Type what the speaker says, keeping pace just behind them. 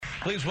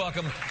Please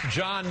welcome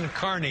John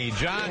Carney.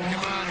 John,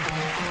 come on.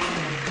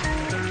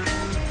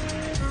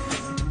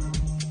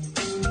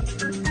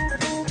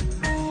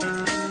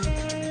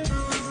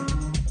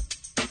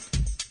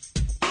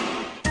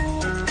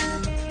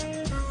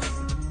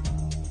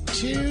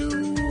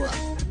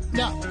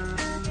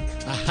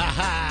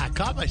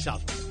 Caught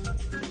myself.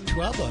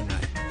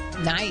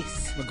 12:09.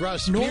 Nice.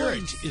 McGraw's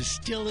Spirit is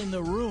still in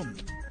the room.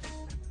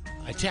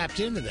 I tapped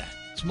into that.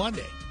 It's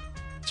Monday.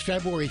 It's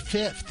February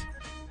 5th.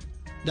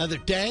 Another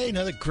day,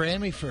 another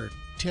Grammy for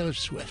Taylor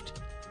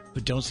Swift.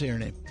 But don't say her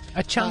name.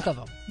 A chunk of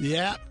them.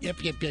 Yeah. Yep.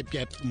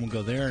 And we'll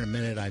go there in a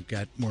minute. I've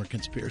got more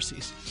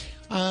conspiracies.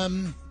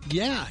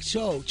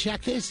 So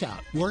check this out.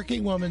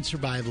 Working Woman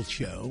Survival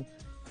Show.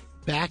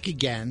 Back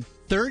again.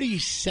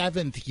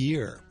 37th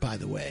year, by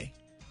the way.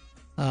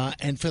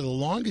 And for the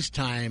longest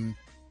time,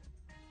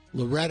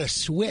 Loretta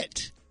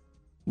Swit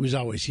was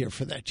always here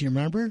for that. Do you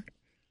remember?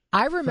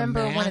 I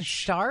remember when it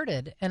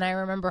started, and I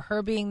remember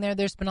her being there.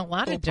 There's been a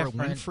lot of different.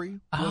 Winfrey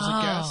was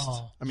a guest.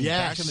 I mean,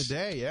 yes. Back in the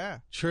day, yeah.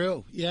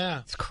 True, yeah.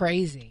 It's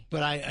crazy.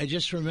 But I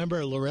just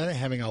remember Loretta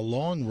having a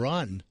long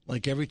run.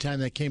 Like every time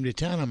they came to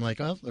town, I'm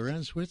like, oh, Loretta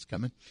Swit's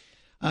coming.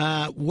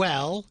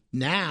 Well,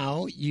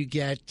 now you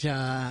get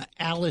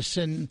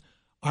Alison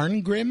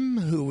Arngrim,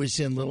 who was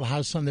in Little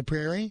House on the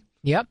Prairie.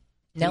 Yep.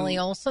 Nellie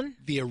Olson.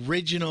 The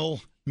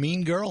original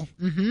Mean Girl,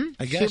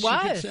 I guess she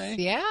was. You could say.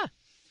 Yeah.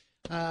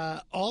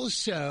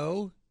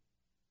 Also,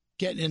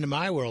 getting into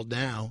my world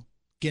now,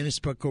 Guinness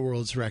Book of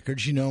World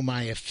Records. You know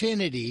my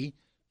affinity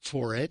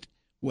for it.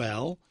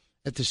 Well,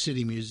 at the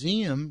City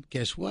Museum,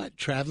 guess what?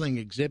 Traveling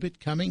exhibit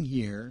coming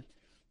here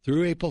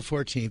through April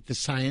 14th, the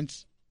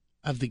science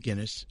of the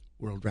Guinness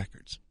World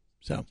Records.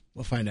 So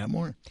we'll find out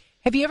more.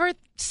 Have you ever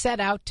set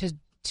out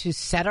to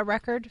set a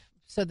record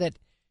so that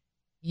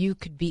you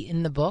could be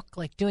in the book,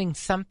 like doing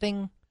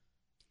something,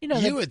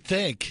 you would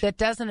think that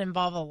doesn't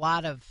involve a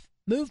lot of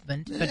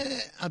movement,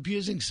 but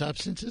abusing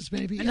substances,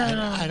 maybe? No.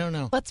 I don't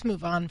know. Let's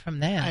move on from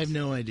that. I have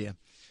no idea.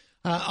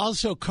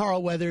 Also,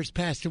 Carl Weathers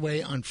passed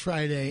away on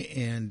Friday,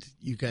 and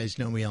you guys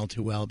know me all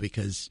too well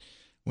because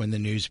when the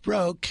news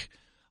broke,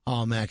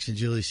 all Max and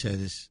Julie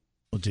said is,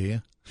 well, do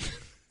you?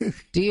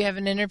 Do you have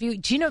an interview?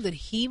 Do you know that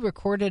he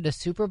recorded a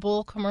Super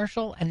Bowl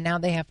commercial, and now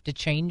they have to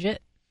change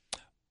it?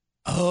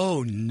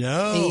 Oh,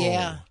 no.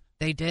 Yeah,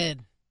 they did.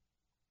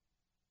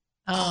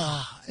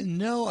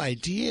 No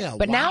idea.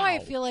 But wow. now I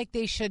feel like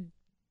they should,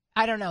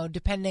 I don't know,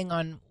 depending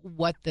on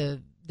what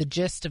the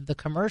gist of the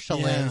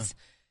commercial is,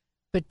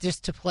 but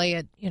just to play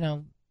it,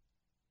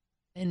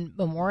 in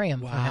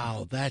memoriam for him.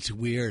 Wow, that's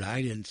weird.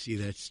 I didn't see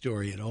that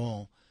story at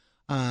all.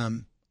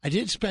 I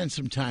did spend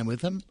some time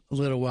with him a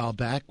little while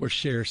back. We'll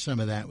share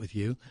some of that with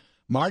you.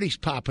 Marty's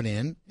popping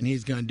in, and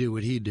he's going to do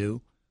what he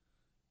do.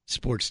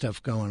 Sports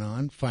stuff going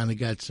on. Finally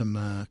got some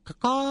I'm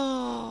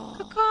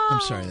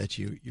sorry, that's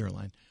your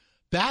line.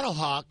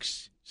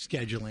 Battlehawks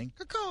scheduling.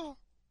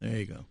 There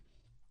you go.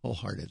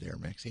 Wholehearted there,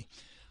 Maxie.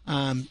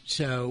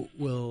 So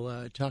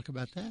we'll talk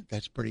about that.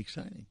 That's pretty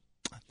exciting.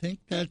 I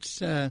think that's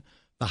the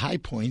high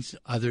points,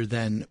 other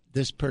than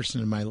this person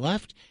to my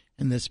left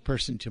and this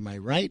person to my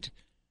right.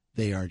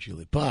 They are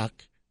Julie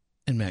Buck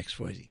and Max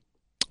Foisey.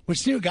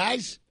 What's new,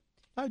 guys?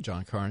 Hi,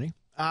 John Carney.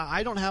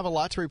 I don't have a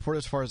lot to report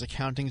as far as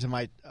accounting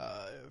to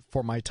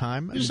for my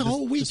time. It was a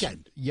whole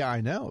weekend. Yeah, I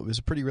know. It was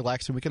a pretty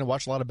relaxing weekend. I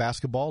watched a lot of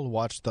basketball,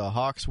 watched the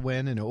Hawks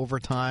win in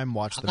overtime,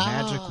 watched the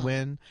Magic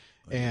win,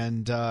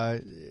 and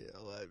a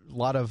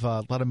lot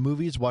of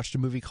movies. Watched a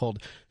movie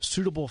called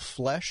Suitable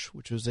Flesh,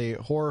 which was a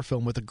horror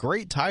film with a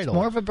great title. It's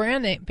more of a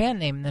band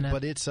name than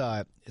But it's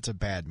a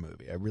bad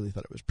movie. I really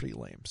thought it was pretty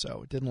lame,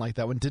 so didn't like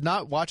that one. Did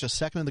not watch a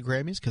second of the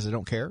Grammys because I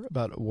don't care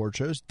about award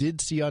shows. Did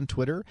see on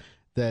Twitter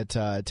that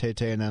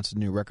Tay-Tay announced a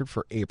new record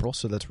for April,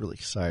 so that's really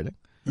exciting.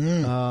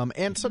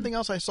 And something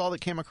else I saw that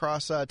came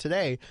across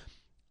today,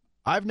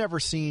 I've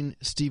never seen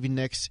Stevie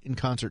Nicks in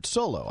concert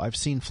solo. I've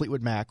seen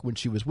Fleetwood Mac when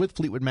she was with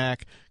Fleetwood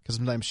Mac, because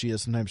sometimes she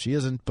is, sometimes she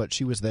isn't, but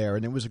she was there,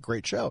 and it was a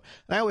great show.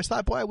 And I always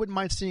thought, boy, I wouldn't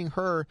mind seeing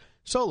her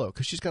solo,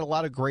 because she's got a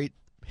lot of great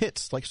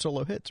hits, like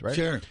solo hits, right?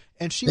 Sure.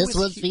 And This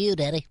was for you,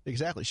 Daddy.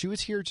 Exactly. She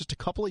was here just a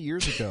couple of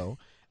years ago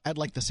at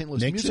like the St.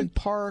 Louis Music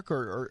Park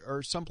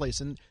or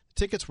someplace, and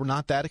tickets were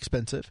not that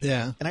expensive.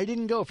 Yeah. And I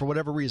didn't go for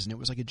whatever reason. It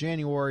was like a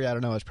January. I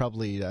don't know. It's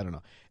probably, I don't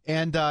know.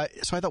 And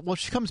so I thought, well,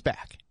 she comes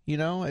back. It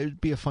would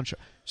be a fun show.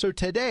 So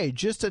today,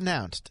 just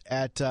announced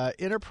at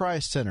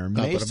Enterprise Center,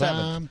 May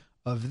 7th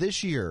of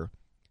this year,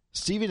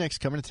 Stevie Nicks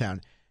coming to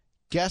town.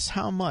 Guess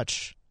how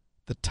much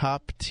the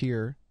top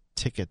tier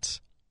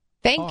tickets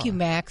Thank you,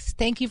 Max.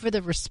 Thank you for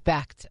the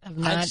respect of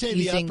not I'd say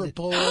using the upper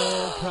bowl,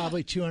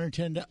 probably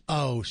 $210.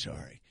 Oh,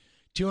 sorry.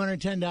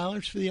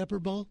 $210 for the upper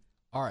bowl?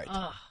 All right.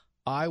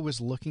 I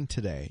was looking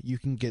today. You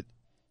can get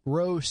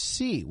row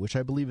C, which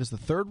I believe is the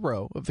third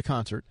row of the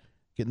concert.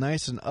 Get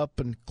nice and up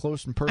and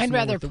close and personal. I'd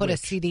rather with the put a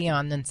rich. CD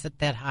on than sit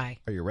that high.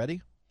 Are you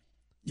ready?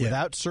 Yeah.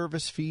 Without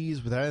service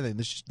fees, without anything.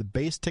 This is the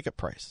base ticket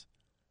price.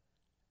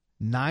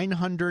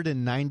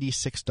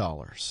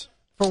 $996.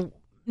 For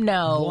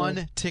no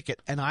one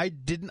ticket. And I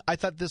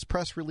thought this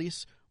press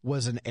release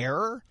was an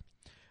error.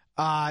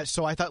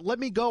 So I thought, let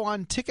me go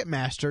on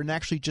Ticketmaster and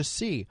actually just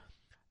see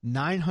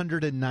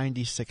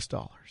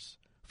 $996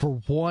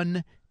 for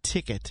one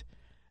ticket,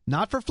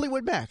 not for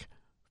Fleetwood Mac,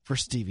 for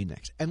Stevie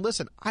Nicks. And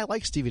listen, I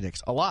like Stevie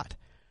Nicks a lot,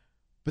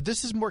 but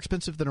this is more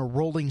expensive than a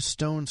Rolling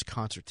Stones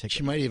concert ticket.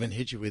 She might even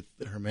hit you with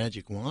her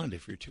magic wand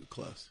if you're too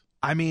close.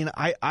 I mean,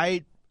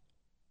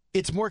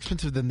 it's more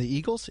expensive than the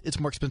Eagles. It's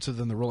more expensive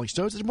than the Rolling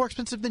Stones. It's more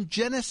expensive than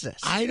Genesis.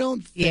 I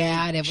don't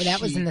think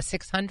that was in the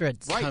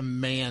 600s. Right.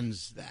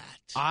 Commands that.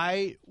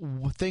 I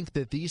think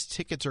that these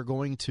tickets are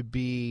going to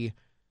be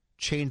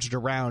changed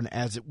around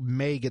as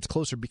May gets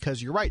closer,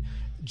 because you're right.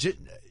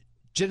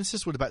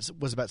 Genesis was about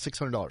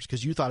 $600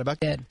 because you thought about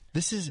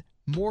this is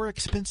more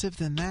expensive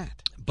than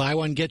that. Buy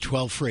one, get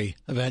 12 free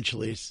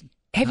eventually.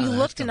 Have you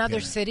looked in other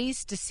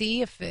cities to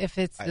see if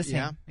it's the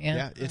same?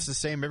 Yeah, it's the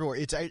same everywhere.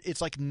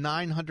 It's like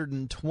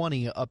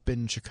 $920 up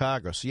in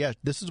Chicago. So yeah,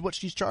 this is what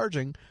she's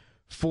charging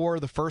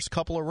for the first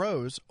couple of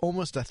rows,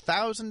 almost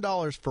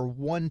 $1,000 for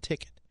one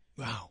ticket.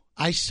 Wow.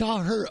 I saw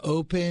her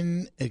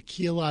open at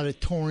Kiel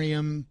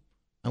Auditorium,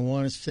 I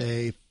want to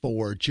say,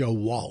 for Joe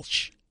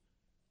Walsh.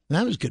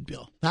 That was good,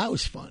 Bill. That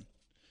was fun.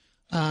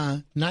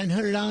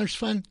 $900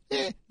 fun?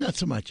 Not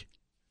so much.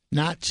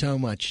 Not so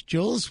much.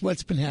 Jules,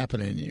 what's been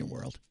happening in your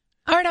world?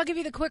 All right, I'll give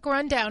you the quick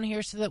rundown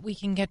here so that we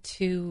can get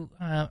to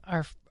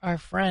our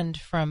friend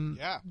from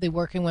the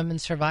Working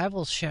Women's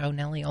Survival Show,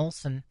 Nellie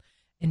Olson,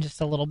 in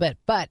just a little bit.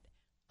 But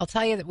I'll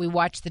tell you that we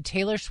watched the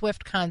Taylor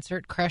Swift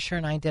concert Crusher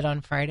and I did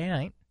on Friday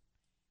night.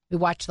 We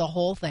watched the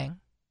whole thing.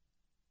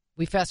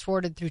 We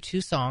fast-forwarded through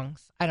 2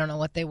 songs. I don't know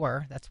what they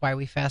were. That's why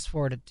we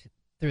fast-forwarded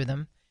through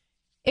them.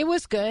 It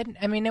was good.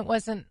 I mean, it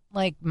wasn't,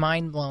 like,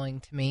 mind-blowing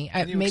to me.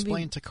 Can you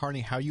explain to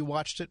Carney how you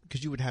watched it?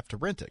 Because you would have to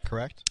rent it,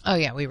 correct? Oh,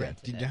 yeah, we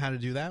rented it. Did you know how to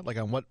do that? Like,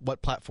 on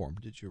what platform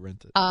did you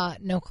rent it?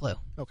 No clue.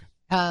 Okay.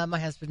 My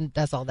husband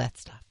does all that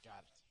stuff. Got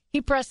it.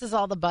 He presses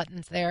all the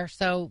buttons there.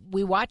 So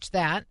we watched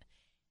that,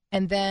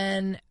 and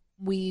then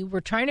we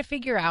were trying to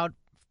figure out,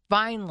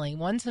 finally,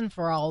 once and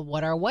for all,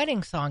 what our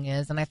wedding song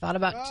is. And I thought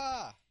about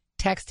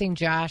texting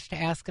Josh to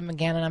ask him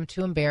again, and I'm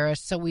too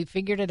embarrassed. So we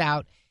figured it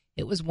out.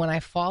 It was When I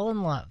Fall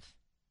in Love.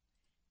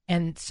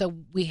 And so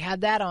we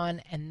had that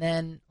on, and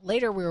then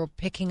later we were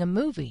picking a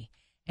movie,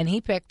 and he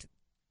picked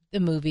the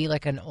movie,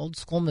 like an old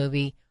school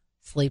movie,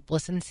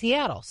 Sleepless in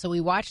Seattle. So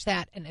we watched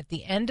that, and at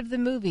the end of the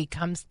movie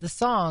comes the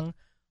song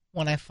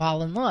When I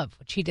Fall in Love,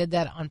 which he did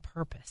that on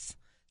purpose.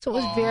 So it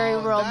was very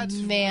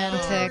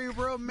romantic. Very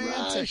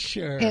romantic.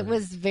 Sure. It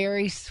was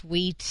very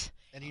sweet.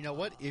 And you know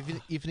what?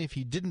 Even if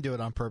he didn't do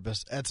it on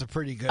purpose, that's a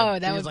pretty good. Oh,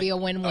 that would be a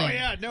win-win. Oh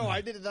yeah, no,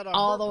 I did that on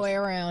all purpose. The way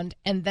around.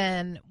 And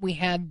then we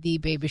had the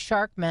Baby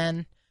Shark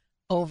Men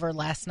over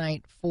last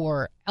night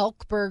for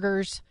elk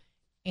burgers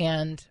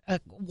and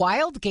a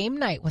wild game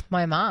night with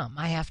my mom.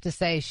 I have to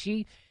say,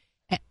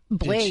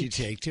 Blake. Did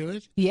she take to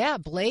it? Yeah,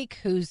 Blake,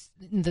 who's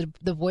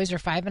the boys are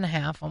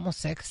 5.5, almost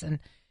 6,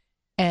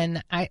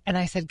 and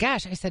I said,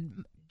 gosh, I said,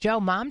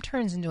 Joe, Mom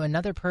turns into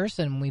another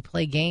person when we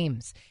play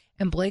games,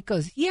 and Blake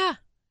goes, yeah,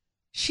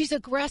 she's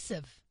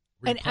aggressive.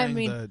 Were you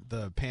playing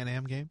the Pan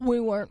Am game?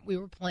 We were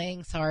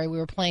playing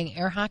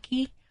air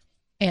hockey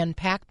and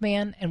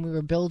Pac-Man, and we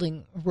were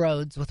building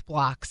roads with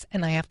blocks.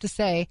 And I have to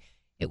say,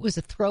 it was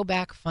a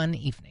throwback fun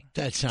evening.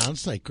 That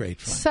sounds like great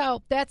fun.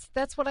 So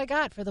that's what I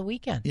got for the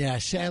weekend. Yeah,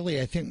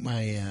 sadly, I think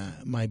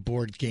my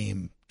board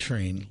game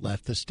train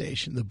left the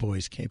station. The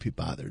boys can't be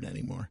bothered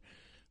anymore.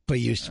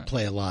 But used to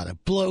play a lot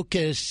of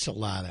Blocus, a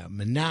lot of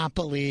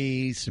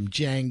Monopoly, some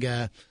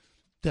Jenga.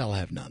 They'll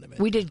have none of it.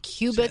 We did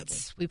Qubits.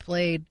 Sadly. We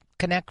played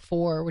Connect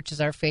 4, which is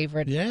our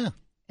favorite. Yeah.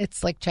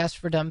 It's like chess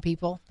for dumb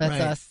people. That's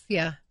Right. us.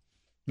 Yeah.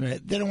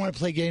 Right. They don't want to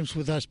play games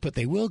with us, but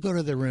they will go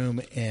to the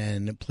room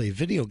and play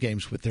video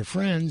games with their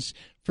friends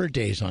for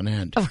days on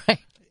end. Right.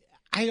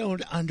 I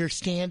don't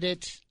understand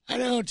it.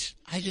 I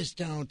just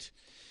don't.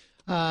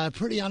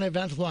 Pretty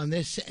uneventful on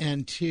this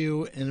end,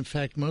 too. And in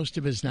fact, most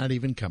of it is not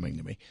even coming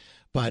to me.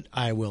 But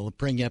I will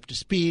bring you up to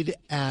speed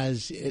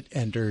as it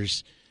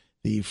enters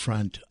the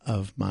front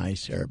of my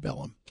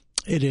cerebellum.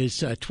 It is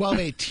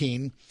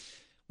 12:18.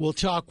 We'll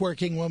talk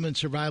Working Woman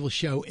Survival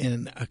Show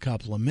in a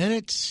couple of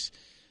minutes.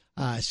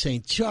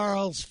 St.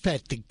 Charles,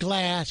 Fête de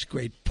Glace,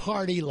 great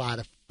party, a lot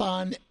of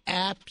fun.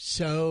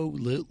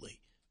 Absolutely.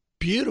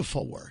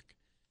 Beautiful work.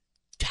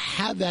 To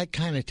have that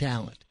kind of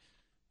talent,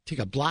 take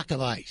a block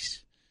of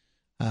ice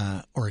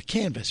or a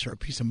canvas or a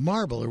piece of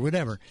marble or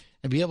whatever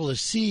and be able to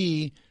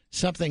see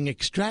something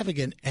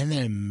extravagant and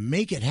then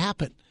make it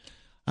happen.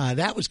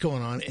 That was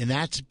going on, and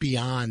that's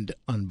beyond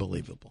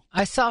unbelievable.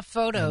 I saw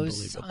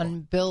photos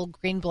on Bill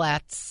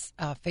Greenblatt's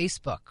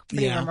Facebook.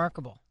 Pretty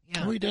remarkable.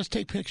 Yeah. Well, he does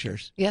take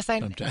pictures. Yes, I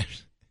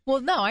sometimes. Well,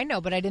 no, I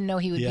know, but I didn't know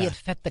he would be at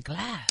Fête de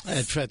Glace.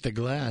 At Fête de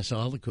Glace,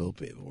 all the cool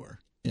people were.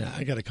 Yeah,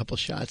 I got a couple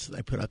shots that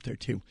I put up there,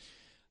 too.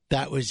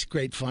 That was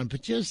great fun,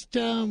 but just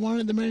one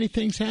of the many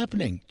things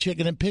happening.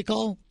 Chicken and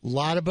pickle,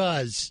 lot of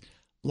buzz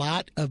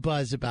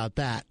about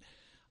that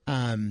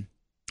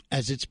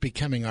as it's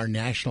becoming our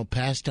national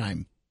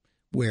pastime,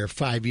 where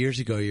 5 years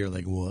ago you're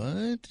like,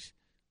 what?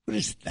 What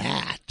is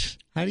that?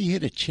 How do you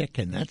hit a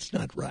chicken? That's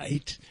not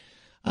right.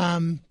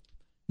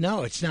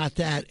 No, it's not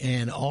that,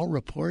 and all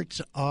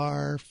reports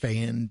are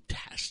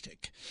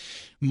fantastic.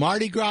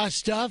 Mardi Gras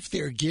stuff,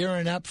 they're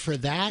gearing up for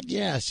that.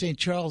 Yeah, St.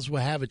 Charles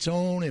will have its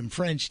own in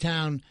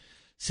Frenchtown,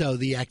 so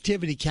the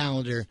activity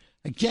calendar,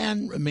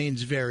 again,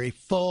 remains very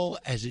full,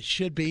 as it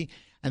should be.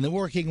 And the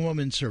Working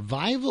Woman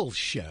Survival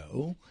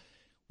Show,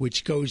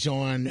 which goes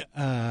on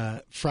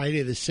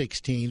Friday the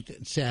 16th,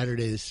 and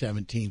Saturday the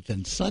 17th,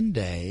 and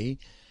Sunday,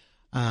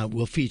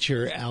 will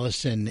feature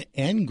Alison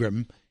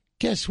Arngrim.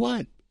 Guess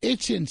what?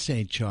 It's in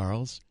St.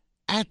 Charles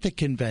at the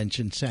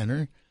convention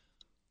center.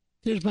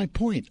 There's my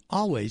point.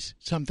 Always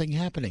something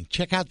happening.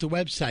 Check out the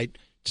website,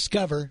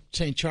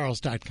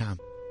 discoverstcharles.com.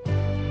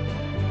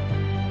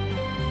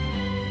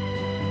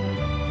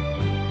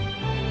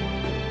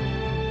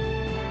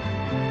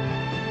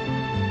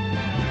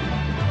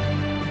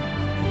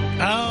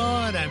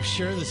 Oh, and I'm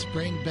sure this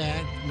bring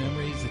back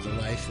memories of the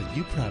life that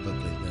you probably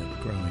lived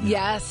growing up.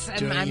 Yes, and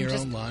doing I'm your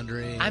just own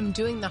laundry. I'm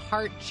doing the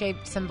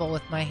heart-shaped symbol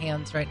with my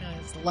hands right now.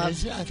 I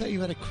thought you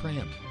had a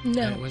cramp.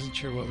 No. I wasn't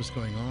sure what was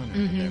going on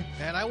over there.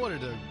 Man, I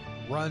wanted to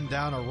run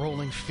down a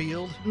rolling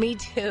field. Me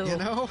too. You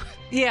know?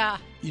 Yeah.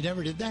 You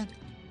never did that?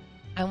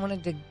 I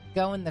wanted to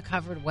go in the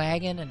covered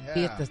wagon and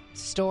be at the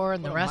store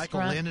and the restaurant.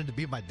 Michael Landon to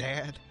be my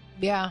dad.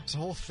 Yeah. It's a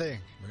whole thing.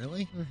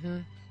 Really? Mm-hmm.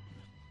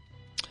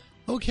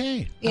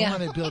 Okay. Yeah. I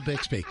wanted Bill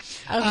Bixby.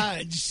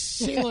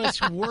 St.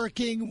 Louis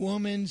Working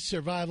Woman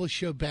Survival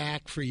Show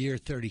back for year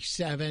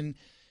 37.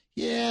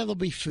 Yeah, there'll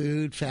be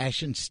food,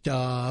 fashion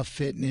stuff,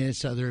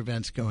 fitness, other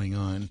events going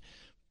on.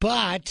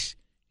 But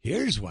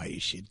here's why you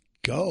should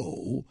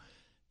go,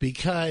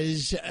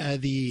 because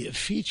the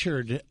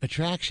featured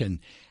attraction,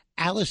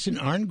 Alison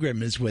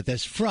Arngrim, is with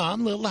us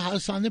from Little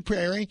House on the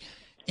Prairie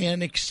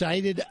and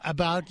excited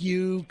about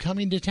you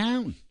coming to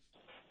town.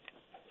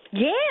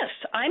 Yes,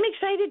 I'm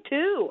excited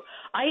too.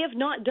 I have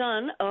not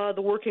done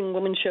the Working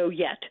Woman show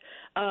yet,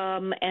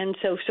 and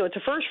so it's a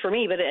first for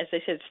me. But as I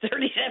said, it's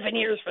 37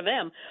 years for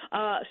them.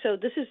 So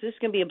this is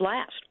going to be a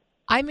blast.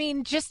 I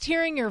mean, just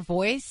hearing your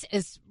voice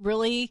is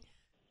really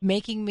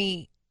making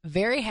me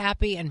very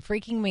happy and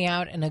freaking me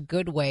out in a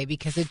good way,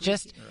 because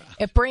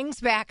it brings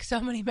back so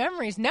many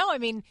memories. No, I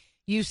mean,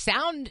 you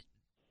sound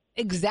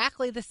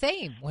exactly the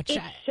same, which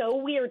it's so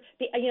weird.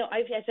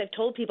 As I've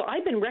told people,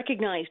 I've been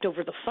recognized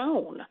over the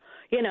phone.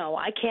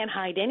 I can't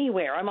hide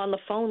anywhere. I'm on the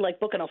phone, like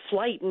booking a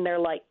flight, and they're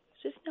like,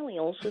 "Is this Nellie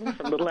Olson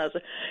from Little House?"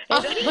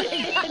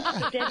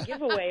 It's a dead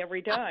giveaway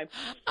every time.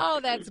 Oh,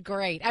 that's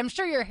great. I'm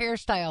sure your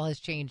hairstyle has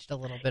changed a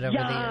little bit over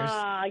the years.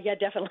 Yeah,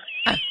 definitely.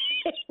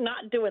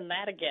 Not doing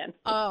that again.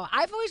 Oh,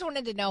 I've always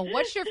wanted to know,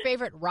 what's your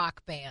favorite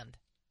rock band?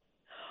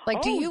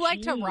 Like, do you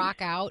like to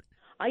rock out?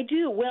 I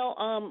do. Well,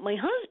 my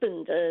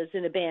husband is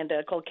in a band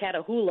called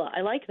Catahoula.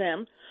 I like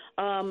them.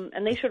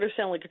 And they sort of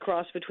sound like a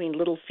cross between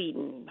Little Feat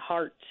and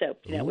Heart, so,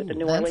 with the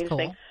New Orleans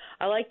thing.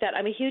 I like that.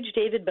 I'm a huge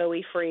David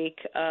Bowie freak.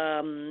 Who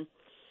do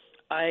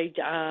I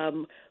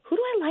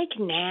like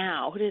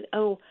now? What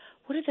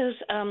are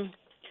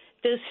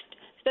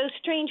those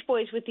strange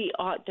boys with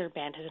their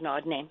band has an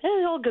odd name.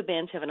 All good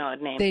bands have an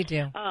odd name. They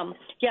do.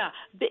 Yeah,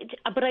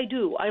 but I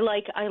do. I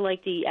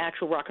like the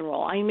actual rock and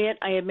roll. I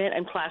admit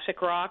I'm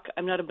classic rock.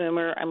 I'm not a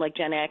boomer. I'm like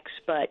Gen X,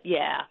 but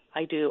yeah,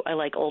 I do. I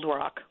like old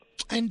rock.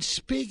 And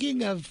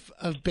speaking of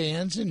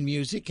bands and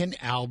music and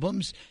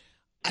albums,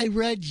 I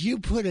read you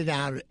put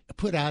out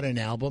an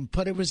album,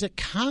 but it was a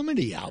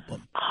comedy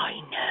album. I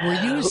know. Were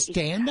you a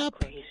stand-up?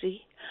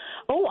 Crazy.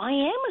 Oh, I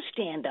am a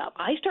stand-up.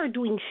 I started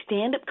doing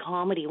stand-up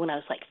comedy when I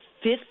was like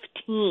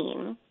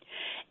 15,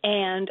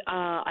 and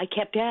I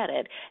kept at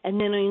it. And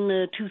then in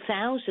the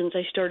 2000s,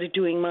 I started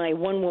doing my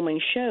one-woman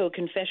show,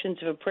 Confessions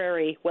of a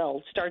Prairie.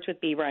 Well, starts with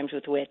B, rhymes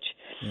with witch.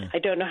 Yeah. I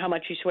don't know how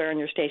much you swear on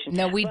your station.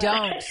 No, we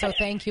don't, so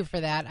thank you for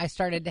that. I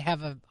started to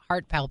have a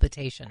heart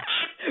palpitation.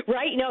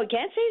 Right? No, I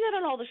can't say that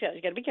on all the shows.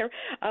 You got to be careful.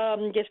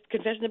 Just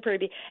Confessions of a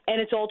Prairie, and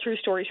it's all true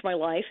stories from my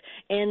life.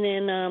 And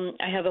then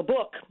I have a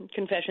book,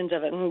 Confessions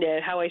of It,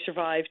 how I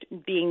survived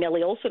being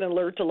Nellie Olson and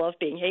learned to love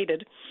being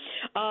hated.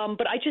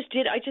 But I just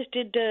did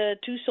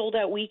 2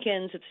 sold-out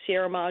weekends at the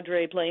Sierra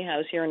Madre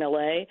Playhouse here in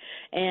L.A.,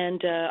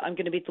 and I'm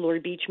going to be at the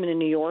Laurie Beachman in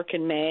New York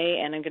in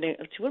May, and I'm going to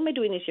 – what am I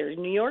doing this year?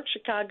 New York,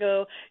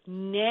 Chicago,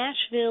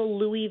 Nashville,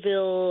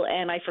 Louisville,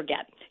 and I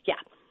forget. Yeah.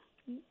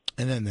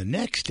 And then the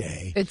next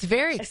day, it's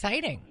very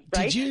exciting.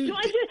 Right? Did you? So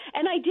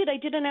I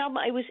did an album.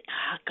 It was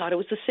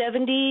the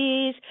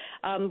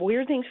 70s.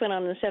 Weird things went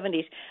on in the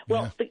 70s.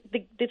 Well, yeah.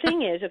 The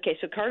thing is, okay,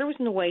 so Carter was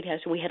in the White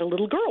House, and we had a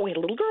little girl. We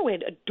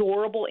had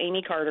adorable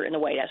Amy Carter in the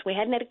White House. We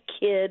hadn't had a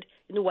kid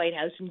in the White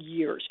House in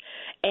years,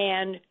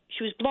 and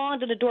she was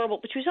blonde and adorable,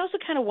 but she was also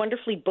kind of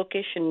wonderfully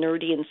bookish and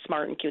nerdy and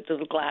smart and cute with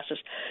little glasses.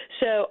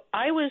 So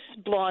I was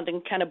blonde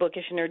and kind of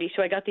bookish and nerdy,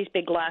 so I got these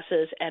big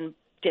glasses and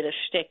did a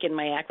shtick in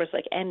my act, was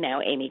like, and now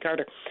Amy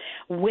Carter.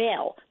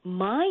 Well,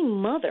 my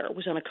mother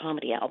was on a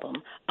comedy album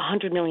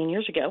 100 million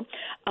years ago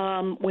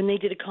when they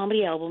did a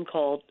comedy album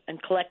called, and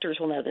collectors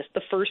will know this,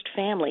 The First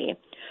Family,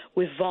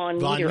 with Vaughn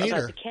Meader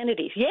about the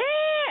Kennedys. Yes,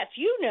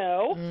 you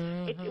know.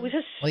 Mm-hmm. It was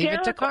hysterical. Leave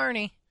it to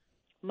Carney.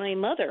 My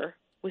mother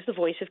was the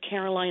voice of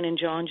Caroline and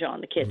John,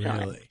 the kids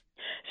on it.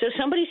 So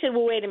somebody said,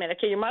 well, wait a minute.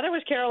 Okay, your mother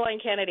was Caroline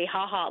Kennedy.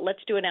 Ha ha. Let's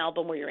do an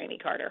album where you're Amy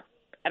Carter.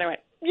 And I went,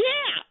 yeah.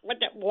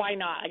 Why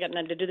not? I got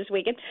nothing to do this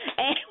weekend.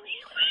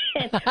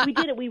 And we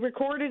did it. We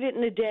recorded it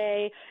in a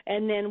day,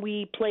 and then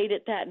we played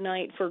it that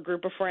night for a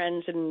group of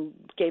friends and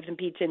gave them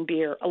pizza and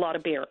beer, a lot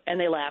of beer, and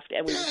they laughed.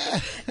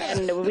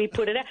 And we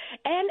put it out.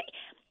 And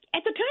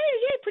at the time,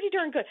 it was pretty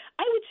darn good.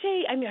 I would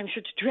say, I mean, I'm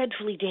sure it's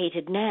dreadfully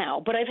dated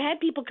now, but I've had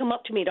people come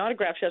up to me at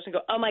autograph shows and go,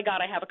 oh, my God,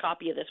 I have a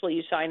copy of this. Will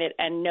you sign it?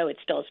 And no, it's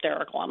still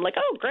hysterical. I'm like,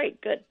 oh, great,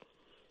 good.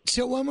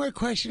 So one more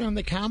question on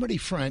the comedy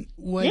front.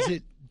 Was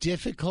it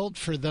difficult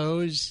for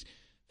those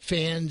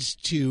fans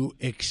to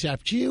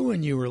accept you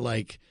when you were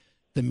like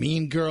the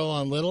mean girl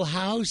on Little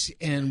House?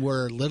 And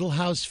were Little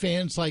House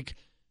fans like,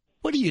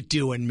 what are you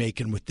doing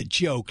making with the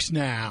jokes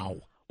now?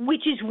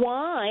 Which is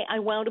why I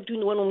wound up doing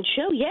the one-woman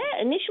show. Yeah,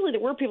 initially there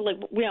were people like,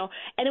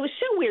 and it was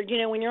so weird.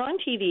 When you're on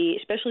TV,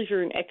 especially if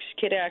you're an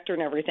ex-kid actor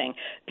and everything,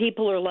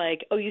 people are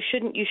like, oh, you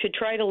should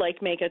try to,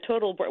 make a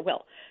total,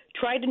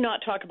 try to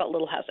not talk about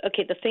Little House.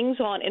 Okay, the thing's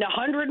on in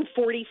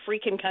 140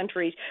 freaking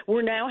countries.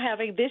 We're now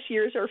having this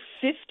year's our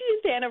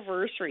 50th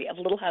anniversary of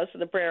Little House on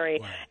the Prairie,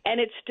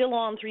 and it's still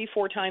on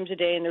 3-4 times a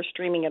day, and they're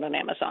streaming it on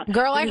Amazon.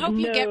 Girl, I hope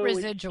you get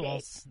residuals.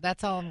 Escape.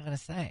 That's all I'm going to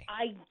say.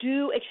 I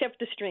do, except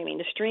the streaming.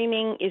 The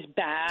streaming is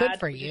bad. Good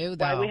for you,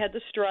 though. Why we had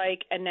the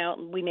strike, and now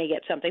we may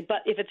get something. But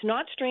if it's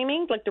not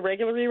streaming, like the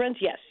regular reruns,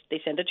 yes,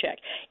 they send a check.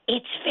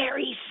 It's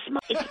very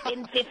small. It's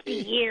been 50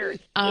 years.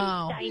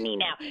 Oh. It's tiny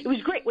now. It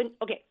was great when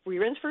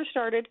reruns first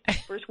started.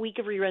 First week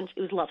of reruns,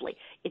 it was lovely.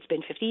 It's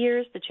been 50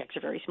 years. The checks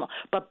are very small,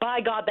 but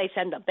by God, they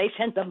send them. They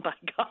send them. By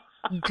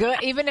God.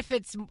 Good, even if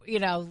it's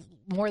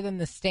more than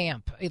the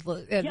stamp.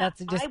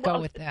 Let's just go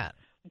with that.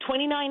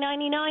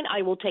 $29.99.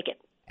 I will take it.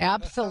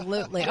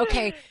 Absolutely.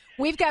 Okay,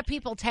 we've got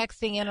people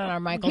texting in on our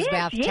Michael's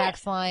Bath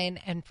text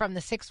line, and from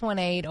the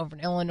 618 over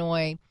in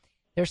Illinois,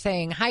 they're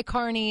saying, "Hi,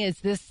 Carney.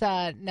 Is this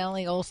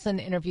Nellie Olson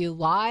interview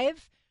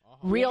live,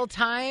 real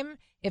time?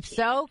 If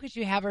so, could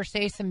you have her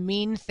say some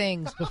mean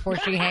things before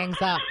she hangs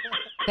up?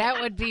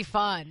 That would be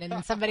fun." And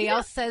then somebody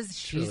else says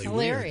she's really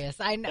hilarious.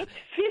 Weird. I know. It's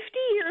 50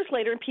 years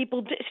later, and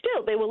people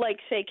still, they will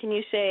say, can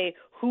you say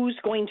who's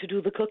going to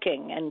do the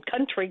cooking and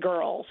country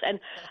girls? And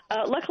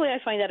luckily I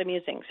find that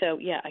amusing. So,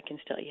 I can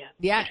still,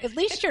 Yeah, at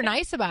least you're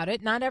nice about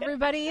it. Not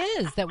everybody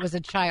is that was a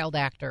child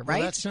actor, right?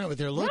 Well, that's not what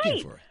they're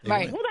looking for.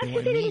 Right. Well, that's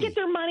because they didn't get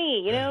their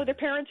money. Their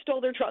parents stole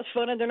their trust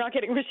fund, and they're not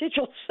getting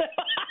residuals.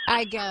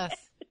 I guess.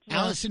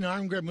 Alison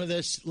Arngrim with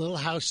us, Little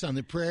House on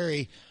the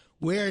Prairie,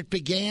 where it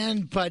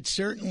began, but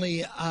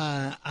certainly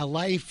a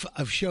life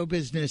of show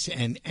business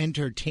and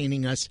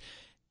entertaining us.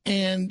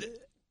 And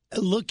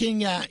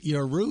looking at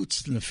your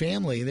roots in the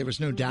family, there was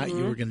no doubt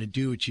you were going to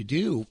do what you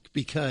do,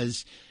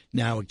 because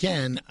now,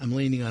 again, I'm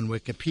leaning on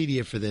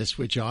Wikipedia for this,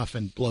 which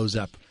often blows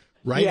up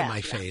right in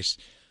my face.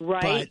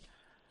 Right. But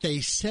they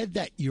said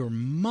that your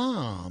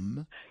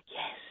mom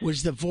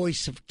was the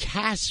voice of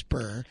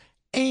Casper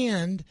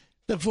and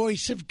the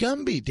voice of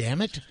Gumby,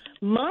 damn it.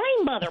 My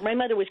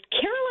mother was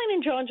Caroline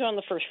and John,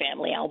 the first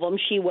Family album.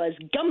 She was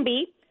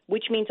Gumby,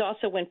 which means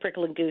also when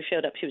Prickle and Goo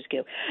showed up, she was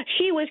Goo.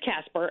 She was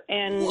Casper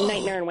and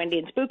Nightmare and Wendy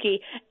and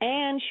Spooky,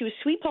 and she was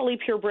Sweet Polly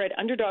Purebred,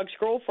 Underdog's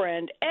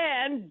girlfriend,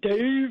 and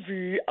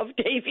Davy of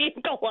Davy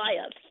and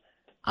Goliath.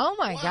 Oh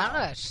my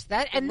gosh!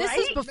 This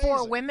is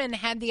before women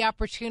had the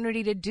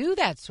opportunity to do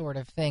that sort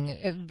of thing.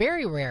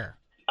 Very rare.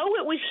 Oh,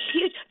 it was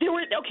huge.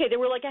 There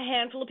were like a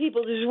handful of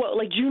people. There's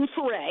like June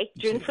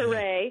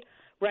Foray,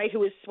 right, who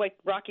was like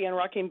Rocky and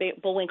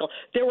Bullwinkle.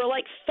 There were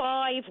like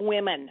 5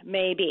 women,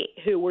 maybe,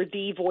 who were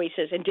the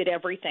voices and did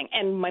everything,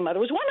 and my mother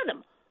was one of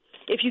them.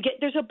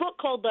 There's a book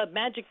called The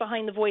Magic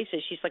Behind the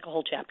Voices. She's like a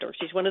whole chapter.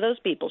 She's one of those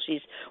people.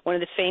 She's one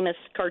of the famous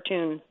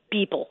cartoon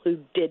people who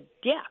did,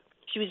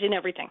 she was in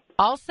everything.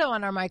 Also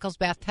on our Michael's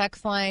Bath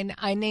text line,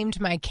 I named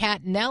my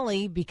cat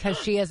Nellie because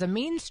she has a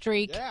mean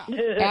streak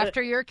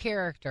after your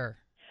character.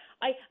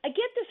 I get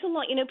this a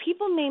lot.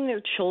 People name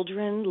their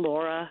children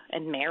Laura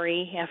and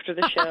Mary after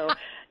the show.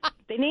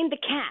 They named the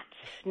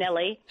cats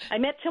Nellie. I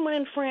met someone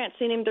in France.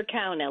 They named their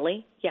cow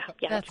Nellie. Yeah,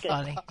 that's good.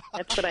 Funny.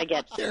 That's what I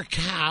get. Their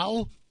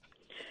cow?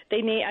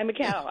 I'm a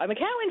cow. I'm a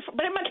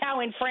cow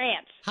in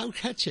France. How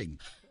touching.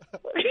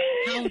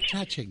 How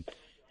touching.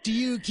 Do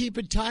you keep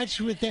in touch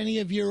with any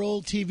of your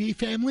old TV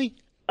family?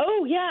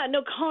 Oh, yeah,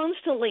 no,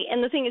 constantly.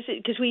 And the thing is,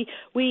 because we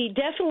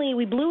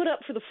blew it up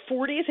for the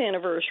 40th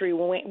anniversary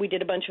when we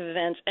did a bunch of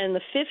events, and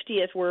the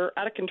 50th were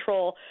out of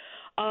control.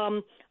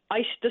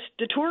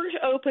 The tour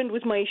opened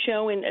with my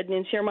show in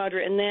Sierra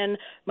Madre, and then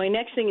my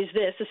next thing is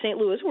the St.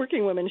 Louis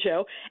Working Women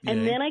show,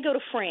 and then I go to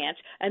France,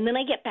 and then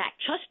I get back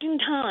just in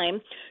time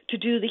to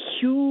do the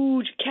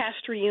huge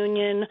cast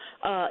reunion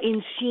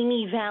in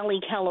Simi Valley,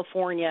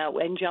 California,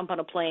 and jump on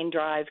a plane,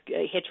 drive,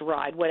 hitch a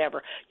ride,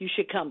 whatever. You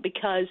should come,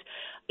 because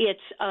it's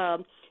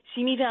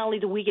Simi Valley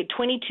the weekend,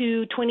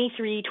 22,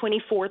 23,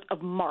 24th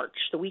of March,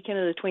 the weekend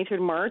of the 23rd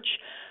of March.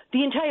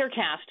 The entire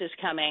cast is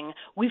coming.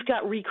 We've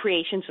got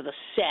recreations of the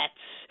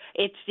sets.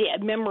 It's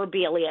the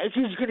memorabilia. It's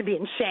going to be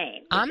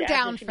insane. I'm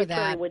down for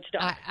that.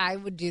 Woodstock. I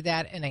would do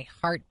that in a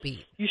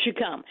heartbeat. You should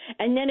come.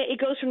 And then it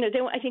goes from there.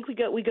 Then I think we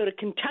go to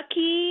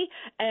Kentucky,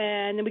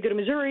 and then we go to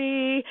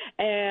Missouri,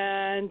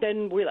 and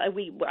then we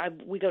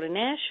go to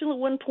Nashville at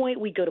one point.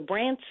 We go to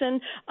Branson.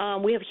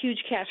 We have huge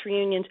cast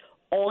reunions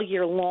all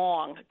year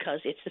long because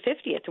it's the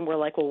 50th, and we're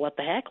like, well, what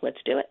the heck? Let's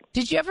do it.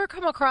 Did you ever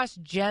come across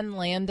Jen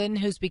Landon,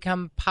 who's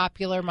become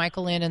popular,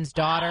 Michael Landon's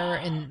daughter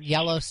in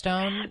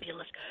Yellowstone?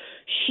 Fabulous.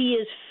 She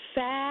is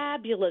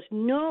fabulous.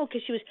 No,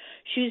 because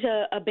she was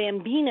a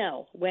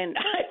bambino when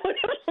I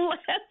was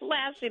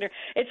last seen her.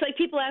 It's like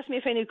people ask me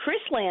if I knew Chris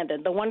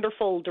Landon, the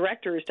wonderful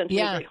director who's done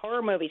some great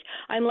horror movies.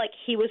 I'm like,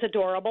 he was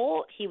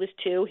adorable. He was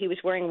 2. He was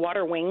wearing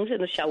water wings in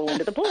the shallow end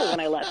of the pool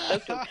when I last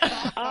spoke to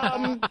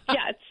him.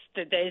 It's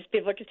today's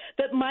people.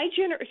 But my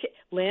generation,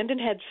 Landon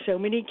had so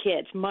many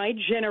kids. My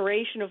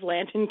generation of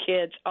Landon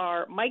kids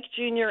are Mike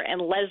Jr.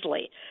 and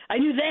Leslie. I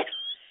knew that.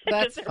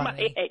 That's They're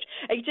funny. my age.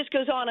 It just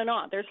goes on and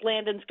on. There's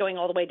Landon's going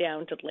all the way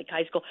down to like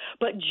high school.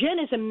 But Jen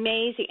is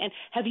amazing. And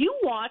have you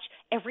watched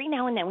every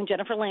now and then when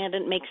Jennifer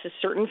Landon makes a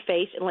certain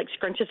face and like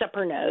scrunches up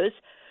her nose?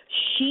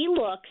 She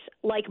looks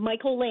like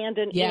Michael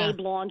Landon in a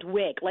blonde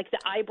wig. Like the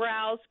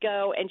eyebrows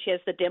go and she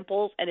has the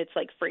dimples and it's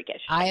like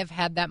freakish. I have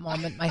had that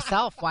moment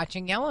myself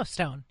watching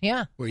Yellowstone.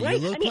 Yeah. Where you right?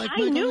 look I mean, like I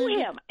Michael knew Landon?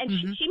 him. And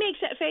she makes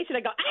that face and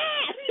I go,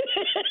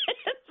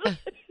 ah!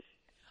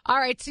 All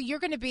right, so you're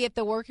going to be at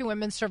the Working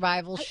Women's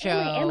Survival Show.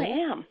 I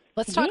am.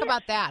 Let's talk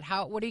about that.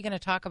 What are you going to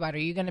talk about? Are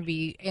you going to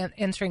be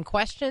answering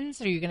questions?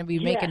 Are you going to be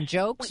making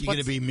jokes? You going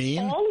to be mean?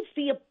 All of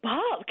the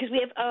above, because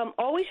we have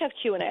always have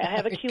Q&A. I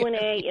have a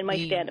Q&A in my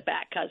stand-up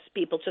act because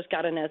people just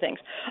got to know things.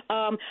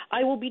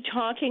 I will be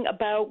talking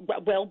about,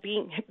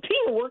 being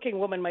a working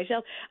woman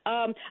myself,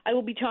 I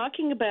will be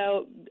talking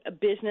about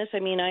business. I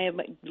mean, I have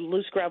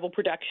Loose Gravel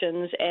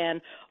Productions, and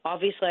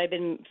obviously I've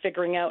been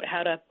figuring out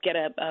how to get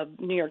a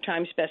New York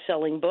Times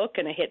best-selling book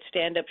and a hit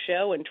stand-up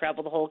show and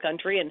travel the whole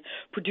country and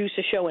produce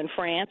a show in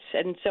France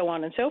and so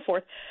on and so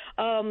forth.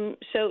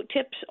 So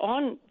tips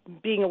on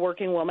being a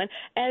working woman,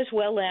 as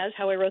well as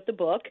how I wrote the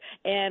book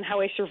and how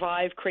I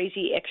survived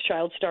crazy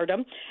ex-child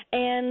stardom.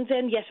 And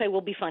then, yes, I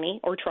will be funny,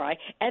 or try.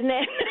 And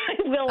then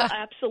I will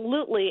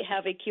absolutely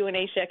have a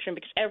Q&A section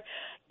because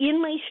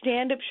in my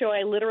stand-up show,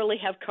 I literally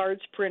have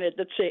cards printed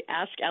that say,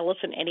 Ask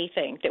Alison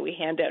Anything, that we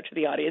hand out to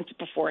the audience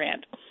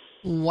beforehand.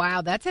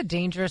 Wow, that's a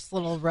dangerous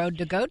little road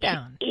to go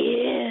down. It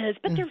is,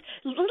 but Little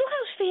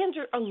House fans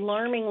are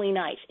alarmingly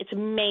nice. It's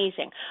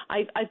amazing.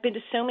 I've been to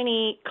so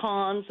many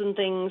cons and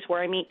things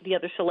where I meet the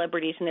other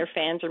celebrities and their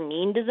fans are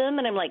mean to them,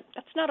 and I'm like,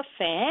 that's not a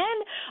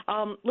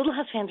fan. Little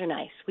House fans are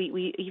nice.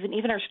 We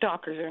even our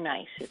stalkers are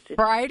nice. It's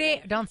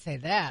Friday, don't say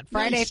that.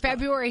 Friday, Nice.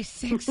 February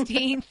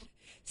 16th.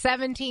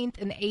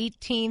 17th and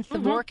 18th, the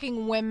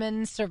Working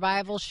Women's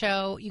Survival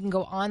Show. You can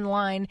go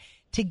online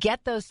to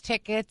get those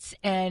tickets,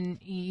 and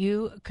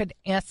you could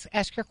ask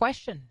your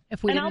question.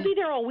 I'll be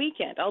there all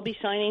weekend. I'll be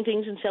signing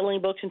things and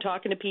selling books and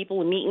talking to people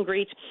and meet and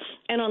greets.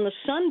 And on the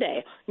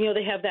Sunday,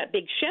 they have that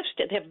big chef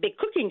stage. They have a big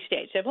cooking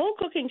stage. They have a whole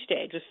cooking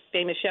stage with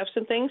famous chefs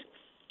and things.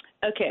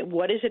 Okay,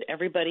 what is it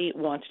everybody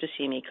wants to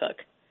see me cook?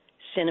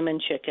 Cinnamon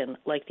chicken,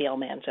 like the El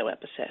Manzo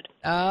episode.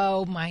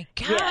 Oh, my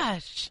gosh.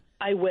 Yes,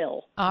 I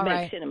will All make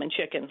right. cinnamon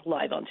chicken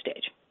live on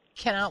stage.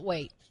 Cannot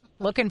wait.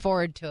 Looking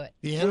forward to it.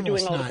 The We're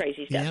animal's doing all the not,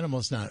 crazy the stuff.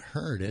 animal's not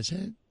hurt, is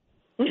it?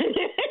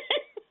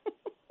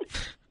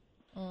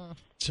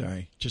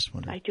 Sorry, just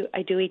wondering.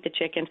 I do eat the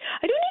chickens.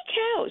 I don't eat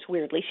cows,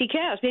 weirdly. See,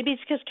 cows. Maybe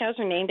it's because cows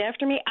are named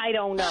after me. I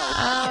don't know.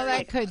 Oh,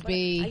 that could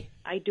be.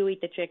 I do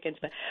eat the chickens,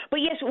 but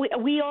yes,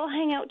 we all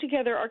hang out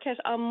together. Our cast,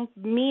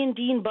 me and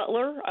Dean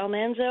Butler,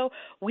 Almanzo,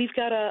 we've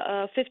got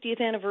a 50th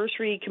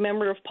anniversary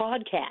commemorative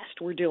podcast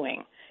we're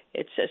doing.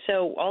 It's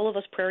so all of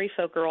us prairie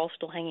folk are all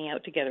still hanging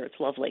out together. It's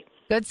lovely.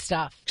 Good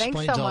stuff. Thanks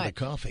Explains so all much.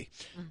 the coffee.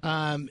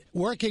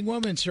 Working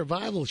Woman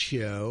Survival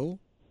Show,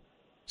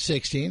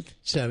 16th,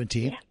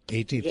 17th,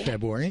 18th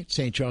February,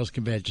 St. Charles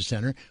Convention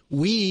Center.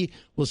 We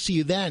will see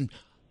you then.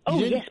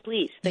 Yes,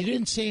 please. You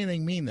didn't say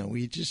anything mean, though. Will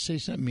you just say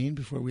something mean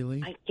before we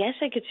leave? I guess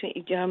I could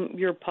say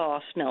your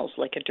paw smells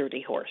like a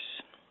dirty horse.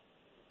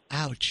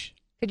 Ouch.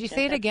 Could you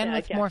say it again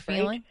with more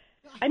feeling?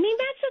 I mean,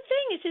 that's the thing.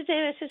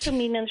 It's just so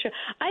mean on the show.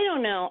 I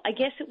don't know. I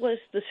guess it was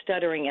the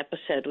stuttering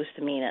episode was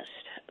the meanest.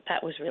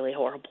 That was really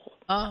horrible.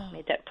 Oh.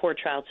 Made that poor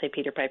child say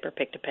Peter Piper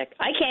picked a peck.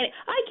 I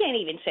can't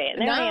even say it.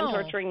 And there I am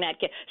torturing that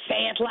kid. Say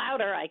it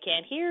louder. I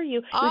can't hear you.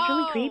 It was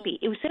really creepy.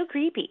 It was so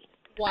creepy.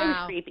 Wow. I was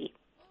creepy.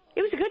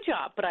 It was a good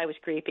job, but I was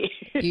creepy.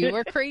 You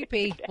were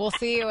creepy. We'll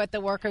see you at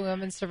the Working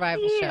Women's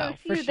Survival Show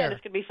for sure. Then.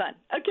 It's going to be fun.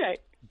 Okay.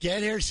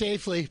 Get here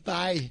safely.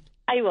 Bye.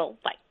 I will.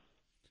 Bye.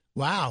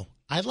 Wow.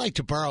 I'd like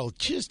to borrow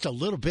just a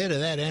little bit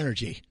of that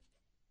energy.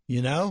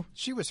 You know?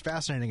 She was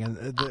fascinating.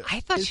 And I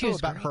thought she was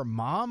about great. her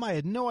mom. I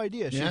had no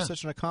idea. She was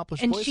such an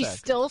accomplished And voice she actor.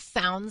 still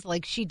sounds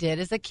like she did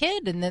as a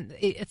kid. And then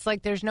it's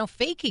like there's no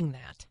faking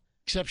that.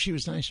 Except she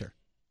was nicer.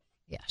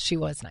 Yeah, she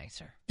was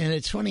nicer. And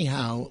it's funny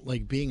how,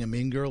 like, being a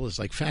mean girl is,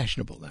 like,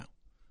 fashionable now.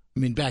 I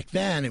mean, back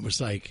then it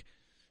was like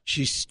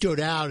she stood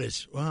out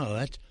as,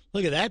 wow,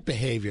 look at that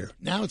behavior.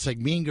 Now it's like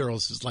Mean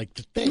Girls is like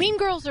the thing. Mean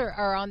Girls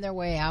are on their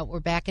way out.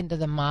 We're back into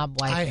the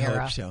mob wife era. I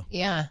hope so.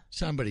 Yeah.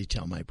 Somebody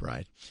tell my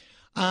bride.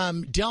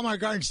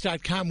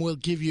 DelmarGardens.com will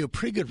give you a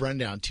pretty good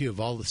rundown, too, of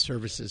all the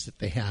services that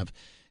they have.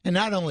 And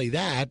not only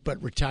that,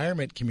 but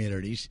retirement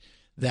communities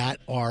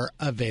that are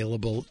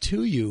available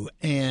to you.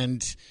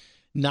 And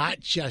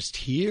not just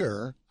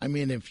here. I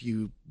mean, if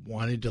you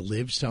wanted to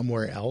live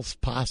somewhere else,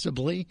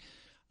 possibly,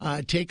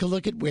 take a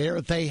look at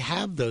where they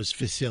have those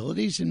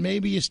facilities, and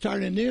maybe you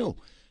start a new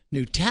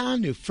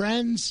town, new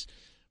friends,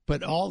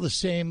 but all the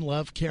same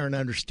love, care, and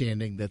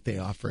understanding that they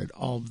offer at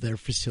all of their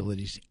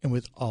facilities and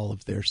with all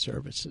of their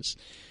services.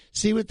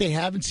 See what they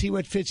have and see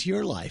what fits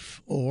your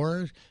life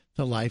or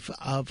the life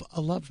of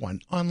a loved one.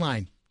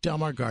 Online,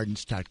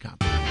 DelmarGardens.com.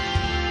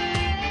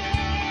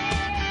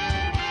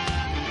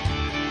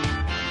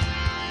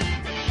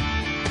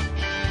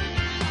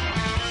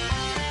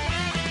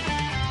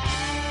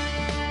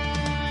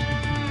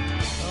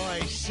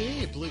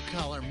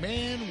 Blue-collar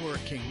man,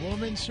 working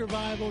woman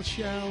survival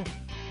show.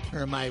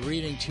 Or am I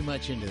reading too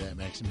much into that,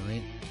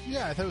 Maximilian?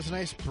 Yeah, I thought it was a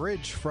nice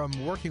bridge from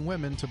working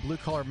women to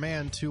blue-collar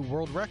man to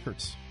world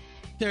records.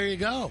 There you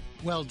go.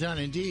 Well done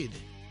indeed.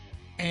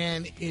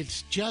 And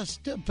it's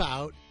just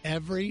about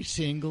every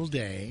single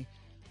day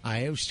I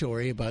have a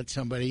story about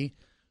somebody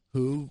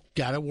who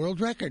got a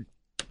world record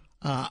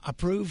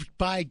approved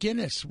by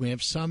Guinness. We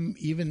have some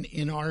even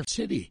in our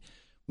city.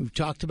 We've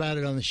talked about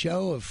it on the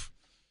show of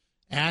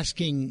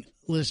asking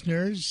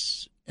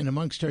listeners and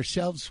amongst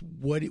ourselves,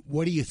 what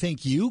do you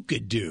think you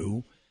could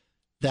do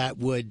that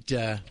would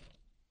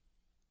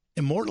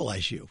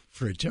immortalize you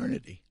for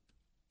eternity?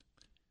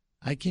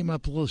 I came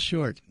up a little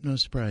short. No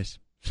surprise.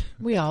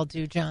 We all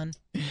do, John.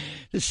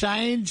 The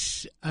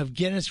Science of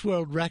Guinness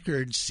World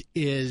Records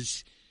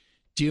is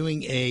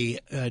doing a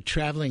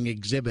traveling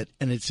exhibit,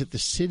 and it's at the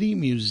City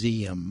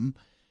Museum,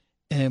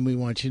 and we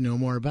want to know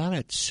more about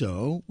it.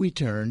 So we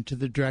turn to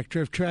the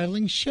Director of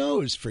Traveling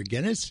Shows for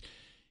Guinness.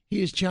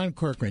 He is John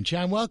Corcoran.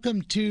 John,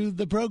 welcome to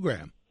the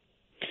program.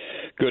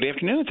 Good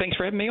afternoon. Thanks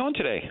for having me on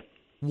today.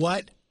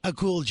 What a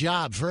cool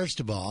job, first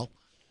of all.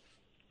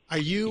 Are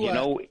you...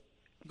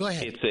 go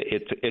ahead.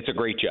 It's a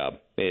great job.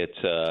 It's,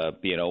 I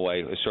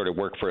sort of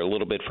work for a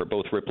little bit for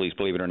both Ripley's,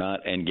 believe it or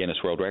not, and Guinness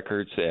World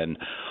Records. And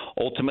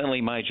ultimately,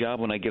 my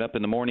job when I get up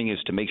in the morning is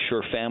to make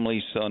sure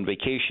families on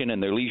vacation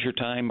and their leisure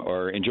time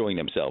are enjoying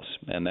themselves.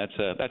 And that's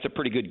a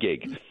pretty good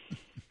gig.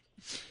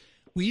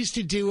 We used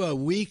to do a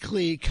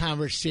weekly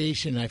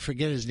conversation. I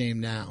forget his name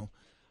now.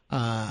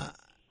 A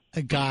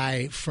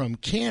guy from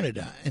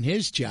Canada, and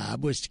his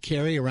job was to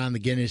carry around the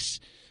Guinness.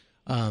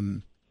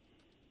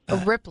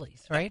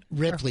 Ripley's, right?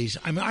 Ripley's.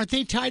 I mean, aren't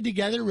they tied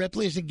together,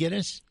 Ripley's and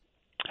Guinness?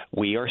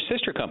 We are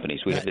sister companies.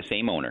 We have the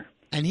same owner.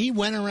 And he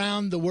went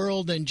around the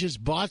world and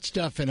just bought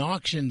stuff in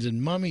auctions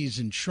and mummies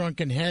and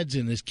shrunken heads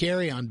in his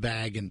carry-on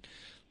bag, and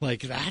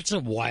that's a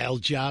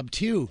wild job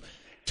too.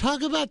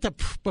 Talk about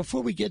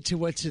before we get to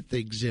what's at the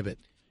exhibit,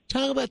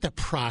 talk about the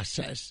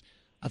process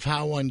of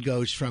how one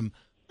goes from,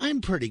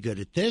 I'm pretty good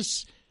at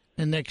this,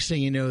 and next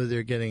thing you know,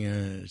 they're getting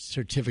a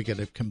certificate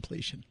of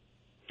completion.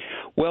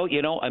 Well,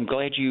 I'm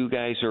glad you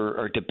guys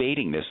are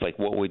debating this. Like,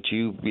 what could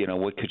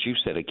you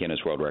set a Guinness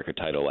World Record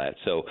title at?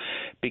 So,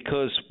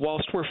 because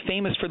whilst we're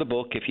famous for the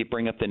book, if you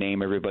bring up the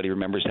name, everybody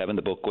remembers having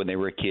the book when they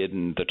were a kid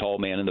and the tall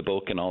man in the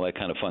book and all that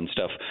kind of fun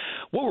stuff.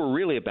 What we're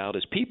really about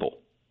is people.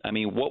 I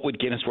mean, what would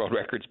Guinness World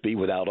Records be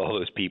without all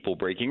those people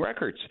breaking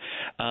records?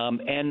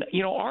 And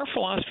our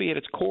philosophy at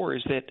its core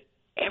is that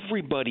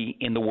everybody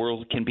in the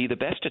world can be the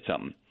best at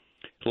something.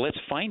 Let's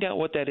find out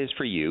what that is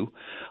for you.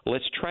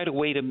 Let's try to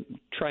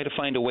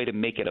find a way to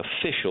make it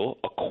official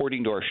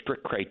according to our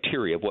strict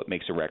criteria of what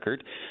makes a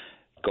record.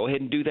 Go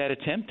ahead and do that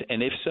attempt,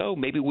 and if so,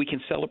 maybe we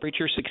can celebrate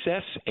your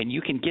success, and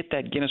you can get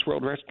that Guinness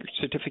World Record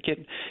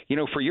certificate,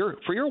 for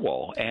your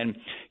wall. And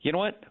you know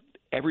what?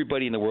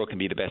 Everybody in the world can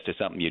be the best at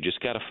something. You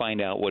just got to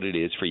find out what it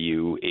is for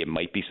you. It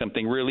might be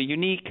something really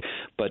unique,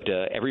 but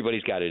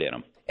everybody's got it in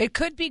them. It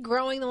could be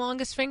growing the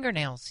longest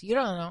fingernails. You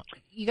don't know.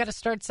 You got to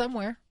start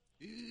somewhere.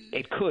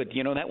 It could.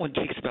 That one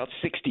takes about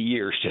 60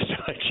 years, just to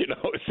let you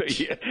know. So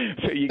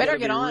you got to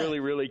be really,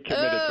 really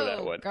committed for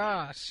that one. Oh,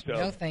 gosh. So,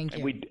 no, thank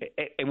you.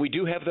 And we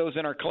do have those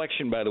in our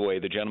collection, by the way.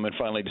 The gentleman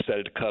finally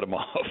decided to cut them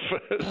off.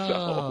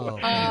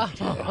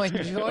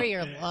 Enjoy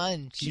your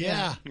lunch.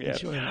 Yeah.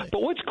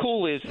 But what's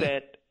cool is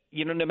that,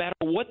 no matter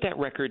what that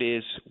record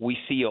is, we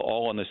see you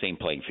all on the same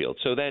playing field.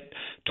 So that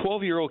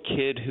 12-year-old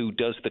kid who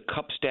does the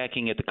cup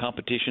stacking at the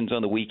competitions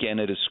on the weekend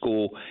at his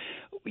school,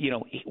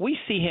 we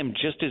see him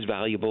just as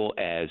valuable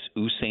as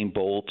Usain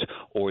Bolt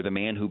or the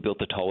man who built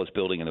the tallest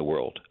building in the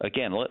world.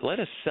 Again, let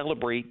us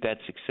celebrate that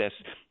success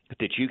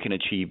that you can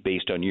achieve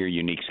based on your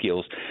unique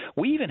skills.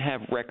 We even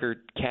have record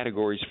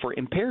categories for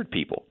impaired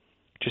people.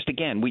 Just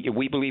again,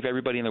 we believe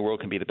everybody in the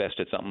world can be the best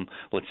at something.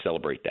 Let's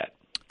celebrate that.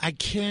 I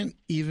can't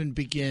even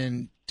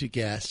begin to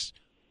guess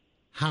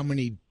how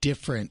many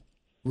different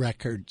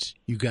records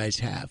you guys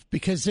have?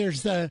 Because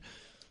there's the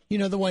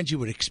ones you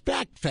would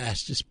expect,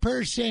 fastest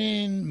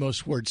person,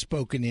 most words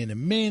spoken in a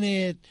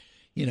minute,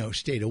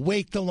 stayed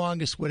awake the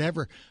longest,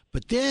 whatever.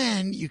 But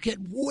then you get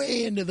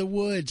way into the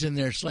woods and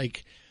there's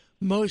like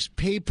most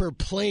paper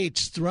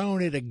plates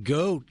thrown at a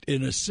goat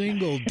in a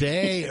single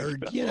day or,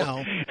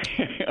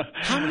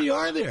 how many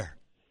are there?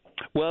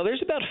 Well,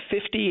 there's about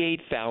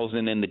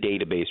 58,000 in the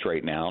database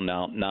right now.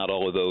 Now, not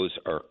all of those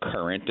are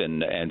current,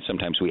 and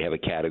sometimes we have a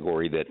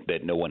category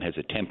that no one has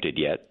attempted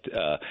yet.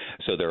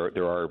 So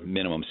there are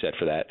minimums set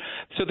for that.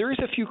 So there is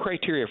a few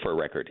criteria for a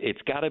record.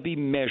 It's got to be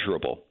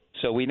measurable.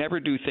 So we never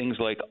do things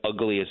like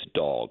ugliest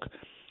dog,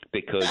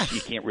 because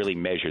you can't really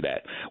measure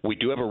that. We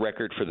do have a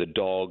record for the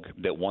dog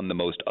that won the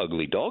most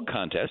ugly dog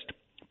contest,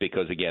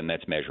 because, again,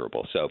 that's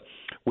measurable. So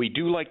we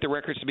do like the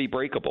records to be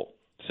breakable.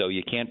 So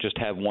you can't just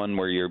have one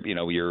where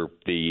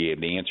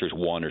the answer is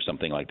one or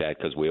something like that,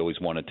 because we always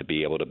want it to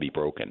be able to be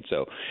broken.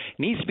 So it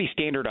needs to be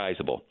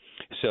standardizable.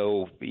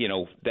 So,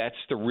 that's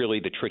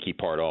really the tricky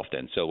part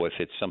often. So if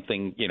it's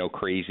something,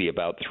 crazy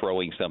about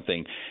throwing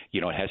something,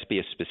 it has to be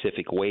a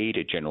specific weight.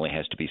 It generally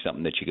has to be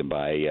something that you can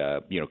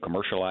buy,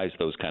 commercialized,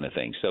 those kind of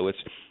things. So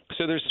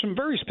there's some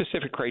very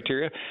specific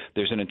criteria.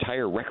 There's an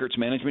entire records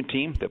management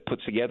team that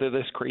puts together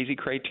this crazy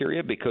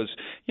criteria because,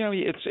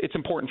 it's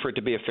important for it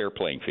to be a fair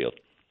playing field.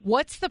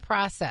 What's the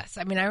process?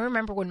 I mean, I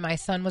remember when my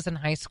son was in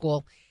high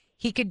school,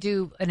 he could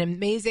do an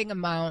amazing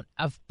amount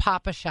of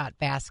Papa Shot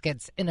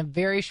baskets in a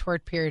very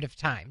short period of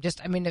time.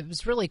 It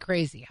was really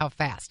crazy how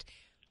fast.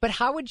 But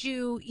how would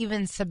you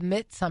even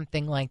submit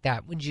something like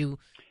that? Would you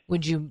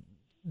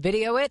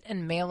video it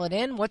and mail it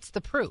in? What's the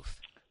proof?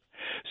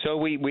 So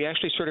we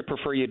actually sort of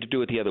prefer you to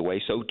do it the other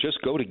way. So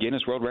just go to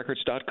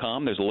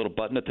GuinnessWorldRecords.com. There's a little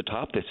button at the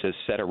top that says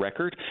Set a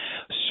Record.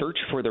 Search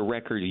for the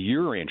record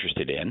you're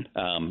interested in.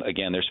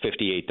 Again, there's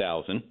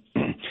 58,000.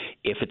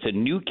 If it's a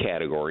new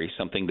category,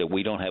 something that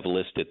we don't have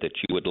listed that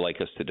you would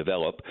like us to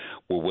develop,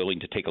 we're willing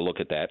to take a look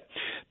at that.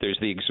 There's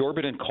the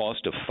exorbitant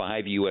cost of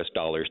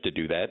 $5 to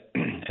do that,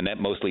 and that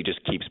mostly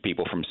just keeps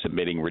people from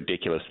submitting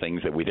ridiculous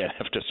things that we then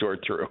have to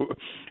sort through.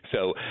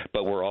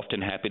 But we're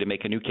often happy to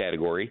make a new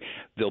category.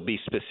 There'll be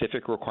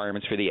specific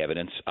requirements for the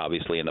evidence.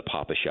 Obviously, in the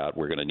Papa Shot,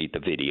 we're going to need the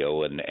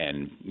video, and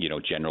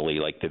generally,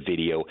 like, the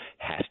video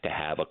has to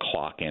have a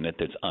clock in it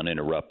that's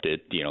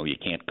uninterrupted. You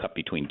can't cut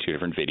between two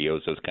different videos,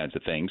 those kinds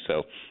of things.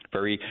 So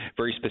very,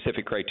 very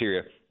specific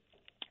criteria.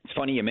 It's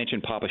funny you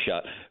mentioned Papa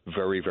Shot.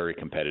 Very, very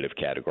competitive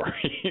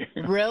category.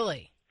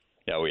 Really?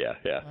 Oh, yeah.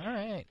 All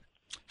right.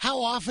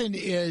 How often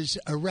is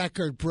a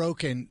record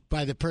broken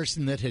by the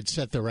person that had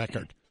set the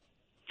record?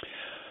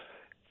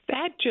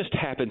 That just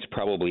happens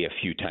probably a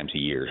few times a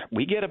year.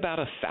 We get about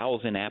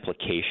 1,000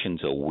 applications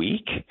a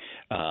week.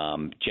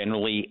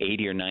 Generally,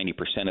 80 or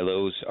 90% of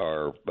those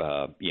are,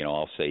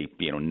 I'll say,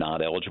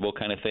 not eligible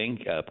kind of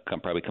thing.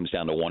 Probably comes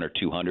down to 100 or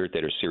 200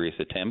 that are serious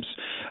attempts.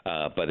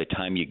 By the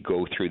time you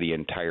go through the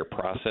entire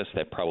process,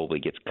 that probably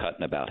gets cut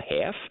in about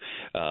half.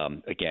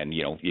 Again,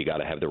 you got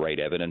to have the right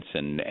evidence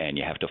and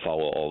you have to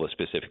follow all the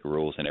specific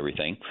rules and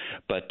everything.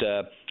 But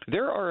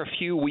there are a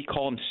few, we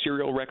call them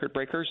serial record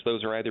breakers.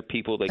 Those are either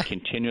people that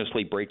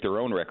continuously break their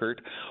own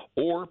record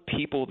or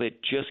people that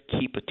just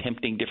keep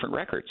attempting different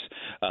records.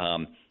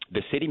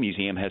 The City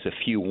Museum has a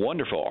few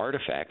wonderful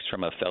artifacts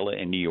from a fella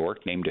in New York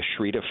named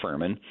Ashrita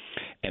Furman,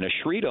 and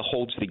Ashrita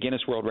holds the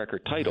Guinness World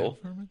Record title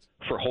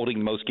for holding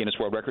the most Guinness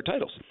World Record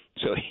titles.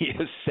 So he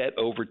has set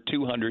over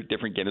 200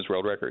 different Guinness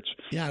World Records.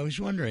 Yeah, I was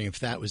wondering if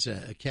that was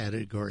a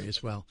category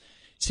as well.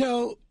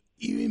 So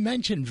you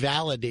mentioned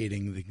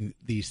validating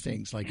these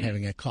things, like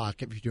having a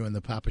clock if you're doing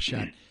the Papa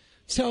Shot.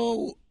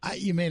 So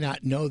you may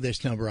not know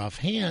this number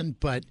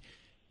offhand, but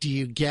do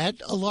you get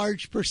a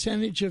large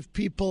percentage of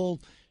people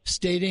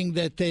stating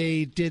that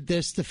they did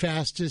this the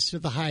fastest or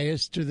the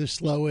highest or the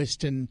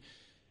slowest and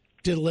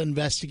did a little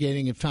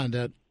investigating and found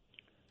out,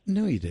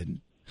 no, you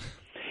didn't?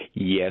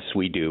 Yes,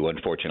 we do,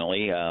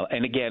 unfortunately.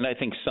 And again, I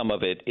think some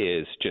of it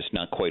is just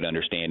not quite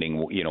understanding,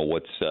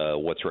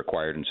 what's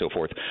required and so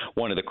forth.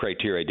 One of the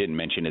criteria I didn't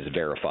mention is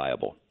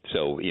verifiable.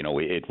 So,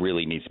 it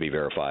really needs to be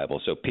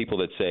verifiable. So people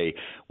that say,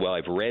 well,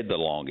 I've read the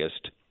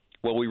longest,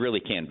 well, we really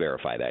can't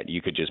verify that.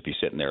 You could just be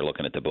sitting there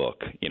looking at the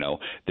book.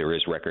 There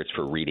is records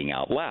for reading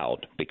out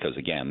loud because,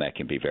 again, that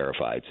can be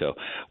verified. So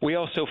we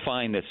also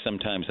find that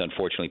sometimes,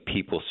 unfortunately,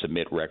 people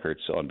submit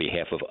records on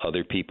behalf of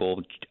other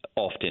people,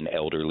 often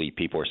elderly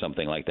people or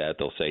something like that.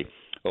 They'll say,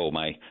 oh,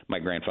 my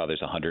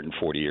grandfather's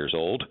 140 years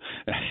old,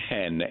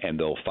 and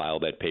they'll file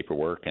that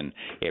paperwork. And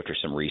after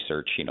some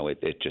research,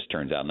 it just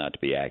turns out not to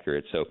be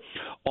accurate. So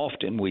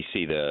often we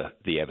see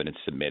the evidence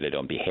submitted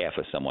on behalf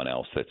of someone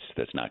else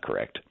that's not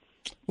correct.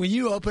 When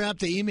you open up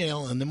the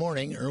email in the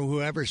morning, or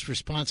whoever's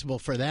responsible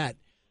for that,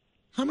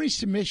 how many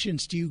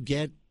submissions do you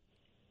get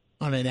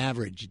on an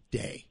average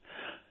day?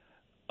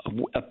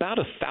 About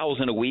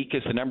 1,000 a week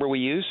is the number we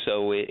use,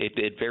 so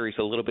it varies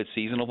a little bit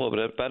seasonal, but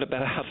about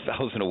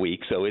 1,000 a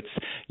week. So it's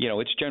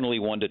generally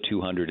 100 to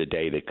 200 a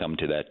day that come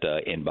to that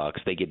inbox.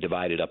 They get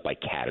divided up by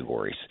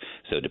categories.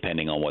 So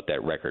depending on what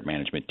that record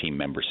management team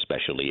member's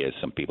specialty is,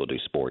 some people do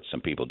sports,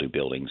 some people do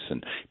buildings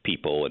and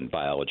people and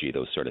biology,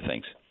 those sort of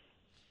things.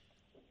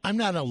 I'm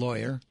not a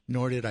lawyer,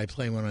 nor did I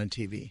play one on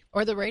TV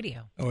or the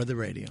radio.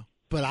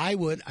 But I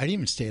didn't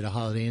even stay at a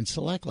Holiday Inn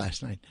Select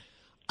last night.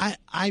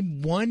 I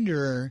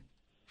wonder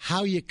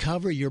how you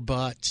cover your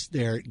butts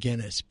there at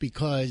Guinness,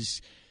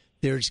 because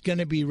there's going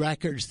to be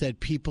records that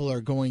people are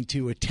going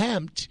to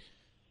attempt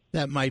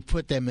that might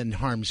put them in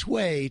harm's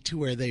way to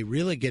where they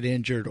really get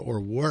injured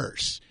or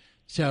worse.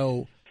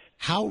 So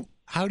how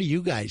do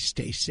you guys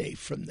stay safe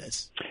from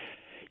this?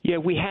 Yeah,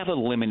 we have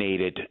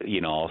eliminated,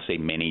 I'll say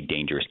many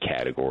dangerous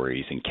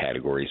categories and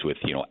categories with,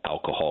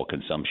 alcohol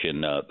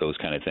consumption, those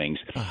kind of things.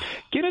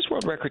 Guinness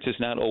World Records is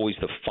not always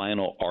the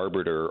final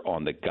arbiter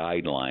on the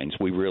guidelines.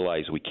 We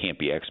realize we can't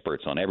be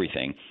experts on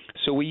everything,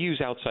 so we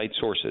use outside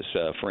sources.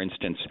 For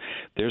instance,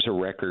 there's a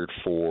record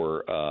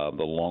for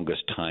the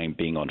longest time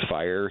being on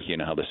fire. You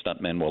know how the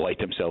stuntmen will light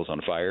themselves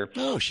on fire?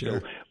 Oh,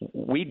 sure. So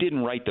we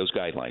didn't write those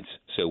guidelines.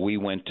 So we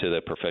went to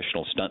the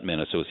Professional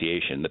Stuntmen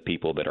Association, the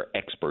people that are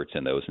experts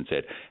in those, and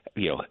said,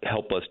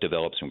 help us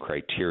develop some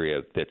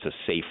criteria that's a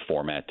safe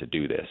format to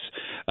do this.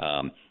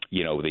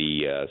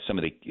 Some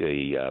of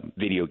the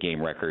video game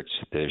records,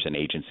 there's an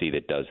agency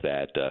that does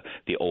that.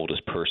 The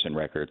oldest person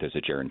record, there's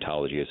a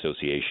gerontology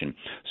association.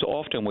 So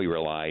often we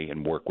rely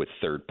and work with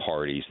third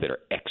parties that are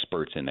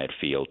experts in that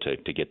field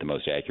to get the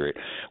most accurate.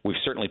 We've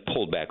certainly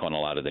pulled back on a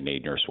lot of the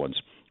dangerous ones.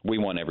 We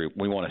want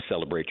to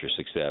celebrate your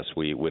success.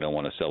 We don't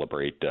want to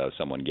celebrate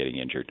someone getting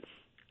injured.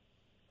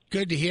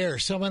 Good to hear.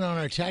 Someone on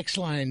our text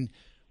line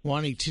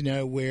wanting to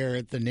know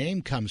where the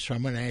name comes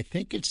from, and I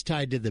think it's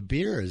tied to the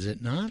beer, is it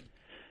not?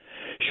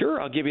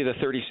 Sure, I'll give you the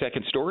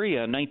 30-second story.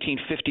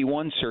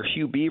 1951, Sir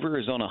Hugh Beaver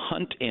is on a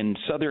hunt in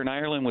Southern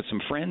Ireland with some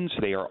friends.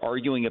 They are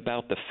arguing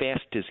about the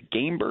fastest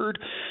game bird.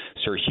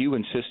 Sir Hugh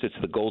insists it's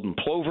the golden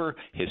plover.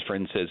 His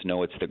friend says,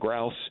 no, it's the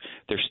grouse.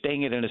 They're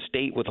staying at an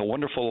estate with a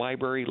wonderful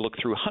library, look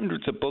through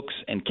hundreds of books,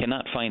 and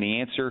cannot find the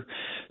answer.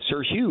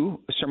 Sir Hugh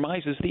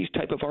surmises these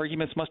type of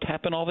arguments must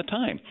happen all the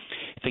time.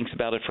 He thinks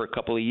about it for a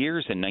couple of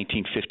years. In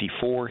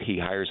 1954, he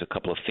hires a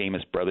couple of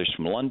famous brothers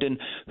from London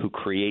who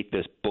create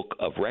this book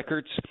of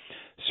records.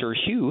 Sir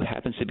Hugh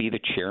happens to be the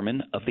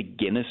chairman of the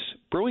Guinness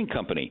Brewing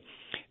Company.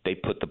 They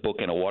put the book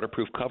in a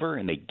waterproof cover,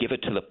 and they give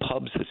it to the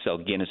pubs that sell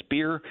Guinness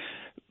beer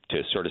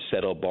to sort of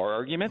settle bar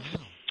arguments.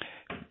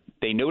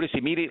 They notice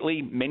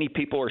immediately many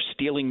people are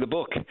stealing the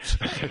book.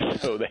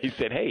 So they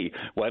said, hey,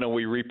 why don't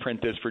we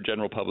reprint this for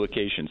general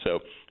publication?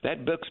 So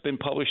that book's been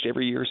published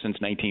every year since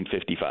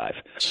 1955.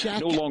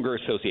 No longer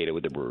associated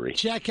with the brewery.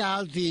 Check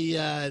out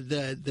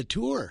the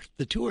tour,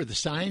 the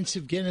Science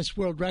of Guinness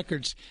World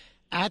Records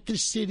at the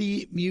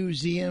City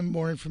Museum.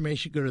 More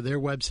information, go to their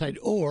website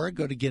or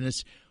go to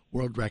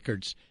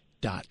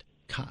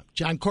GuinnessWorldRecords.com.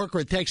 John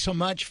Corcoran, thanks so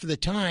much for the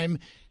time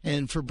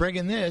and for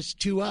bringing this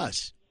to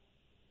us.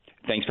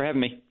 Thanks for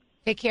having me.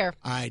 Take care.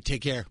 All right,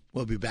 take care.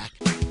 We'll be back.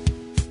 All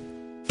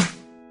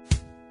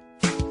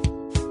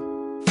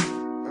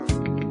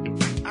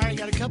right,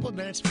 got a couple of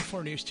minutes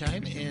before news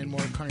time and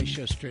more Carney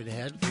Show straight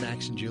ahead with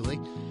Max and Julie.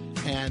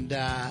 And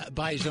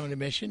by his own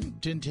admission,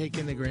 didn't take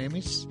in the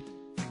Grammys.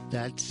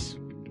 That's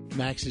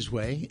Max's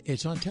way.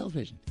 It's on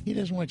television. He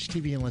doesn't watch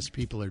TV unless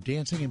people are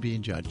dancing and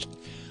being judged.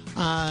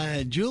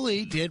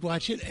 Julie did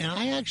watch it, and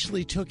I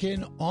actually took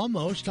in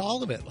almost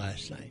all of it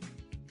last night.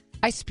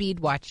 I speed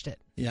watched it.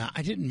 Yeah,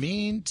 I didn't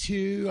mean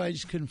to. I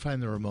just couldn't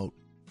find the remote,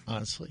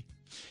 honestly.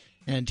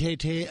 And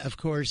Tay-Tay, of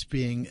course,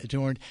 being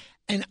adorned.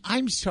 And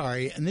I'm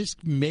sorry, and this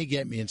may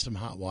get me in some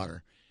hot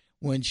water.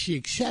 When she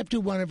accepted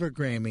one of her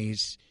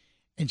Grammys,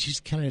 and she's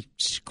kind of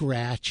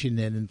scratching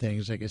it and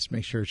things, I guess,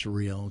 make sure it's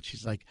real.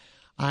 She's like,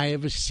 I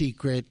have a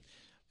secret.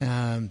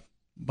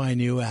 My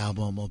new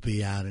album will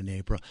be out in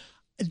April.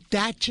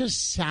 That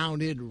just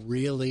sounded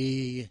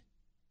really,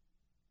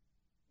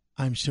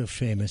 I'm so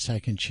famous I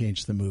can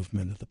change the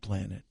movement of the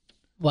planet.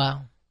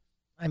 Wow.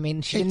 I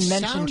mean, she didn't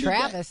mention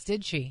Travis,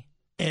 did she?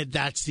 And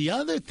that's the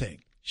other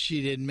thing.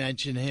 She didn't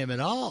mention him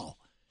at all.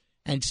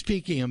 And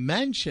speaking of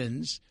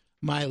mentions,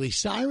 Miley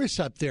Cyrus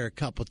up there a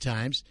couple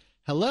times.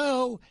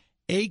 Hello,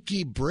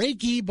 achy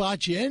breaky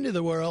brought you into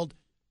the world.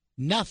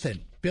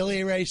 Nothing.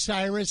 Billy Ray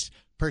Cyrus,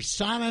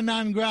 persona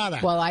non grata.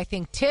 Well, I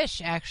think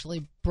Tish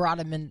actually brought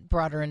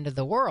her into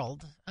the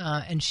world,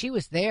 and she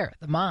was there,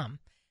 the mom.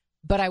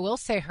 But I will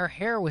say her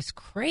hair was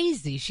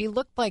crazy. She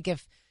looked like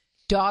if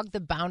Dog the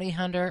Bounty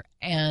Hunter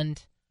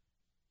and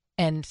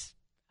I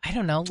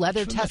don't know,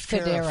 Leather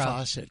Tuscadero. The Farrah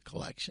Fawcett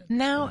collection.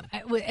 No,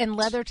 and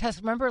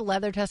remember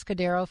Leather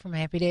Tuscadero from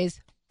Happy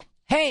Days?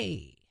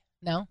 Hey,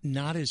 no,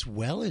 not as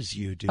well as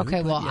you do.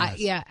 Okay, well,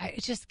 yes.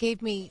 It just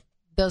gave me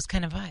those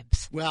kind of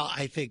vibes. Well,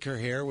 I think her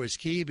hair was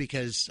key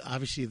because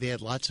obviously they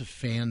had lots of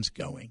fans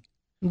going.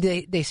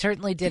 They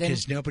certainly did.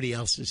 Because nobody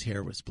else's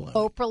hair was blown.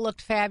 Oprah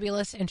looked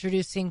fabulous,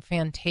 introducing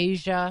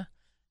Fantasia,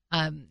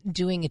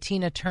 doing a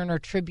Tina Turner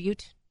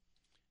tribute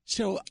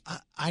So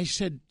I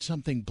said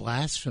something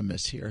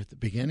blasphemous here at the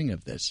beginning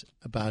of this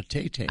about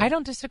Tay-Tay. I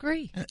don't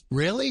disagree.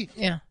 Really?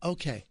 Yeah.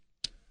 Okay.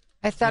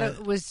 I thought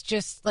it was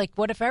just like,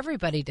 what if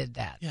everybody did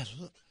that? Yeah,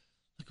 look,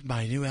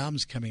 my new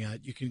album's coming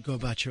out. You can go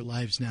about your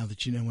lives now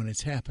that you know when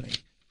it's happening.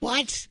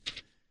 What?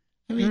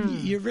 I mean,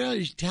 you're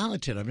really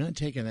talented. I'm not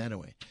taking that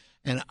away.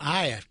 And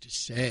I have to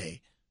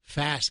say,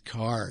 Fast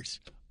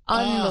Cars.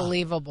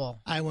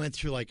 Unbelievable. I went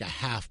through like a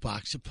half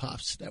box of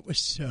puffs. That was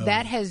so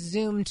That has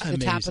zoomed to the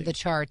top of amazing. the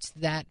charts,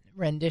 that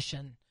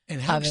rendition.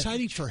 And how of it.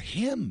 exciting for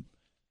him.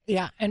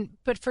 Yeah,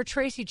 but for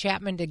Tracy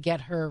Chapman to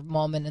get her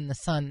moment in the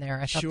sun there,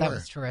 I thought that Sure.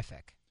 was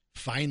terrific.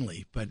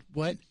 Finally. But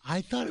what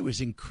I thought it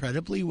was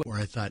incredibly where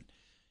I thought,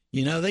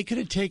 they could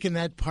have taken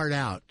that part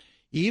out.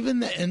 Even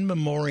the in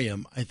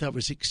memoriam I thought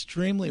was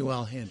extremely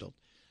well handled.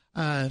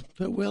 But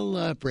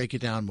we'll break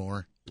it down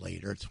more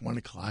later. It's 1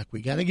 o'clock.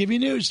 We got to give you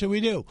news, so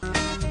we do.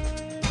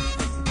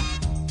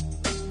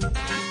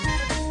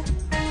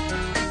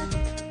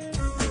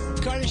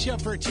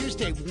 CarneyShow for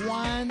Tuesday,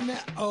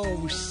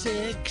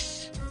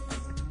 106.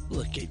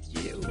 Look at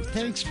you.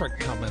 Thanks for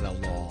coming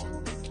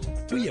along.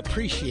 We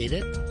appreciate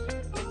it.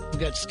 We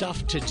got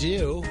stuff to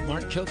do.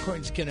 Mark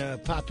Kilcoyne's going to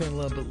pop in a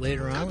little bit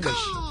later on with a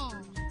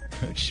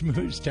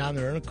schmooze down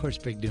there. And, of course,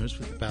 big news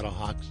with the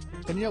Battlehawks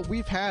And,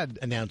 we've had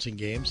announcing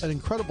games. an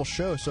incredible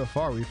show so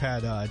far. We've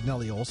had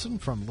Nellie Olson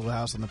from Little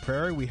House on the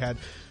Prairie. We had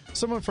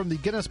someone from the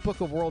Guinness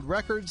Book of World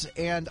Records.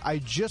 And I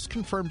just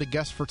confirmed a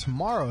guest for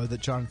tomorrow that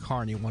John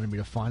Carney wanted me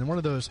to find. One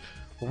of those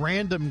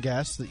random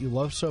guests that you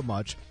love so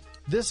much.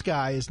 This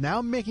guy is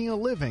now making a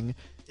living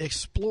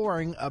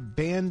exploring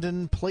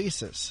abandoned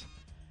places.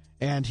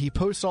 And he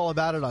posts all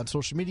about it on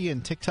social media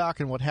and TikTok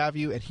and what have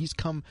you. And he's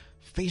come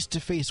face to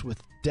face with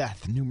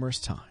death numerous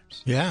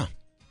times. Yeah.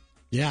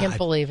 Yeah. Can't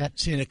believe it.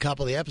 Seen a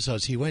couple of the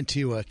episodes. He went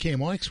to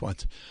KMOX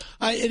once.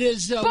 It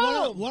is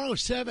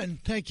 107.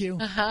 Thank you.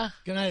 Uh-huh.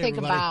 Good night, Take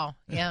everybody. a bow.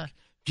 Yeah.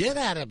 Get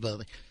out of the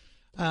building.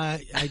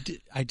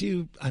 I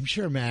do. I'm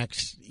sure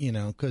Max,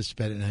 goes to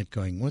bed at night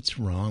going, what's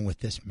wrong with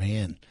this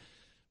man?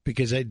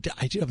 Because I do.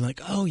 I'm like,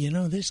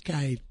 this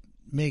guy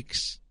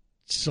makes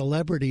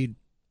celebrity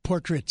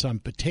portraits on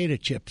potato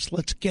chips.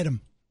 Let's get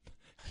him,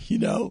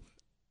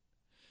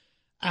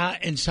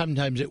 and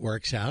sometimes it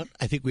works out.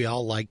 I think we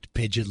all liked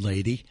Pigeon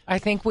Lady. I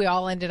think we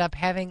all ended up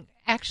having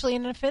actually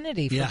an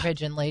affinity for Yeah.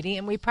 Pigeon Lady,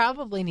 and we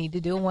probably need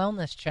to do a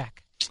wellness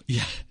check.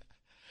 Yeah.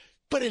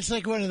 But it's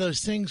like one of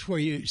those things where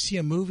you see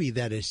a movie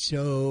that is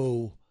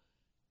so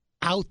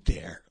out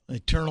there,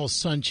 Eternal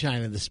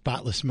Sunshine of the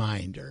Spotless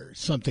Mind or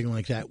something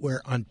like that,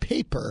 where on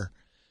paper,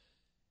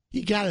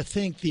 you got to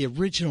think the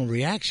original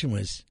reaction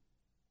was,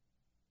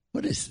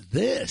 what is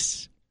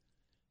this?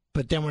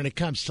 But then when it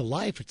comes to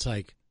life, it's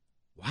like,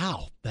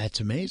 wow, that's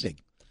amazing.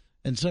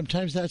 And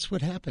sometimes that's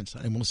what happens.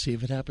 And we'll see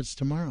if it happens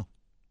tomorrow.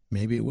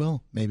 Maybe it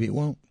will. Maybe it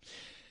won't.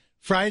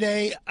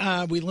 Friday,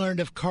 we learned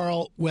of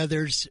Carl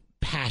Weathers'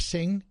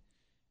 passing.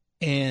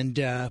 And,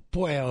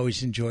 boy, I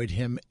always enjoyed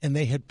him. And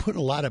they had put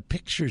a lot of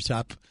pictures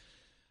up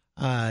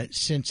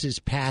since his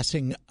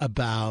passing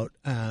about,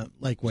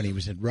 like when he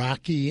was in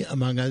Rocky,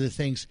 among other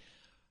things.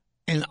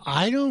 And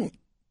I don't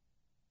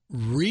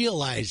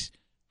realize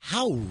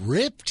how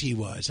ripped he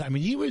was. I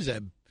mean, he was he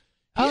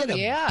had a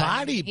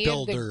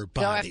bodybuilder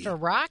body. After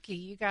Rocky,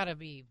 you got to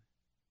be,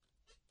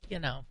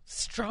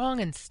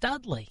 strong and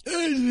studly.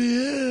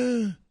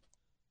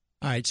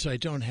 All right, so I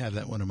don't have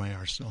that one in my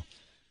arsenal.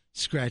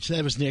 Scratch.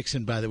 That was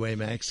Nixon, by the way,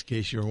 Max, in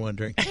case you were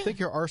wondering. I think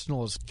your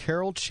arsenal is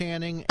Carol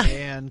Channing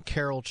and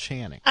Carol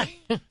Channing.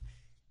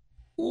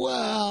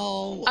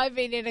 Well, I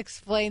mean, it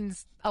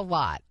explains a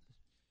lot.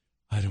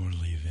 I don't want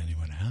to leave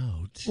anyone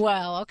out.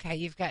 Well,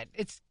 okay,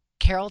 it's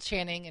Carol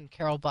Channing and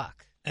Carol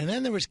Buck. And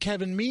then there was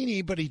Kevin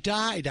Meaney, but he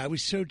died. I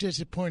was so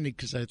disappointed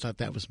because I thought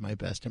that was my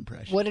best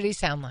impression. What did he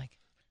sound like?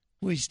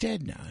 Well, he's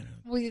dead now.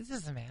 Well, it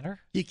doesn't matter.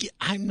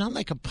 I'm not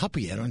like a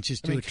puppy. I don't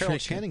just do a Carol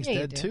trick. Channing's Yeah, you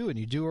dead do. too, and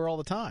you do her all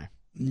the time.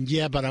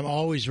 Yeah, but I'm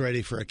always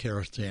ready for a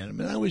Carol Channing.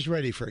 I'm always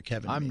ready for a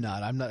Kevin I'm Meaney.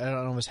 not. I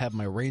don't always have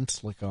my rain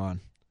slick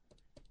on.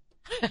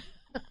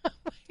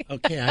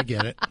 Okay, I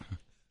get it.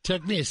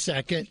 Took me a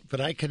second, but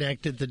I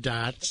connected the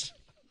dots.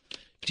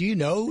 Do you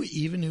know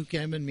even who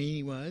Kevin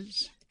Meaney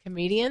was?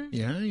 Comedian?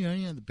 Yeah.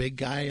 The big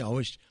guy,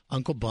 always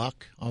Uncle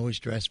Buck, always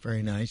dressed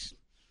very nice.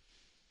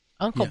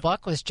 Uncle Yeah.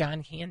 Buck was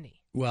John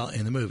Candy Well,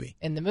 in the movie.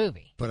 in the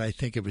movie. But I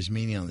think it was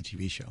Meaney on the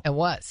TV show. It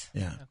was.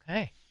 Yeah.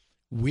 Okay.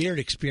 Weird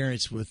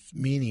experience with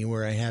Meaney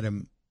where I had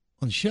him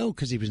on the show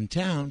because he was in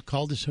town,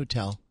 called his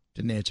hotel,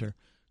 didn't answer,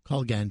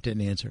 called again,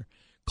 didn't answer,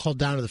 called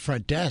down to the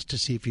front desk to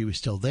see if he was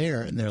still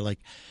there, and they're like,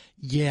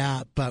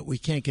 yeah, but we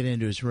can't get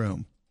into his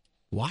room.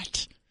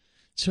 What?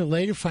 So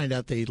later find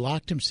out that he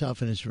locked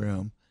himself in his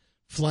room,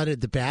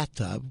 flooded the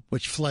bathtub,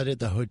 which flooded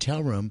the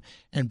hotel room,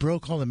 and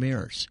broke all the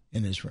mirrors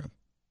in his room.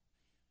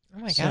 Oh,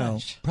 my So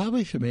gosh.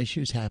 probably some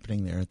issues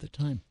happening there at the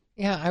time.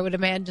 Yeah, I would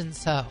imagine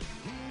so.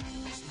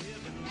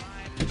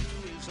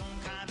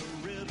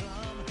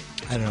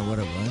 I don't know what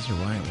it was or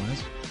why it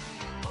was.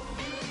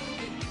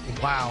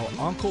 Wow,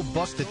 Uncle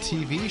Buck the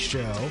TV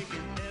show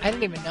I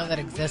didn't even know that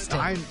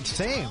existed.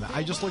 Same.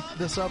 I just looked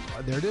this up.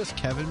 There it is,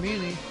 Kevin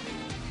Meaney.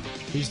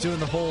 He's doing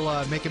the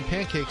whole making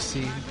pancakes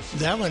scene.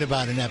 That went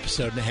about an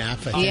episode and a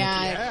half, I think.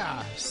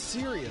 Yeah,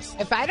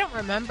 seriously. If I don't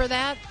remember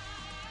that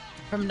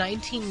from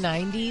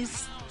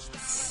 1990s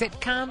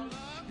sitcom,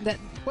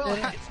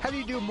 how do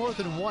you do more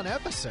than one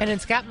episode? And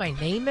it's got my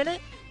name in it?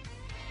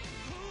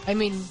 I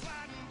mean,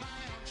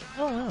 I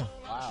don't know.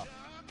 Wow.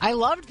 I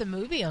loved the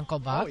movie, Uncle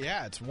Buck. Oh,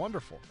 yeah, it's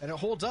wonderful. And it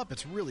holds up.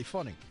 It's really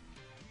funny.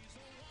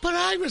 But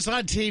I was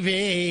on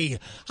TV.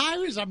 I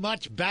was a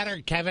much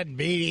better Kevin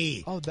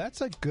Meaney. Oh,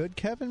 that's a good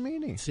Kevin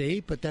Meaney.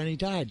 See, but then he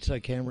died, so I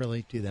can't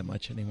really do that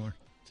much anymore,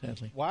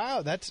 sadly.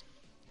 Wow, that's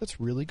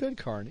really good,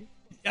 Carney.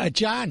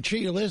 John,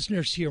 treat your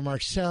listeners to your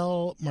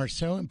Marceau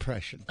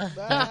impression. Thank you.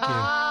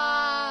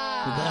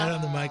 With that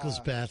on the Michael's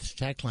Baths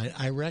tech line.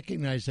 I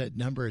recognize that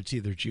number. It's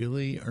either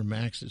Julie or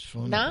Max's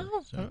phone number.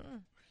 So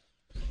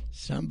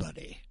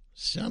somebody.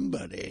 Some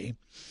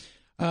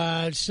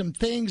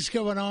things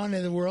going on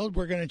in the world.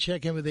 We're going to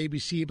check in with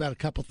ABC about a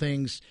couple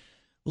things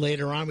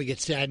later on. We get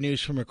sad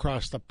news from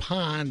across the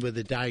pond with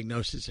the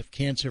diagnosis of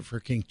cancer for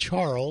King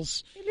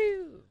Charles.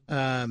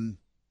 Hello.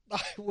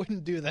 I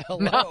wouldn't do the hello.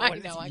 No, I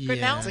know. I couldn't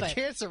help it. It's a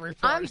cancer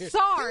report. I'm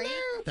sorry.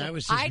 That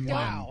was his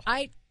mom.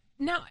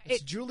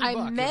 It's Julie I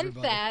Buck, meant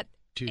everybody. that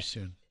Too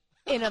soon.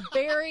 in a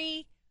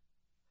very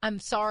I'm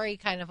sorry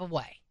kind of a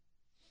way.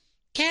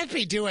 Can't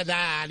be doing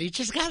that. He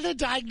just got the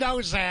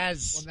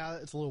diagnosis. Well, now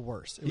it's a little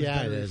worse. It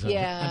is.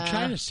 Yeah. I'm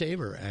trying to save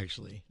her,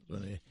 actually.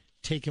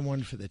 Taking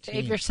one for the team.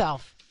 Save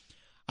yourself.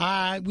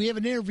 We have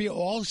an interview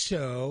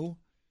also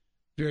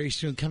very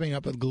soon coming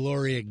up with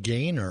Gloria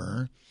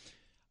Gaynor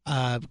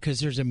because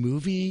there's a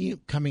movie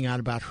coming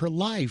out about her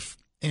life,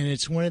 and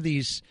it's one of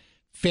these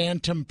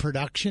phantom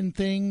production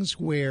things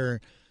where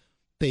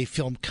they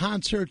film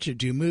concerts or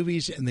do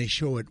movies, and they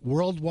show it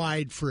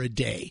worldwide for a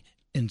day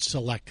in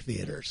select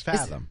theaters.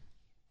 Fathom.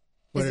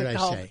 What did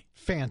I say?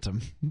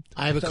 Phantom.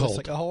 I have a cold. It's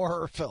like a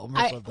horror film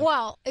or something.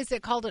 Well, is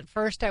it called At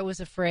First I Was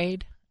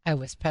Afraid? I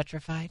Was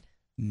Petrified?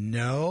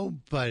 No,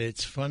 but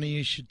it's funny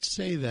you should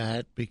say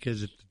that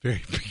because at the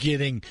very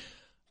beginning,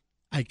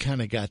 I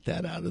kind of got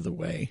that out of the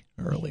way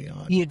early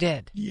on. You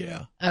did?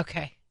 Yeah.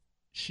 Okay.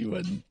 She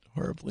wasn't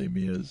horribly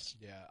amused.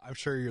 Yeah, I'm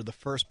sure you're the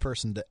first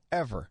person to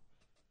ever.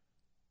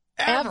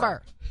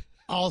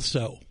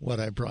 Also, what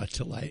I brought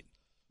to light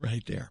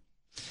right there.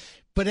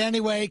 But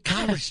anyway,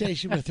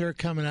 conversation with her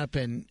coming up,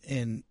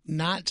 and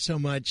not so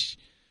much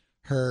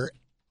her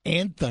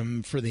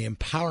anthem for the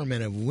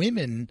empowerment of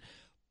women,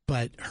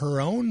 but her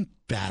own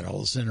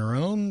battles and her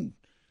own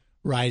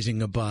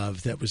rising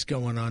above that was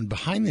going on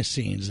behind the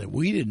scenes that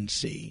we didn't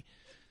see,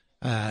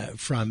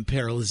 from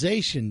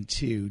paralyzation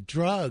to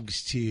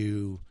drugs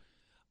to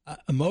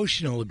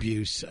emotional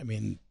abuse. I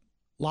mean,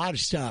 a lot of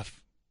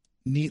stuff.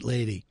 Neat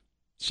lady.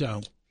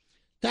 So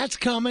that's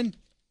coming.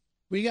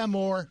 We got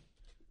more.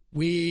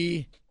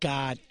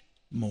 Back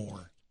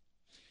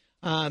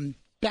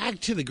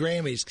to the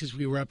Grammys because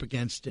we were up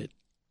against it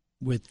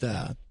with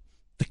the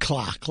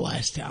clock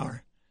last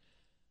hour.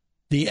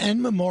 The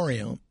In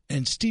Memoriam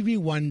and Stevie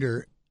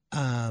Wonder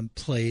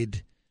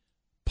played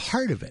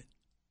part of it.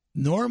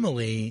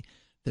 Normally,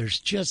 there's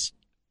just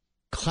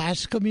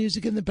classical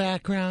music in the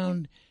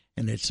background,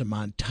 and it's a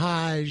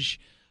montage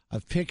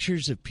of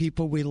pictures of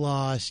people we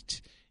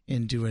lost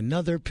into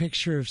another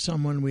picture of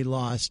someone we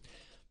lost.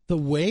 The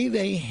way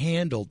they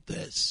handled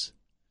this,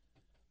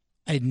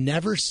 I'd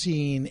never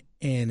seen,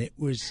 and it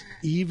was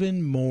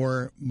even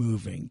more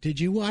moving. Did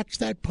you watch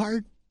that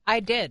part? I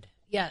did,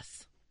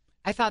 yes.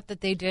 I thought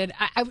that they did.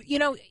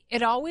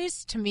 It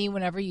always, to me,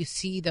 whenever you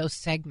see those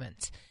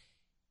segments,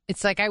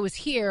 it's like I was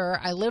here,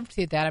 I lived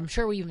through that. I'm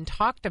sure we even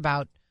talked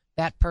about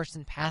that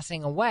person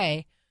passing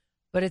away,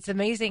 but it's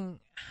amazing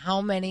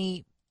how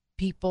many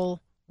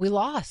people we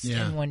lost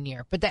in 1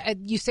 year. But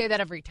you say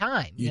that every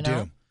time, you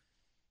know?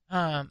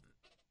 Do.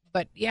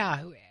 But,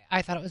 yeah,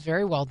 I thought it was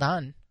very well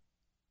done.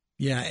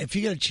 Yeah, if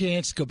you get a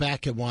chance, go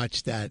back and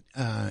watch that.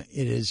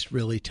 It is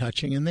really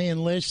touching. And they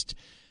enlist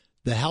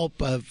the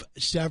help of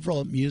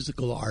several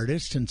musical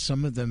artists, and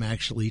some of them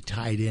actually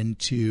tied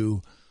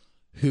into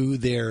who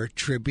they're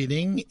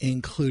tributing,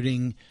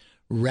 including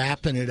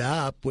wrapping it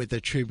up with a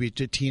tribute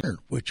to Tina,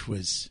 which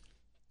was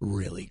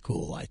really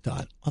cool, I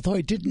thought. Although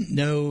I didn't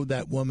know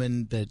that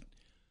woman that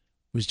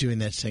was doing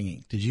that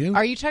singing. Did you?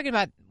 Are you talking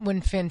about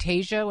when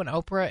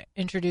Oprah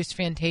introduced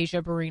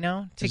Fantasia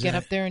Barrino to get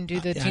up there and do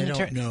the Tina Turner? I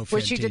don't know. Where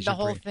she did the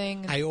whole Barrino.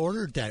 thing. I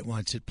ordered that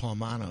once at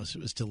Palmano's.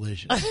 It was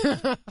delicious.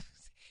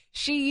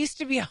 She used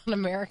to be on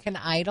American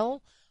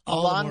Idol a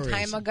All long more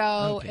time reason.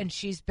 ago, Okay. and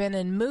she's been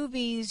in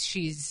movies.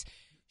 She's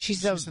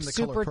a in The Color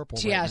super Purple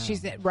yeah. right now.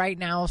 She's right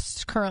now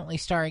currently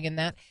starring in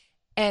that,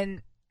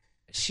 and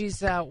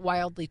she's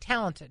wildly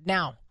talented.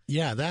 Now,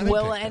 Yeah, that.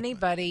 will I picked up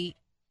anybody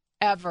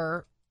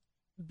ever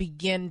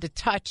begin to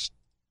touch,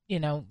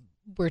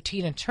 where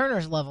Tina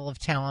Turner's level of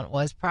talent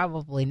was?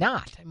 Probably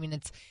not. I mean,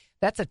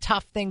 that's a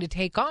tough thing to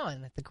take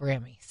on at the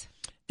Grammys.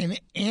 And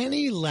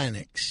Annie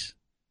Lennox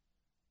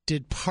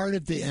did part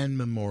of the In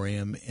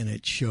Memoriam, and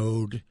it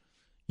showed,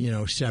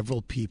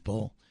 several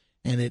people.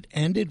 and it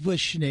ended with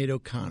Sinead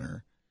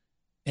O'Connor,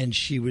 and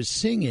she was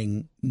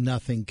singing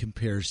 "Nothing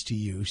Compares to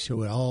You,"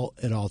 so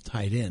it all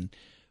tied in.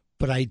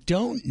 But I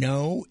don't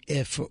know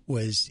if it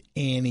was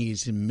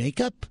Annie's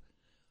makeup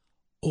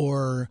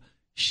or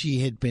she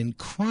had been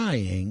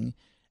crying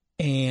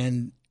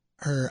and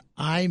her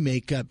eye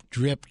makeup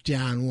dripped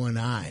down one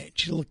eye.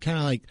 She looked kind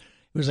of like,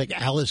 it was like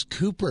Alice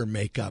Cooper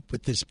makeup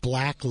with this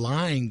black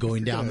line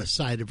going down the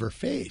side of her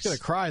face. She's going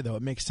to cry, though.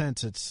 It makes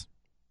sense. It's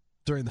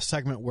during the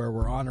segment where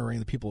we're honoring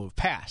the people who've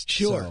passed.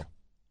 Sure. So.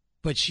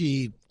 But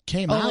she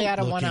came Only out out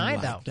of looking one eye,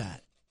 like though.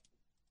 that.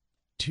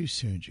 Too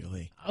soon,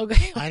 Julie.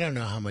 Okay. I don't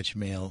know how much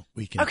mail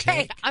we can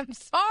Okay, take. I'm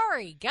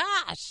sorry.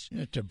 Gosh. You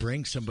have to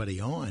bring somebody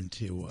on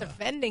to...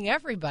 Defending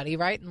everybody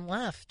right and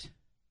left.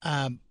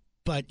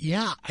 But,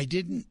 yeah, I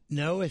didn't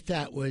know if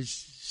that was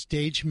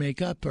stage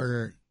makeup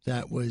or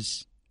that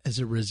was as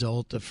a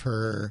result of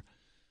her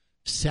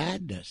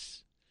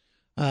sadness.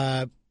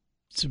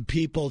 Some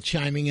people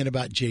chiming in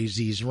about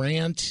Jay-Z's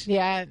rant.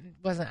 Yeah, it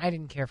wasn't. I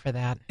didn't care for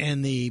that.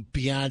 And the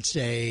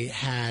Beyonce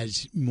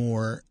has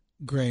more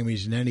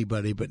Grammys than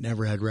anybody, but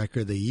never had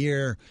Record of the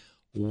Year.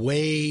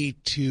 Way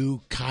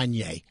to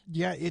Kanye.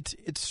 Yeah, it's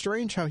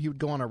strange how he would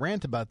go on a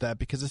rant about that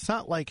because it's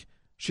not like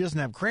she doesn't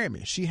have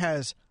Grammys. She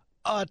has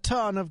a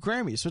ton of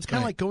Grammys. So it's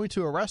kind of like going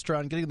to a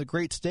restaurant, getting the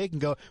great steak and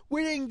go,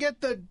 we didn't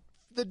get the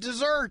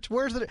dessert.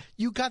 Where's the...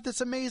 You got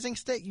this amazing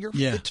steak.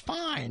 It's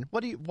fine.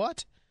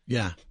 What?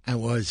 Yeah, it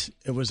was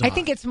I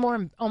think it's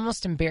more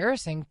almost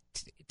embarrassing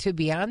to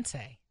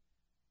Beyonce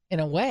in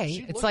a way.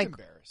 She it's looked like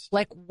embarrassed.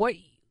 Like what?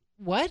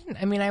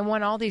 I mean, I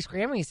won all these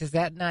Grammys. Is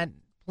that not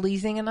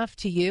pleasing enough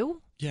to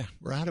you? Yeah,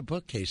 we're out of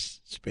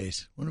bookcase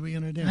space. What are we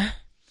going to do?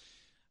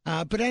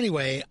 But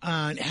anyway,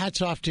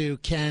 hats off to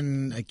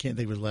Ken. I can't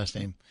think of his last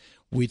name.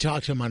 We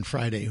talked to him on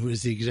Friday, who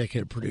is the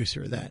executive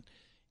producer of that.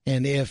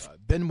 And if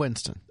Ben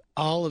Winston.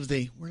 all of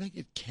the... Where did I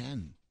get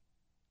Ken?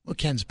 Well,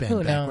 Ken's Ben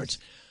Who backwards.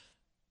 knows?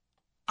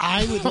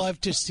 I would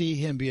love to see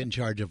him be in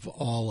charge of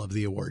all of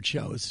the award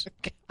shows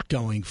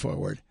going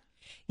forward.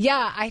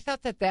 Yeah, I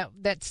thought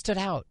that stood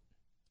out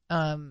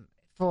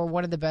for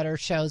one of the better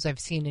shows I've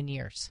seen in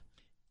years.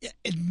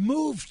 It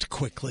moved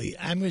quickly.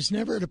 I was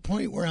never at a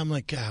point where I'm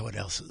like, God, what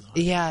else is on?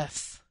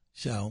 Yes.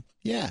 So,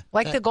 yeah.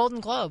 Like the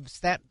Golden Globes,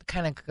 that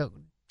kind of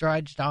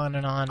drudged on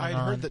and on and I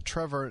on. heard that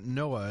Trevor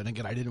Noah, and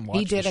again, I didn't watch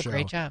He did the a show.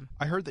 great job.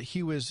 I heard that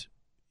he was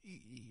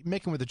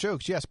making with the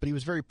jokes, yes, but he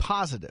was very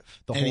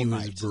positive the and whole he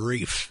night. was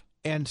brief.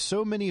 And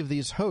so many of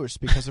these hosts,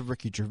 because of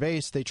Ricky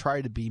Gervais, they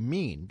try to be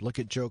mean. Look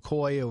at Joe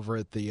Coy over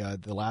at the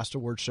last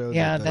award show.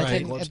 Yeah, the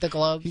that's Globes. at the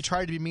Globes. He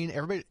tried to be mean to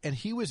everybody, and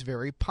he was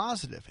very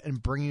positive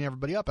and bringing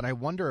everybody up. And I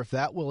wonder if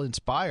that will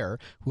inspire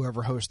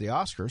whoever hosts the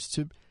Oscars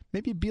to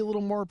maybe be a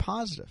little more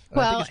positive. And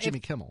I think it's Jimmy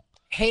Kimmel.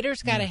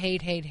 Haters gotta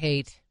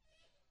hate.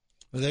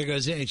 Well, there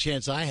goes any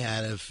chance I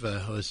had of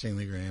hosting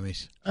the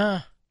Grammys.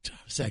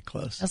 Was that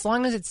close? As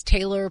long as it's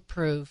Taylor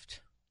approved.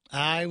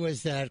 I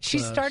was that close.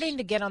 She's starting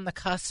to get on the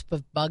cusp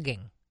of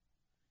bugging.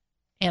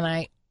 And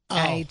I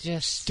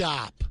just...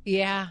 Stop.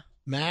 Yeah.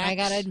 Max? I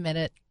got to admit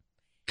it.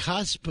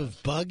 Cusp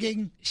of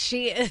bugging?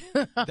 She...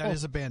 That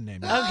is a band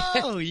name.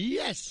 Oh,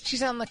 yes.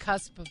 She's on the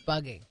cusp of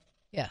bugging.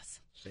 Yes.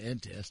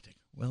 Fantastic.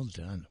 Well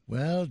done.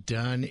 Well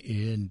done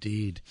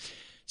indeed.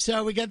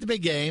 So we got the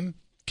big game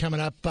coming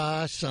up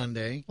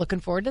Sunday.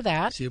 Looking forward to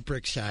that. Super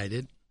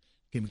excited.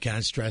 Can be kind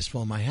of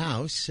stressful in my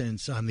house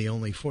since I'm the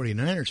only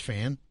 49ers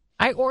fan.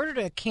 I ordered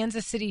a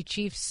Kansas City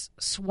Chiefs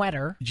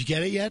sweater. Did you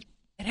get it yet?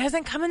 It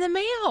hasn't come in the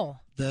mail.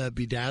 The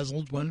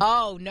bedazzled one?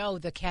 Oh, no,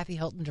 the Kathy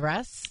Hilton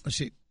dress. Let's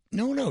see.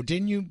 No.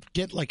 Didn't you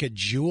get like a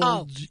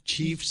jeweled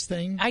Chiefs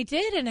thing? I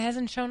did, and it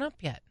hasn't shown up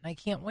yet. I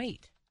can't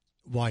wait.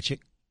 Watch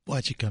it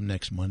come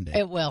next Monday.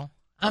 It will.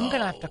 I'm going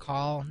to have to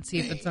call and see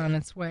if it's on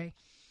its way.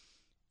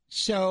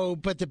 So,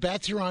 but the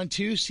bets are on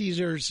too.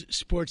 Caesars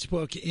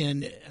Sportsbook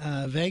in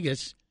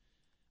Vegas.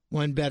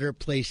 One better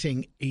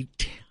placing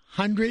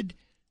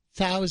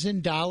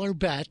 $100,000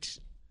 bet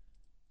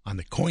on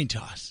the coin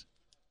toss.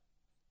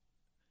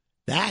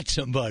 That's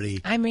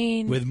somebody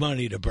with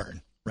money to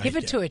burn. Right give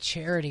it there. to a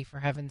charity, for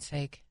heaven's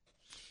sake.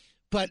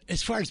 But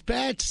as far as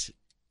bets,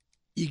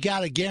 you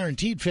got a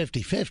guaranteed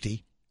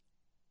 50-50.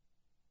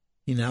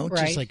 You know,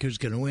 Right. just like who's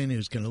going to win,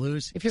 who's going to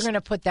lose. If you're going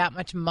to put that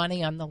much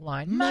money on the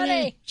line.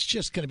 Money! It's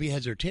just going to be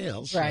heads or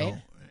tails. Right.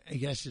 So I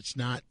guess it's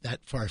not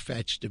that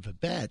far-fetched of a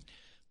bet.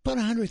 But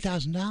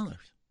 $100,000.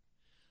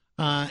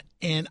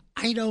 And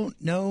I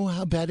don't know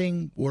how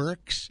betting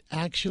works,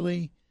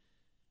 actually.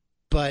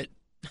 But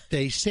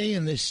they say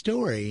in this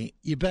story,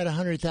 you bet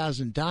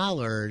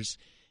 $100,000,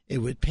 it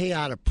would pay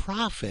out a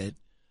profit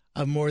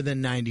of more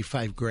than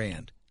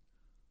 $95,000.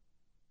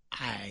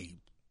 I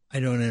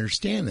don't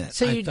understand that.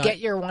 So you'd get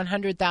your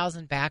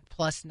 $100,000 back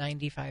plus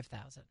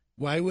 $95,000.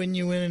 Why wouldn't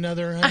you win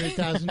another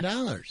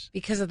 $100,000?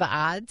 Because of the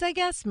odds, I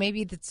guess.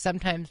 Maybe that's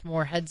sometimes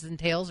more heads than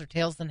tails or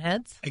tails than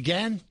heads.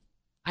 Again?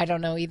 I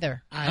don't know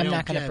either. I'm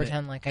not going to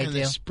pretend like I do.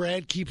 The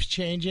spread keeps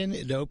changing.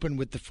 It opened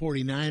with the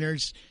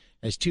 49ers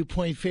as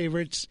 2-point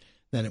favorites.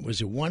 Then it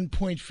was a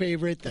 1-point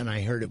favorite. Then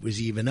I heard it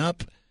was even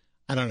up.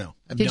 I don't know.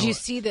 Did you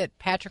see that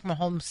Patrick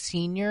Mahomes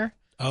Sr.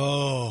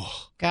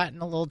 Oh. Got in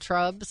a little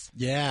trubs.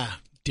 Yeah.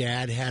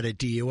 Dad had a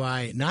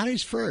DUI. Not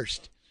his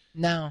first.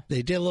 No.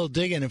 They did a little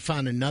digging and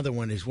found another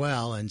one as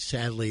well, and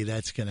sadly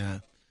that's going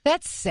to...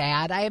 That's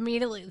sad. I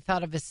immediately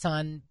thought of his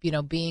son,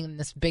 being in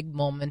this big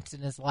moment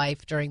in his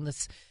life during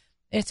this.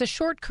 It's a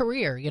short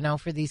career,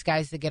 for these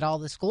guys to get all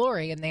this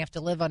glory, and they have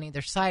to live on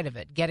either side of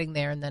it, getting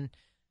there and then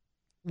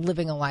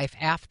living a life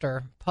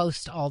after,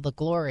 post all the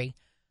glory.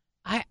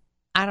 I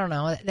don't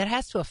know. That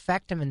has to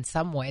affect him in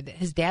some way.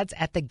 His dad's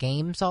at the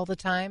games all the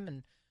time,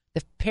 and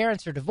the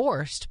parents are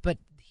divorced, but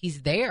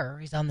he's there.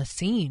 He's on the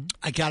scene.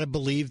 I got to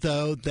believe,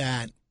 though,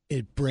 that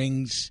it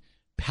brings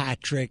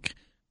Patrick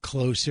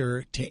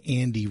closer to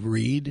Andy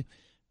Reid,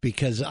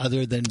 because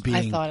other than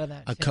being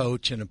a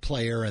coach and a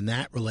player in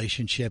that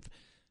relationship,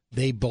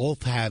 they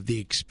both have the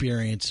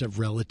experience of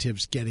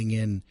relatives getting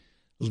in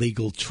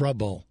legal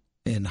trouble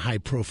in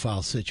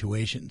high-profile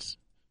situations.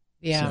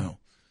 Yeah. So,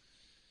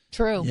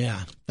 true.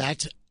 Yeah,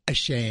 that's a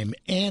shame.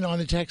 And on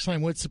the text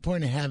line, what's the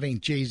point of having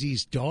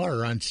Jay-Z's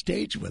daughter on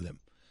stage with him?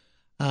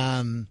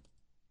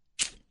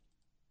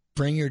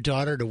 Bring your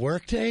daughter to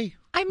work day?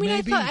 I mean,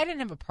 maybe? I didn't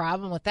have a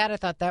problem with that. I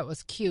thought that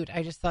was cute.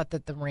 I just thought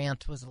that the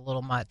rant was a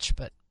little much.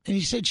 But and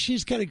he said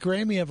she's got a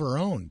Grammy of her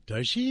own,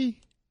 does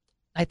she?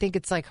 I think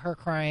it's like her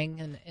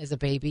crying as a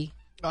baby.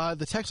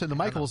 The text line, the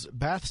Michael's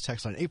Baths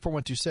text line,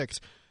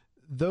 84126.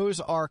 Those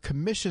are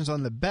commissions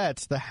on the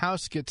bets. The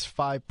house gets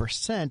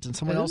 5%. And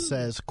someone else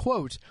says,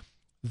 quote,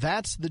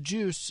 "That's the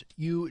juice,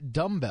 you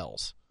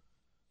dumbbells."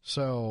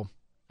 So,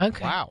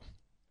 okay. Wow.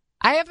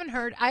 I have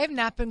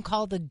not been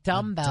called a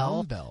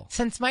dumbbell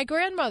since my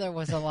grandmother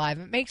was alive.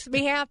 It makes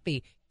me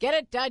happy. Get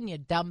it done, you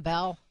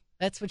dumbbell.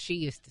 That's what she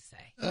used to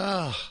say.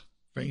 Oh,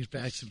 brings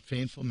back some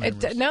painful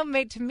memories.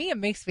 To me, it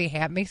makes me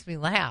happy, makes me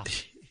laugh.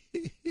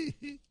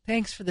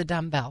 Thanks for the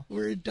dumbbell.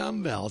 We're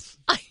dumbbells.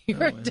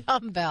 You're a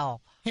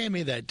dumbbell. Hand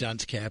me that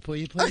dunce cap, will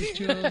you please,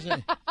 Jules?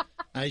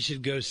 I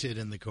should go sit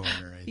in the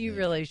corner. You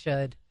really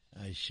should.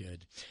 I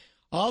should.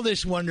 All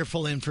this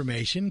wonderful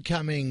information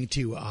coming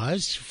to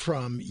us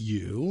from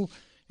you,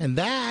 and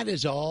that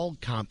is all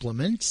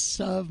compliments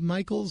of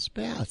Michael's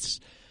Baths,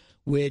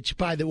 which,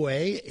 by the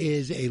way,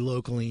 is a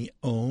locally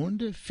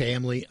owned,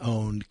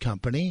 family-owned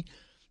company.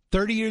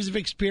 30 years of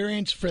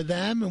experience for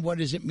them, and what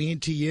does it mean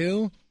to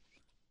you?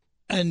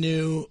 A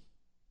new,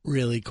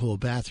 really cool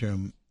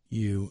bathroom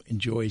you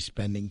enjoy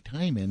spending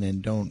time in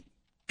and don't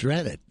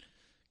dread it,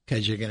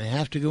 because you're going to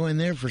have to go in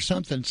there for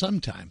something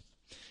sometime.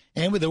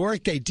 And with the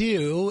work they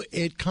do,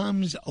 it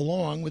comes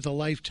along with a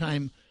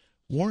lifetime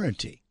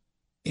warranty.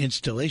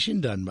 Installation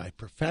done by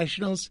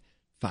professionals,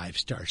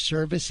 5-star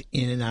service,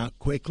 in and out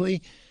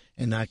quickly,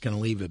 and not going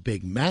to leave a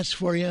big mess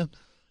for you.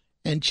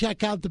 And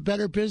check out the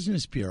Better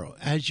Business Bureau,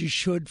 as you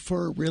should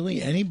for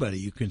really anybody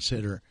you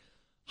consider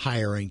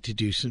hiring to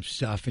do some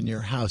stuff in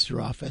your house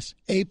or office.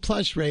 A+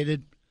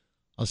 rated.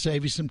 I'll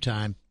save you some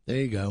time. There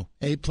you go.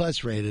 A+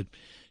 rated.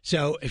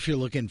 So if you're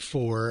looking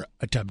for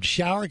a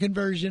tub-to-shower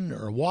conversion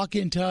or a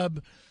walk-in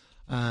tub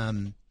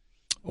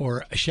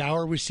or a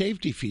shower with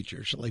safety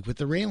features, like with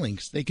the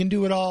railings, they can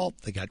do it all.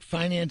 They got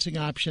financing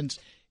options.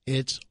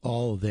 It's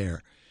all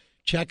there.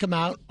 Check them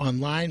out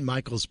online,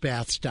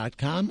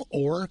 michaelsbaths.com,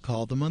 or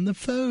call them on the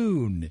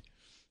phone.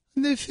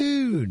 On the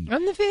phone.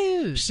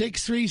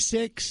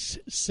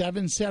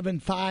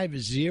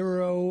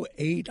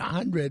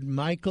 636-775-0800,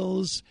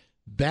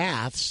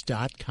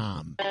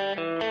 michaelsbaths.com.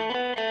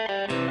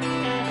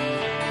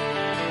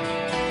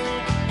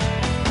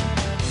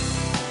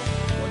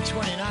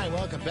 129,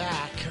 welcome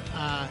back.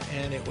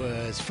 And it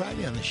was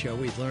Friday on the show.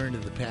 We learned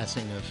of the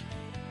passing of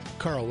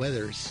Carl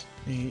Weathers.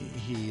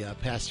 He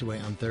passed away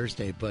on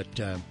Thursday, but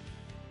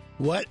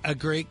what a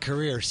great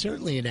career,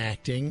 certainly in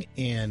acting.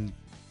 And,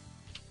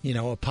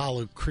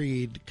 Apollo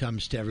Creed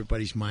comes to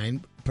everybody's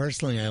mind.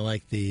 Personally, I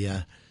like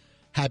the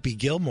Happy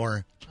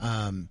Gilmore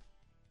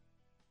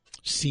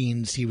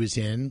scenes he was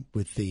in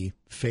with the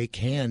fake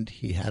hand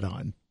he had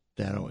on.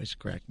 That always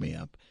cracked me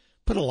up.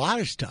 But a lot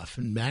of stuff.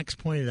 And Max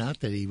pointed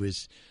out that he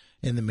was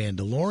in The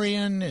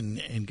Mandalorian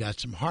and got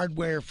some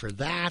hardware for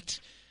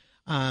that.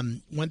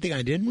 One thing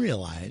I didn't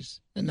realize,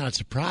 and not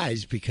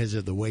surprised because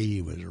of the way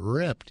he was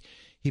ripped,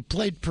 he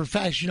played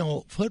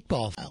professional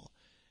football.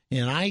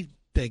 And I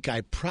think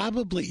I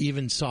probably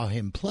even saw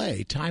him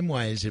play.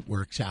 Time-wise, it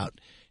works out.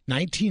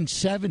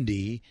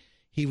 1970,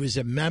 he was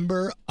a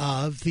member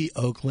of the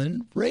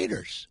Oakland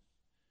Raiders.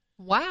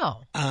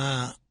 Wow.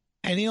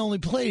 And he only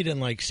played in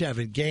like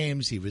 7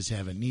 games. He was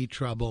having knee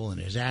trouble,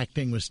 and his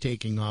acting was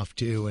taking off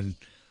too, and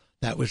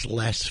that was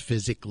less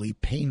physically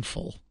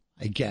painful,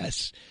 I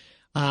guess.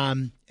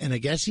 And I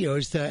guess he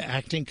owes the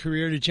acting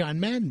career to John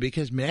Madden,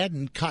 because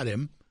Madden cut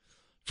him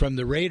from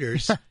the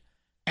Raiders,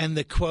 and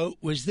the quote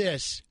was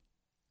this: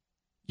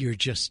 "You're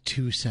just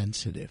too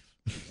sensitive."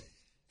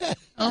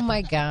 Oh,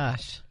 my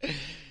gosh.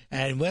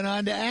 And went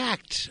on to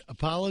act.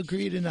 Apollo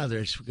Creed and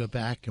others. We go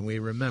back and we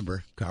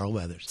remember Carl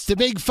Weathers. It's the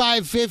Big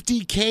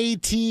 550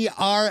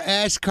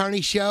 KTRS Carney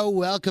Show.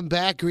 Welcome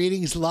back.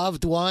 Greetings,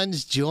 loved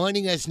ones.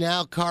 Joining us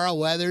now, Carl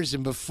Weathers.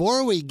 And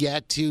before we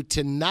get to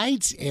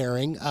tonight's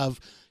airing of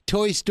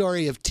Toy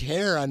Story of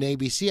Terror on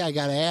ABC. I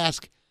got to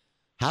ask,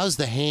 how's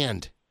the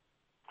hand?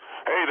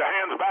 Hey, the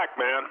hand's back,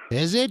 man.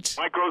 Is it?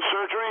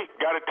 Microsurgery,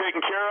 got it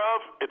taken care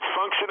of. It's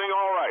functioning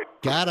all right.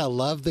 Gotta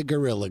love the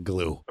Gorilla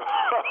Glue.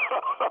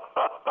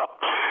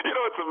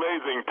 It's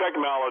amazing.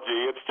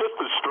 Technology, it's just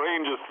the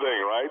strangest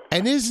thing, right?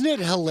 And isn't it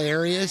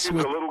hilarious?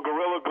 With a little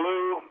Gorilla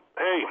Glue,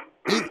 hey.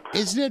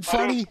 Isn't it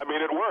funny? I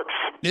mean, it works.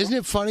 Isn't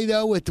it funny,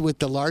 though, with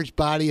the large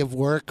body of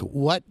work,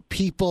 what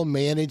people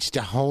manage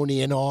to hone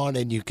in on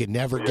and you could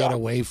never get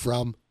away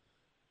from?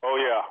 Oh,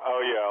 yeah.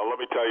 Let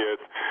me tell you,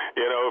 it's,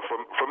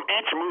 from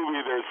each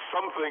movie, there's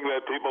something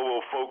that people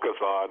will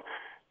focus on.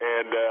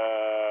 And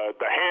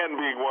the hand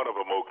being one of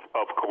them,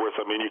 of course.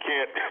 I mean, you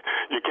can't.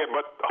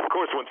 But of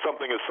course, when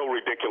something is so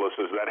ridiculous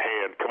as that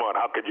hand, come on,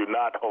 how could you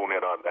not hone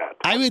in on that?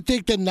 I would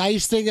think the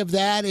nice thing of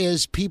that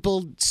is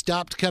people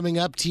stopped coming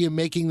up to you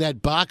making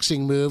that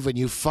boxing move, and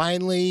you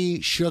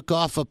finally shook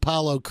off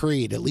Apollo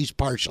Creed, at least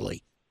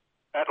partially.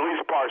 At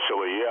least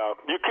partially, yeah.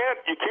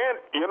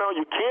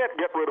 You can't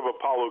get rid of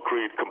Apollo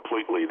Creed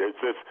completely. There's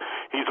this.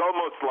 He's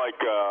almost like,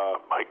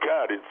 my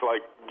God, it's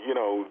like,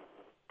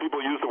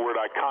 people use the word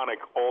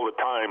iconic all the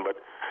time, but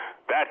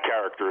that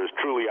character is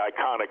truly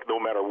iconic no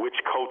matter which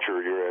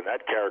culture you're in.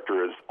 That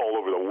character is all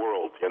over the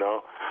world,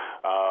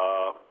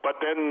 But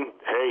then,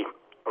 hey,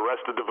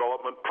 Arrested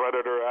Development,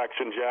 Predator,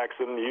 Action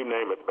Jackson, you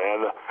name it,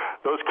 man.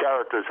 Those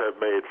characters have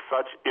made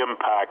such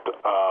impact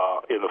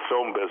in the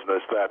film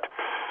business that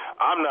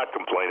I'm not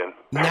complaining.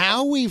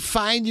 Now we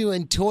find you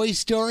in Toy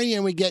Story,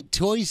 and we get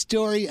Toy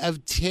Story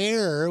of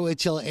Terror,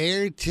 which will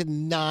air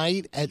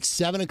tonight at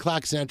 7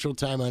 o'clock Central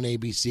Time on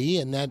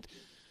ABC, and that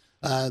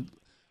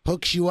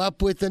hooks you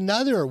up with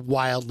another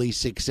wildly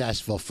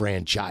successful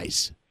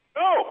franchise.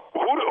 Oh,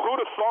 who'd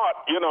have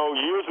thought,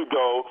 years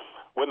ago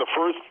when the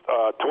first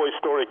Toy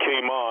Story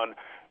came on,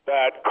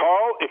 that,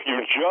 Carl, if you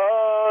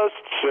just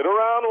sit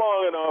around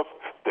long enough,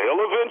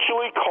 they'll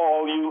eventually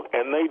call you,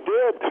 and they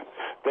did.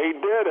 They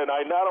did, and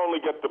I not only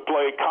get to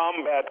play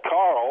Combat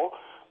Carl,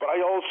 but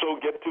I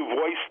also get to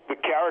voice the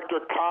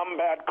character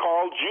Combat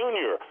Carl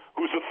Jr.,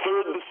 who's a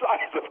third the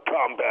size of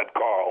Combat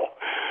Carl.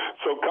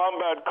 So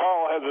Combat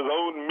Carl has his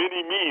own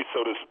mini-me,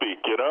 so to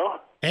speak,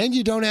 And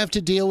you don't have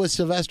to deal with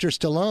Sylvester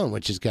Stallone,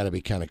 which has got to be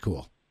kind of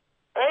cool.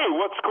 Hey,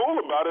 what's cool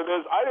about it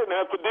is I didn't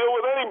have to deal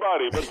with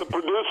anybody but the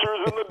producers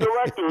and the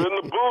director in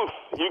the booth.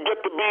 You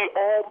get to be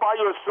all by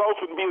yourself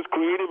and be as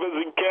creative as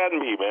you can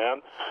be,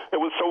 man. It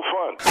was so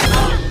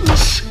fun.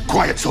 Shh,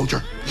 quiet,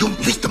 soldier. You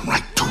lead them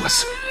right to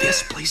us.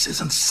 This place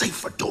isn't safe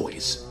for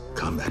toys.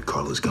 Combat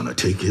Carl is gonna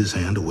take his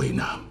hand away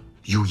now.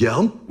 You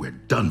yell, we're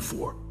done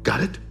for. Got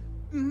it?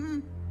 Mm-hmm.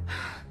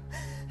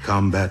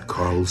 Combat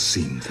Carl's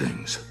seen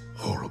things.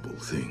 Horrible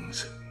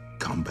things.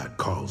 Combat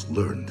Carl's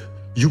learned.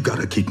 You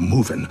gotta keep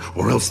moving,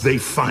 or else they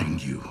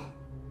find you.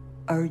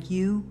 Are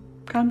you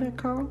Combat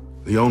Carl?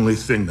 The only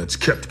thing that's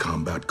kept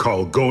Combat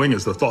Carl going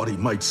is the thought he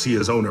might see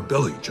his owner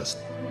Billy just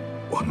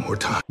one more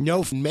time.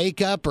 No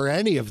makeup or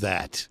any of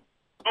that.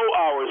 No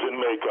hours in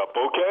makeup,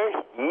 okay?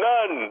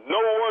 None. No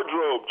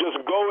wardrobe. Just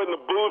go in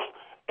the booth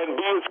and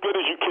be as good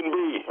as you can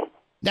be.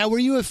 Now, were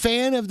you a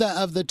fan of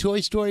the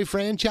Toy Story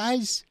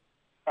franchise?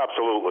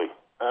 Absolutely.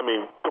 I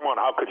mean, come on,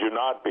 how could you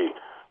not be?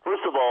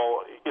 First of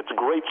all, it's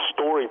great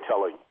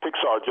storytelling.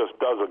 Pixar just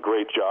does a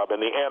great job, and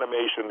the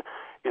animation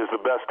is the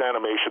best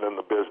animation in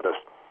the business.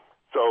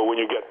 So when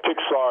you get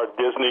Pixar,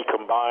 Disney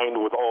combined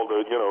with all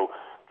the,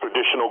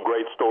 traditional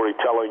great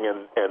storytelling,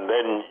 and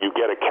then you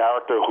get a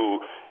character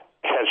who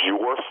has your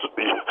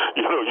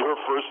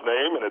first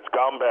name, and it's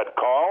Combat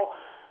Carl.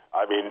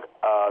 I mean,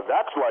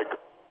 that's like,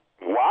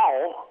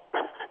 wow,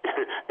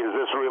 is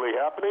this really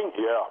happening?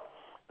 Yeah.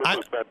 This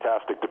was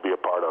fantastic to be a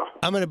part of.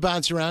 I'm going to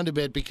bounce around a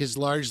bit because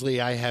largely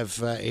I have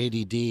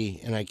ADD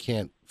and I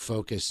can't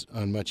focus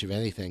on much of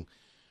anything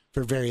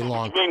for very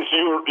long. Which means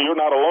you're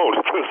not alone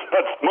because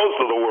that's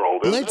most of the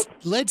world.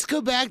 Let's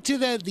go back to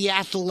the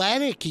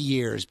athletic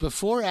years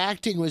before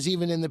acting was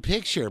even in the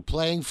picture.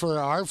 Playing for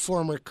our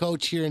former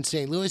coach here in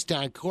St. Louis,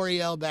 Don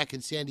Coryell, back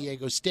in San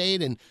Diego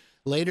State, and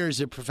later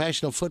as a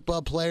professional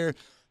football player,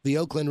 the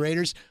Oakland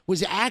Raiders.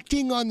 Was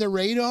acting on the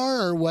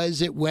radar, or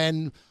was it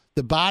when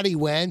the body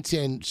went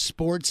and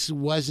sports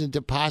wasn't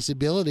a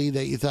possibility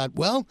that you thought,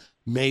 well,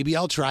 maybe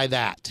I'll try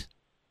that?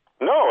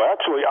 No,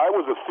 actually, I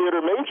was a theater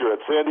major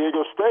at San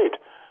Diego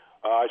State.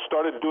 I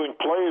started doing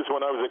plays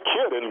when I was a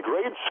kid in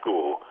grade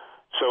school,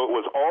 so it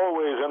was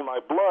always in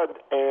my blood.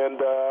 And,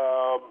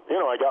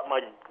 I got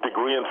my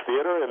degree in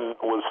theater and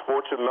was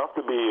fortunate enough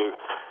to be a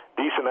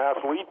decent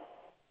athlete.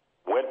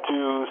 Went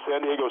to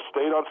San Diego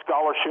State on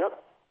scholarship,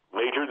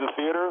 majored in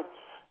theater,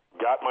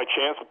 got my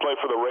chance to play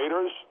for the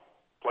Raiders.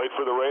 Played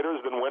for the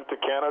Raiders, then went to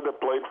Canada,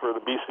 played for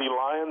the BC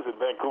Lions in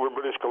Vancouver,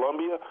 British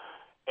Columbia.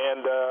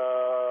 And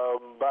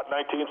about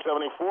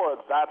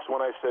 1974, that's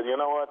when I said, you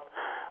know what,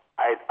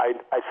 I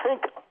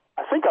think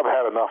I've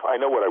had enough. I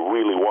know what I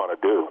really want to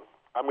do.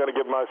 I'm going to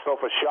give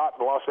myself a shot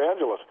in Los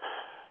Angeles.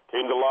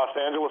 Came to Los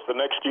Angeles the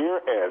next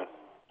year, and,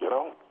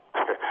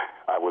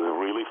 I was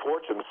really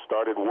fortunate.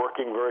 Started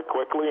working very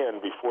quickly, and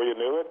before you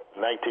knew it,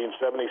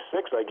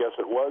 1976, I guess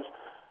it was,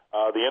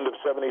 The end of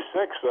 '76,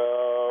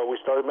 we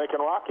started making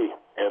Rocky,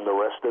 and the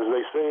rest, as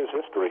they say, is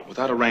history.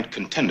 Without a ranked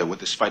contender, what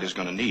this fighter's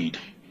going to need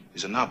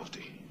is a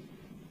novelty.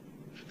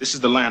 This is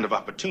the land of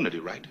opportunity,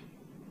 right?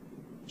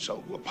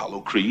 So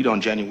Apollo Creed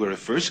on January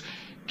 1st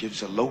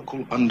gives a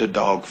local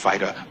underdog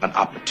fighter an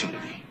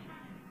opportunity.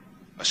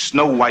 A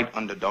Snow White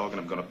underdog, and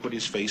I'm going to put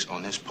his face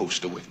on this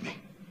poster with me.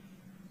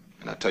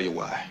 And I'll tell you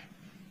why.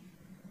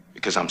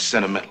 Because I'm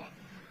sentimental.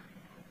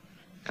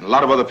 And a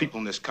lot of other people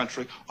in this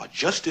country are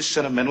just as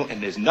sentimental,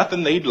 and there's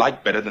nothing they'd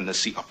like better than to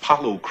see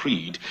Apollo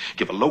Creed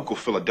give a local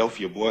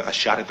Philadelphia boy a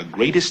shot at the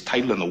greatest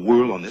title in the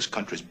world on this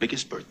country's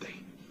biggest birthday.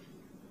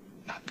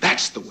 Now,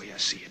 that's the way I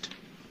see it.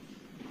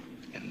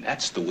 And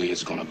that's the way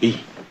it's going to be.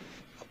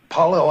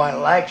 Apollo, I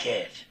like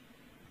it.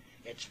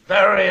 It's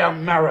very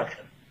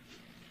American.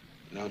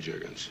 No,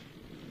 Juergens.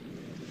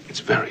 It's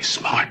very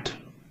smart.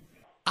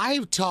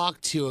 I've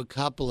talked to a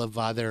couple of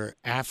other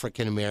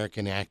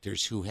African-American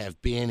actors who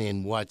have been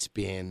in what's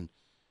been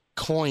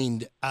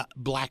coined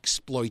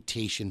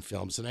blaxploitation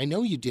films. And I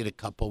know you did a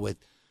couple with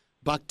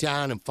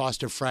Bucktown and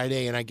Foster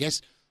Friday, and I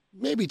guess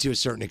maybe to a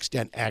certain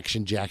extent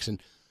Action Jackson.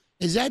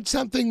 Is that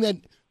something that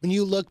when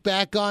you look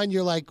back on,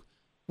 you're like,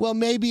 well,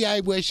 maybe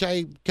I wish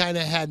I kind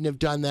of hadn't have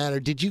done that? Or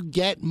did you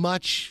get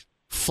much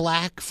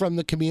flack from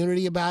the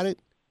community about it?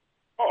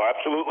 Oh,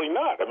 absolutely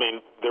not. I mean,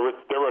 there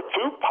were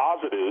two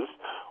positives.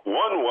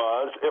 One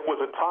was it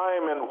was a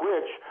time in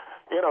which,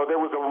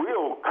 there was a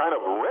real kind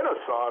of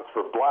renaissance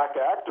for black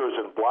actors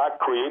and black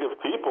creative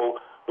people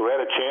who had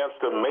a chance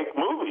to make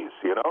movies.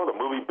 The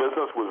movie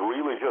business was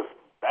really just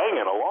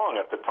banging along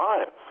at the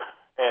time.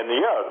 And,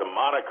 the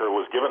moniker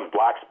was given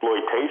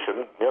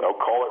blaxploitation,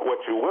 call it what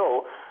you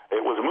will.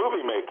 It was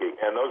movie making,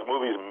 and those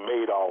movies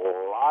made a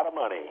lot of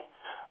money.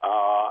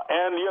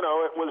 And,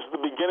 it was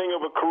the beginning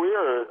of a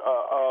career.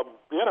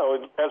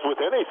 As with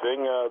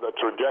anything, the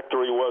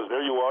trajectory was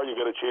there you are, you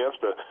get a chance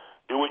to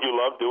do what you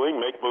love doing,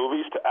 make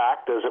movies, to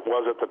act as it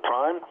was at the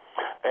time.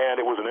 And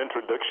it was an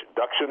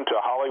introduction to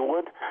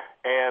Hollywood,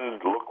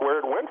 and look where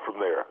it went from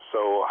there.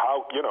 So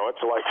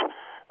it's like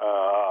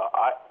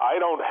I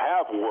don't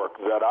have work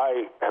that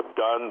I have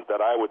done that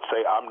I would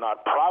say I'm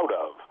not proud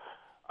of.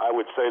 I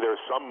would say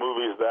there's some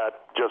movies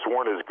that just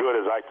weren't as good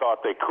as I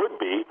thought they could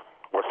be,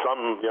 or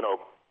some,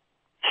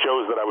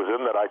 shows that I was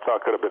in that I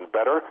thought could have been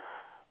better.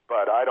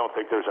 But I don't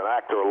think there's an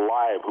actor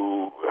alive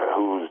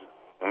who's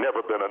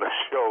never been on a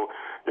show,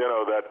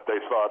 that they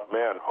thought,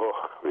 man,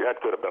 that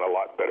could have been a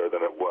lot better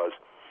than it was.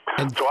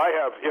 And so I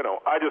have,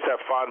 I just have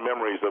fond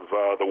memories of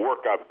the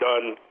work I've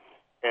done,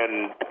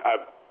 and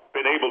I've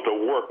been able to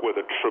work with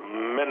a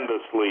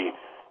tremendously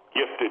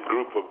gifted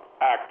group of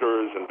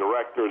actors and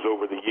directors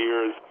over the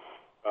years,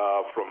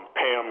 from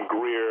Pam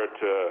Grier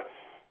to,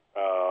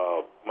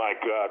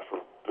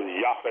 from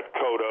Yaphet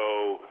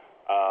Kotto,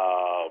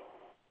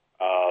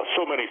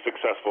 so many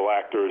successful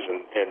actors,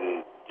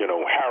 and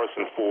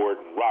Harrison Ford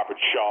and Robert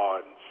Shaw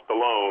and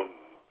Stallone,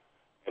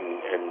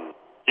 and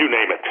you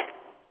name it.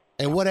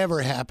 And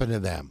whatever happened to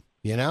them,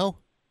 Well,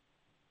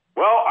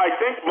 I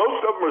think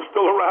most of them are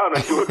still around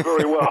and doing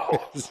very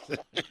well.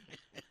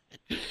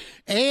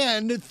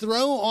 And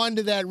throw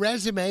onto that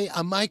resume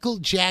a Michael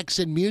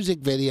Jackson music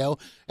video,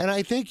 and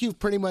I think you've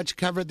pretty much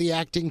covered the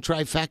acting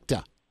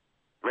trifecta.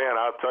 Man,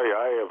 I'll tell you,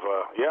 I have,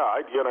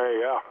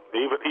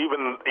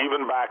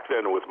 even back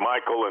then with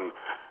Michael, and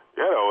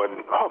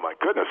and oh my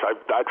goodness,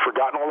 I'd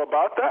forgotten all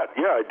about that.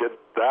 Yeah, I did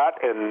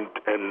that, and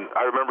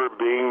I remember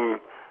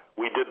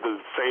we did the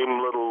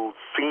same little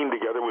scene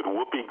together with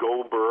Whoopi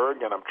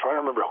Goldberg, and I'm trying to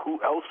remember who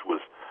else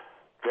was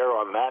there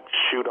on that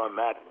shoot on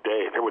that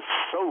day. There was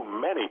so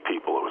many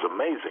people. It was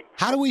amazing.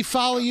 How do we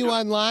follow you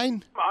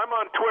online? I'm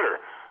on Twitter.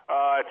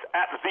 It's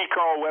at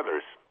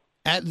 @TheCarlWeathers.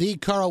 At The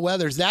Carl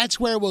Weathers. That's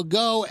where we'll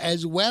go,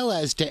 as well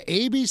as to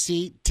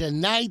ABC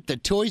tonight. The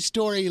Toy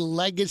Story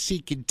legacy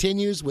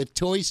continues with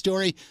Toy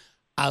Story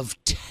of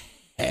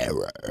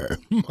Terror.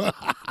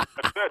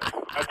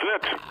 That's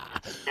it.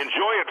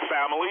 Enjoy it,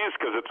 families,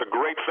 because it's a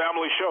great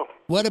family show.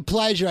 What a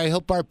pleasure. I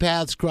hope our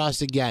paths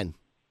cross again.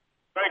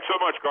 Thanks so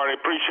much, Carney.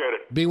 Appreciate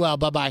it. Be well.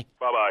 Bye-bye.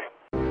 Bye-bye.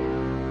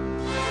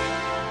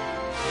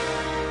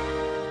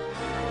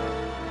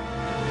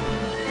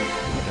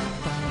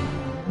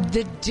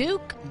 The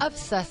Duke of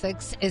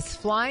Sussex is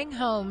flying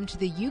home to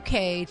the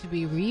UK to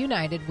be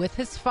reunited with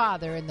his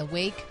father in the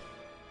wake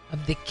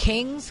of the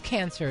King's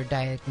cancer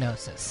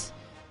diagnosis.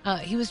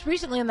 He was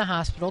recently in the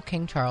hospital,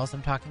 King Charles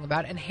I'm talking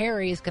about, and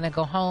Harry is going to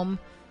go home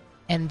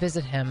and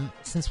visit him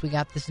since we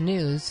got this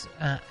news.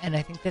 And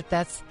I think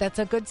that's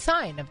a good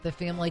sign of the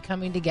family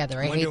coming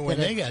together. I wonder when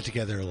they got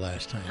together the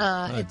last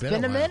time. It's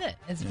been a minute.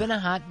 It's been a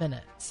hot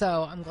minute.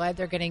 So I'm glad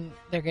they're getting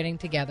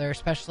together,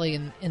 especially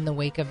in the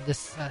wake of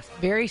this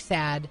very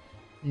sad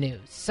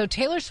news. So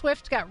Taylor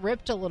Swift got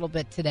ripped a little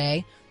bit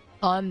today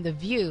on The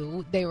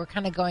View. They were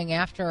kind of going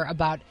after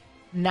about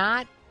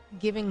not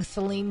giving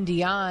Celine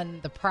Dion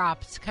the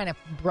props, kind of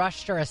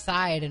brushed her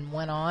aside and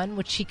went on,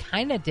 which she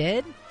kind of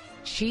did.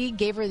 She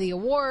gave her the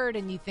award,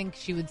 and you think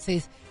she would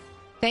say,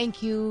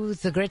 Thank you,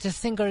 the greatest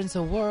singer in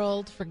the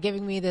world, for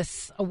giving me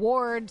this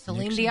award.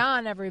 Celine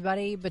Dion,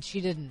 everybody. But she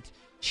didn't.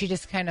 She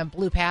just kind of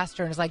blew past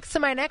her and was like, so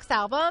my next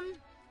album,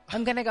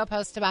 I'm going to go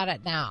post about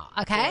it now.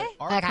 Okay?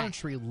 Our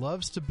country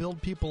loves to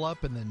build people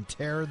up and then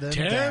tear them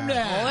down.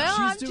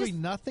 Well, she's doing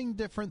nothing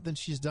different than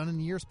she's done in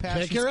years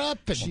past. Pick her up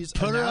and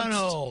put her on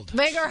hold.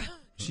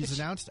 She's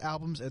announced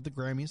albums at the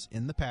Grammys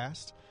in the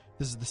past.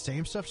 This is the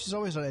same stuff she's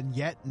always done, and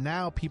yet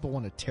now people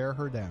want to tear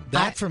her down.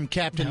 That from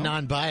Captain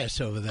Non-Bias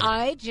over there.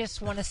 I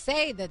just want to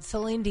say that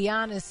Celine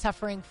Dion is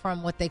suffering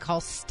from what they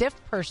call stiff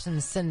person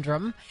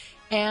syndrome.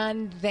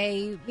 And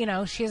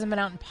she hasn't been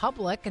out in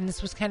public, and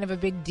this was kind of a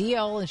big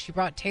deal, and she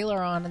brought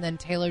Taylor on, and then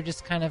Taylor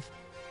just kind of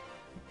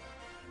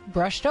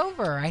brushed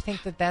over. I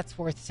think that's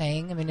worth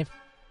saying. I mean,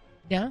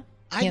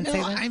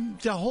 I'm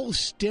the whole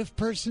stiff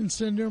person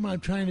syndrome I'm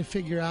trying to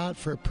figure out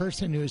for a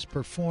person who has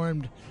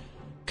performed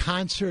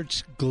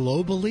concerts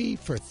globally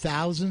for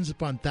thousands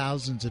upon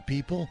thousands of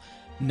people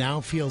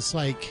now feels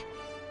like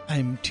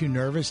I'm too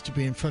nervous to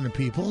be in front of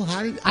people.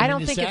 I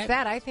don't think it's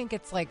that. I think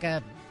it's like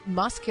a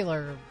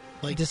muscular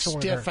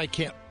disorder. Stiff, I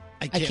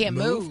can't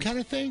move kind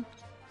of thing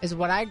is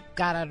what I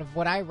got out of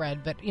what I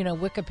read. But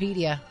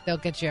Wikipedia, they'll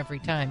get you every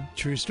time.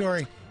 True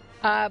story.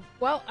 Well,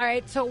 all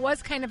right. So it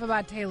was kind of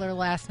about Taylor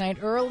last night.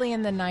 Early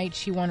in the night,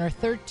 she won her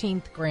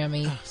 13th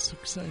Grammy. Oh, so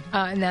exciting!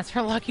 And that's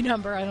her lucky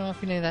number. I don't know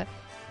if you knew that.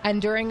 And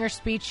during her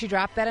speech, she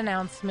dropped that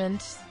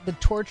announcement. The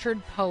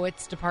Tortured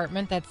Poets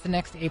Department. That's the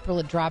next April.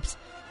 It drops.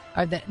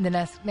 Or the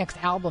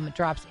next album, it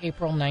drops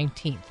April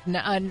 19th.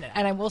 And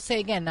I will say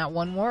again, not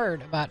one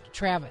word about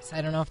Travis.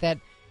 I don't know if that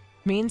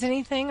means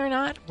anything or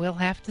not. We'll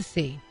have to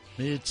see.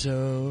 It's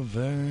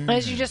over.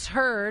 As you just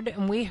heard,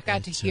 and we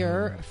got to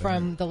hear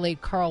from the late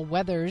Carl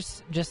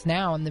Weathers just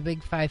now in the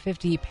Big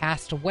 550. He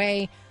passed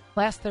away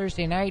last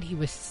Thursday night. He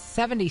was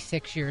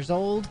 76 years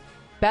old.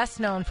 Best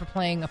known for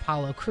playing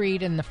Apollo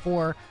Creed in the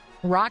 4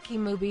 Rocky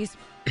movies.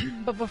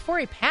 But before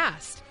he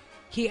passed,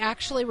 he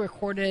actually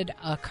recorded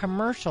a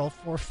commercial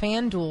for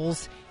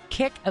FanDuel's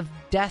Kick of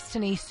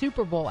Destiny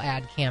Super Bowl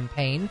ad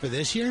campaign. For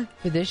this year?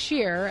 For this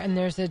year. And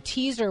there's a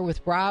teaser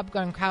with Rob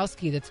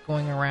Gronkowski that's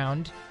going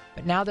around.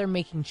 But now they're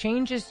making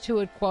changes to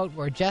it. Quote,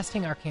 we're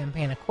adjusting our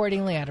campaign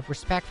accordingly out of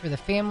respect for the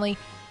family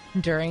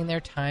during their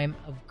time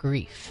of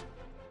grief.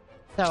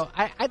 So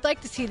I'd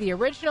like to see the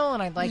original,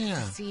 and I'd like to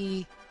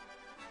see,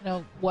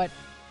 what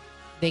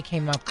they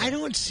came up with. I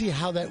don't see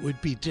how that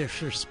would be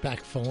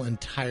disrespectful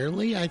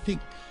entirely. I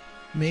think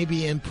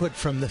maybe input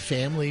from the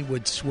family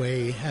would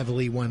sway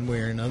heavily one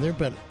way or another,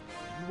 but...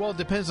 Well, it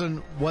depends on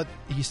what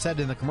he said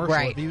in the commercial.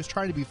 Right. If he was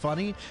trying to be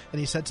funny, and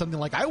he said something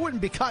like, I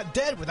wouldn't be caught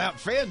dead without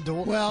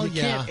FanDuel. Well,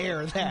 you can't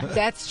air that.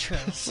 That's true.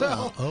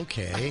 So,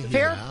 okay.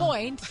 Fair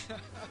point.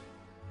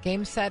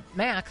 Game, set,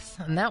 max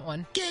on that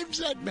one. Game,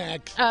 set,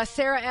 max.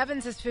 Sarah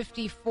Evans is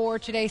 54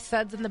 today.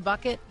 Suds in the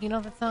Bucket. You know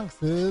that song?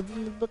 Suds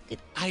in the Bucket.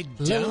 I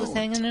don't.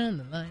 Hanging on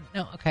the line.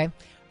 No, okay.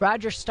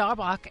 Roger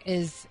Staubach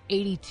is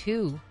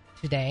 82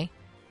 today.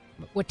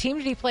 What team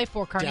did he play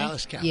for, Carney?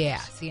 Dallas Cowboys. Yeah,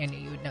 see, I knew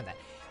you would know that.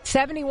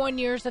 71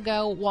 years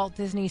ago, Walt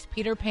Disney's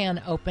Peter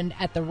Pan opened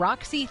at the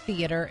Roxy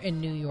Theater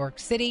in New York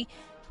City.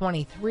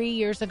 23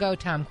 years ago,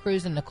 Tom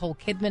Cruise and Nicole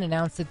Kidman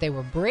announced that they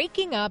were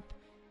breaking up.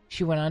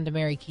 She went on to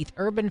marry Keith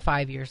Urban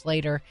 5 years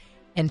later.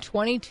 And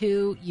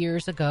 22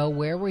 years ago,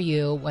 where were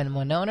you when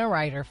Winona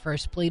Ryder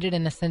first pleaded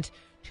innocent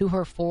to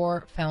her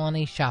 4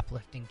 felony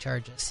shoplifting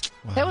charges?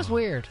 Wow. That was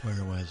weird.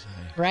 Where was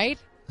I? Right?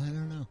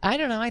 I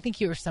don't know. I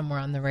think you were somewhere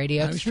on the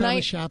radio. I was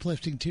probably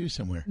shoplifting too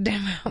somewhere.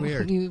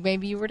 Weird.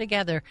 Maybe you were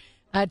together.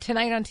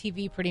 Tonight on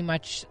TV, pretty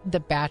much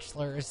The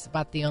Bachelor is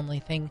about the only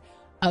thing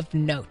of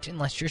note,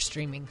 unless you're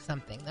streaming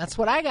something. That's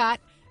what I got.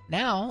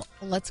 Now,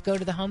 let's go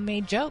to the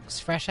homemade jokes,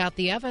 fresh out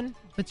the oven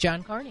with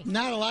John Carney.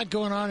 Not a lot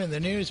going on in the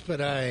news, but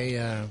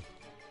I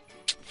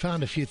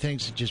found a few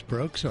things that just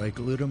broke, so I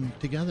glued them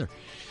together.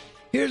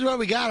 Here's what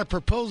we got. A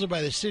proposal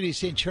by the city of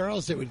St.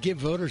 Charles that would give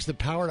voters the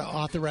power to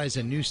authorize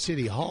a new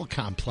city hall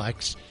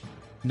complex.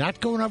 Not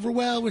going over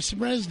well with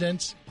some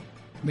residents.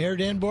 Mayor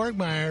Dan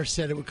Borgmeyer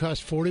said it would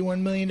cost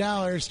 $41 million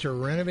to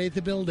renovate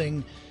the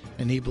building,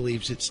 and he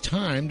believes it's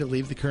time to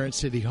leave the current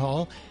city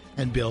hall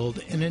and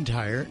build an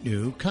entire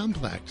new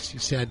complex. He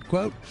said,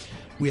 quote,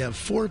 we have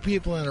 4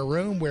 people in a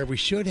room where we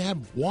should have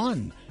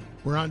 1.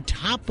 We're on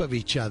top of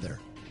each other.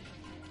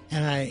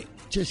 And I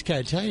just got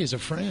to tell you, as a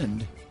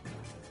friend,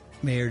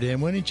 Mayor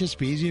Dan, wouldn't it just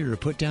be easier to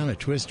put down a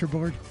twister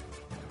board?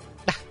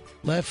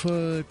 Left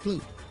foot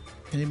blue.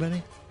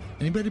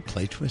 Anybody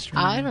play Twister?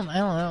 I don't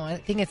know.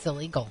 I think it's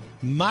illegal.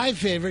 My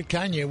favorite,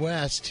 Kanye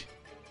West,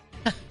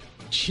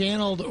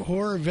 channeled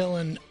horror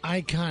villain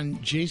icon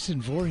Jason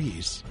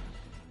Voorhees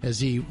as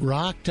he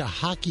rocked a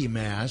hockey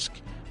mask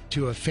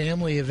to a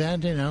family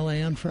event in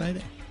L.A. on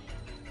Friday.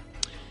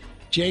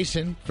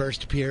 Jason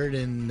first appeared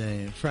in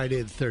the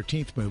Friday the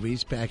 13th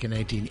movies back in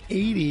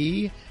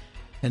 1980,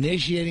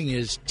 initiating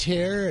his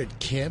terror at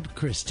Camp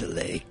Crystal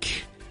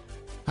Lake.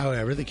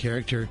 However, the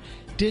character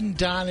didn't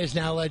don his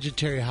now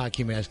legendary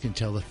hockey mask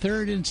until the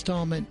 3rd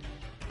installment.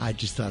 I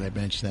just thought I'd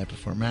mention that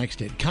before Max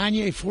did.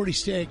 Kanye,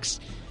 46,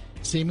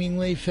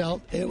 seemingly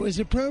felt it was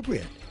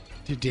appropriate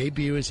to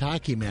debut his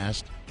hockey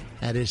mask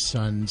at his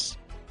son's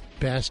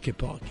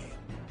basketball game.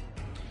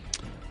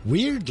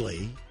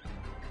 Weirdly,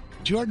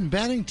 Jordan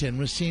Bennington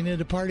was seen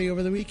at a party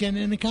over the weekend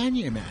in a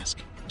Kanye mask.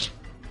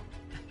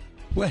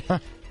 What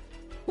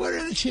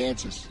are the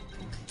chances?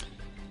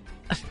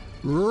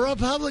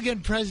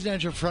 Republican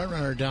presidential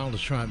frontrunner Donald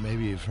Trump,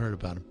 maybe you've heard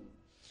about him,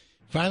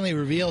 finally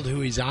revealed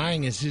who he's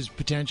eyeing as his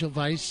potential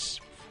vice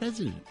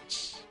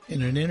president.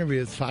 In an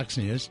interview with Fox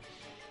News,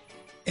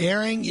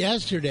 airing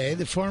yesterday,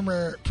 the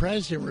former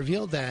president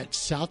revealed that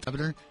South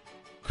Governor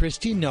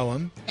Kristi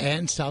Noem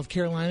and South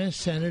Carolina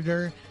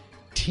Senator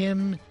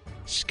Tim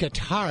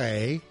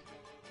Scutari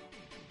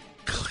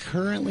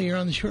currently are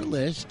on the short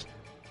list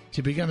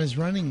to become his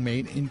running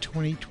mate in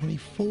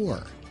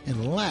 2024,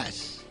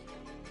 unless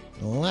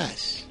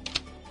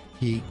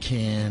he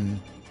can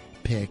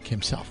pick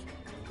himself.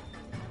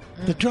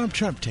 The Trump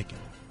ticket.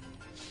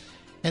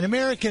 An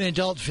American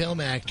adult film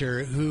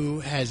actor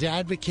who has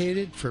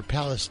advocated for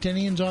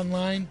Palestinians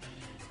online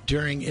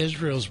during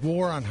Israel's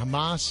war on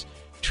Hamas,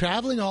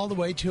 traveling all the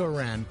way to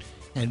Iran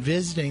and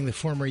visiting the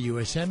former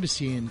U.S.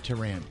 Embassy in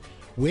Tehran.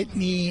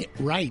 Whitney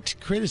Wright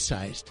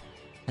criticized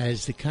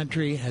as the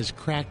country has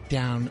cracked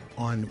down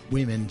on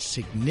women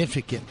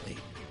significantly.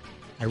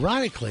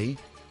 Ironically,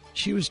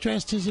 she was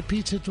dressed as a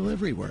pizza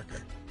delivery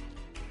worker.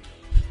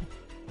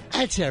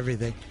 That's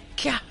everything.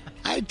 Yeah.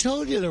 I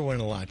told you there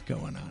wasn't a lot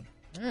going on.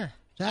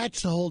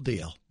 That's the whole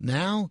deal.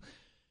 Now,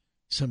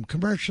 some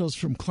commercials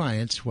from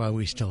clients while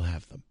we still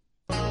have them.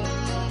 I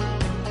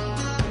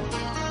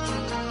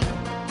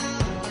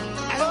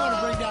don't want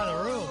to bring down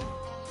the room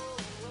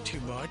too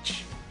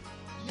much,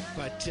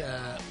 but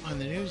on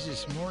the news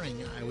this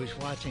morning, I was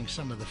watching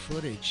some of the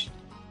footage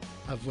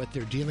of what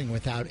they're dealing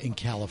with out in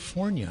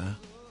California,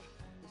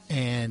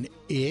 and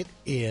it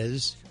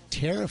is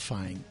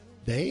terrifying.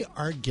 They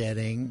are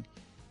getting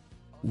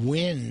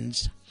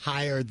winds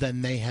higher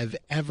than they have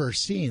ever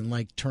seen,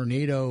 like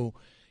tornado,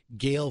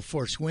 gale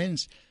force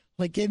winds,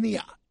 like in the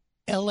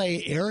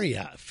L.A.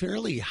 area,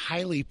 fairly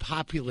highly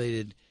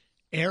populated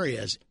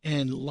areas,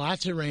 and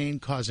lots of rain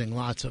causing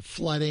lots of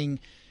flooding.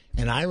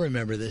 And I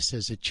remember this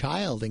as a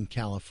child in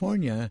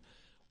California.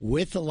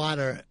 With a lot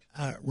of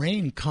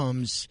rain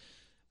comes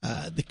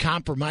the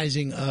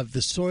compromising of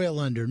the soil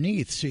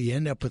underneath, so you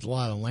end up with a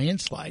lot of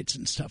landslides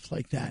and stuff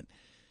like that.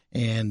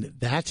 And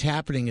that's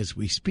happening as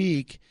we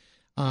speak.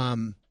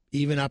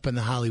 Even up in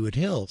the Hollywood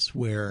Hills,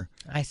 where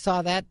I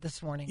saw that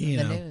this morning in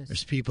the news.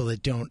 There's people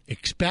that don't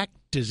expect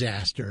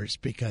disasters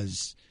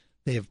because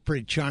they have a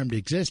pretty charmed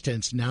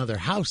existence. Now their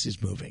house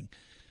is moving.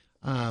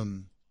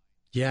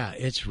 Yeah,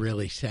 it's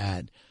really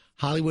sad.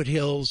 Hollywood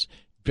Hills,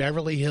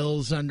 Beverly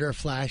Hills under a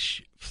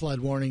flash flood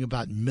warning.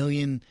 About 1.5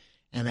 million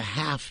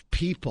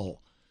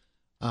people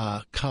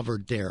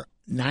covered there.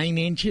 9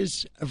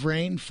 inches of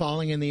rain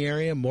falling in the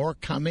area. More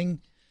coming.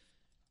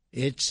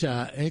 It's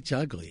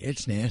ugly.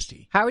 It's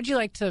nasty. How would you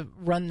like to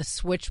run the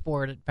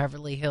switchboard at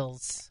Beverly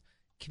Hills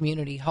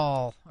Community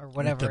Hall or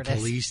whatever the it is?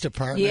 Police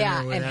department,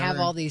 yeah, or whatever? And have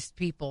all these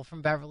people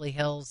from Beverly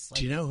Hills.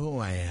 Do you know who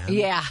I am?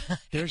 Yeah,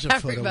 there's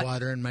a foot of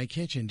water in my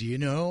kitchen. Do you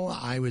know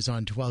I was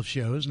on 12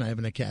 shows and I have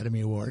an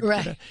Academy Award?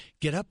 Right.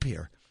 Get up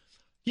here.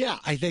 Yeah,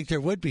 I think there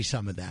would be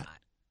some of that.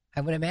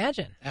 I would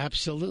imagine.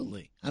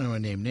 Absolutely. I don't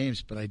want to name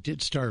names, but I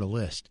did start a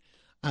list.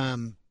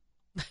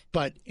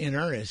 But in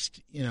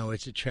earnest,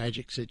 it's a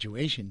tragic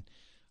situation.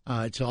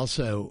 It's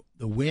also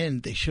the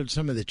wind. They showed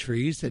some of the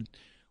trees that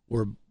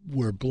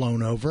were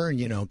blown over.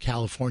 And,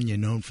 California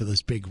known for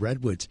those big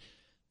redwoods.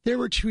 There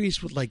were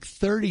trees with like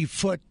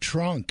 30-foot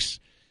trunks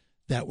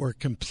that were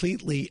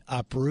completely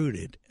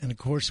uprooted. And, of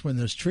course, when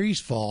those trees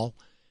fall,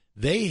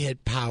 they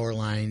hit power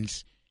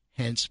lines,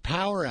 hence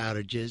power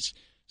outages.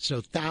 So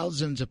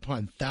thousands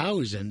upon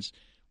thousands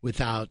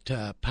without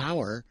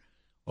power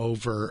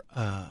over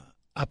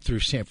up through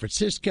San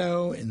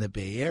Francisco in the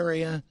Bay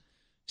Area,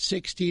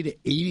 60 to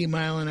 80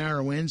 mile an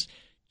hour winds,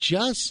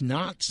 just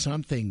not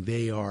something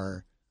they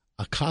are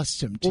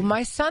accustomed to. Well,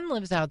 my son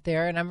lives out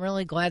there, and I'm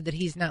really glad that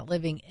he's not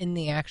living in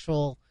the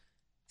actual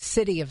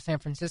city of San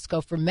Francisco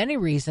for many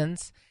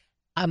reasons.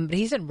 But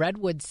he's in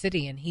Redwood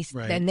City, and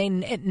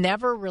it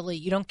never really,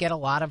 you don't get a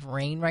lot of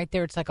rain right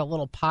there. It's like a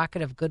little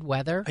pocket of good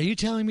weather. Are you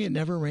telling me it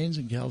never rains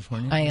in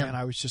California? I am. Man,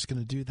 I was just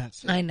going to do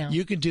that. I know.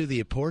 You can do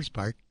the pours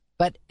part.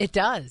 But it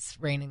does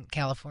rain in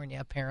California,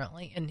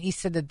 apparently. And he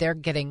said that they're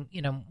getting,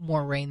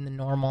 more rain than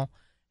normal.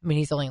 I mean,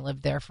 he's only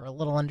lived there for a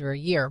little under a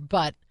year.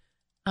 But,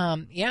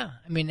 yeah,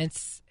 I mean,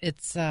 it's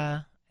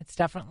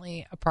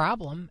definitely a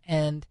problem.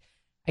 And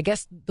I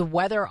guess the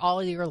weather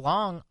all year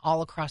long,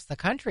 all across the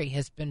country,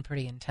 has been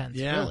pretty intense,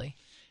 really.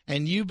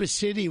 And Yuba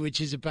City,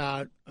 which is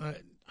about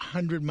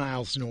 100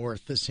 miles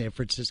north of San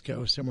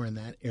Francisco, somewhere in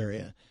that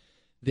area,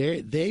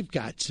 they've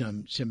got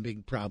some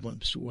big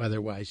problems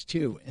weather-wise,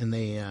 too. And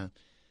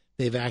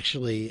they've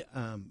actually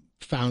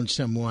found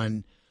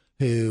someone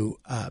who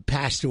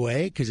passed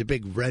away because a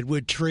big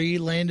redwood tree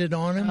landed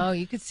on him. Oh,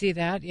 you could see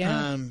that,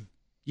 yeah.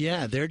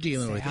 Yeah, they're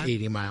dealing with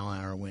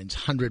 80-mile-an-hour winds,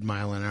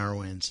 100-mile-an-hour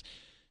winds.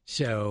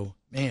 So,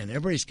 man,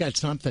 everybody's got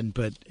something.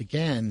 But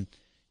again,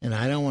 and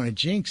I don't want to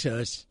jinx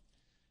us,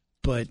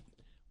 but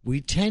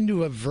we tend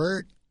to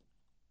avert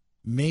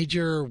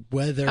major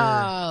weather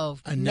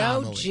anomalies.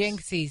 No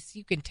jinxies.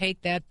 You can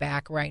take that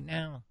back right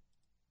now.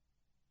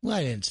 Well,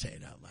 I didn't say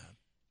it out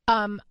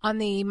loud. On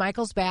the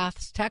Michael's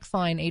Baths text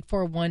line,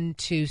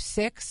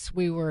 84126,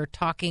 we were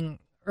talking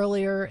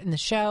earlier in the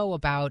show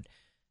about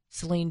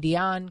Celine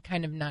Dion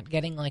kind of not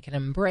getting like an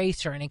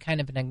embrace or any kind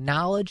of an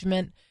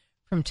acknowledgement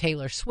from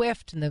Taylor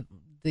Swift, and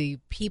the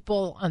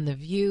people on The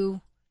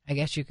View, I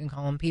guess you can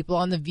call them people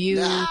on The View,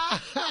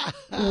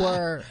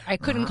 were, I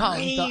couldn't call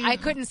them, I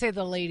couldn't say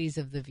the ladies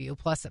of The View,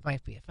 plus it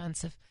might be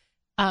offensive.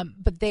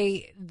 But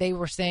they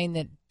were saying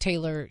that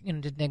Taylor,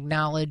 didn't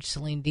acknowledge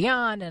Celine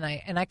Dion, and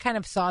I kind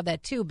of saw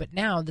that too. But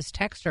now this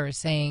texter is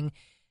saying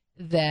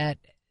that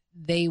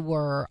they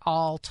were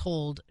all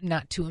told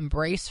not to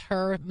embrace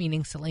her,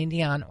 meaning Celine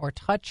Dion, or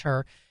touch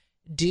her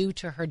due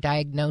to her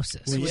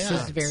diagnosis, which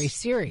is very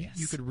serious.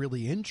 You could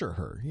really injure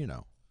her,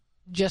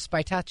 just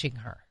by touching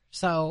her.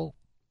 So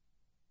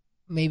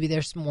maybe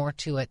there's more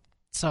to it.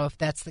 So if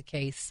that's the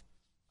case,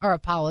 our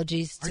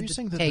apologies to Are you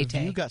saying that Tay-Tay.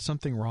 The View got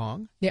something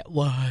wrong? Yeah,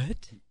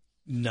 what?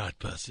 Not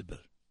possible.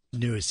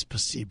 No es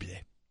posible.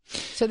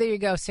 So there you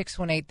go,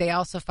 618. They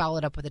also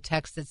followed up with a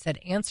text that said,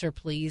 answer,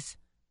 please.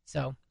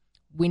 So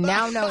we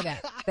now know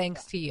that,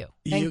 thanks to you.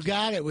 Thank you.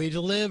 Got it. We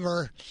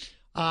deliver.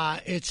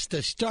 It's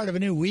the start of a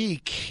new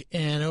week,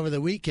 and over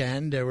the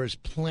weekend, there was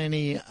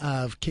plenty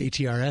of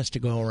KTRS to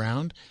go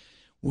around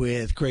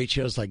with great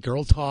shows like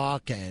Girl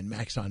Talk and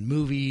Max on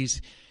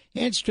Movies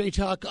and Straight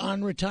Talk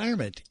on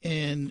Retirement.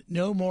 And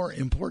no more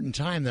important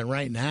time than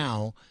right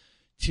now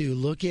to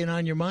look in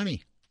on your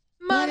money.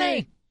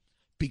 Money!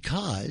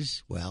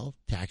 Because, well,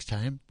 tax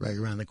time right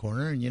around the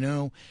corner,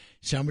 and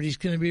somebody's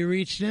going to be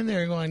reaching in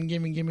there going,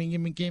 gimme, gimme,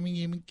 gimme, gimme,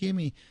 gimme,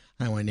 gimme.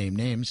 I don't want to name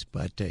names,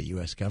 but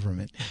U.S.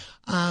 government.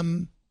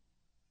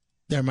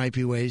 There might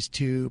be ways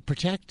to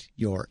protect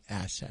your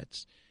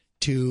assets,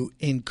 to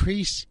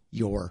increase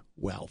your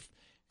wealth,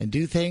 and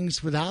do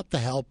things without the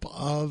help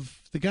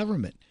of the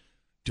government.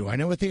 Do I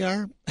know what they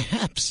are?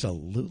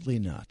 Absolutely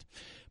not.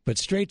 But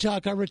Straight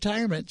Talk on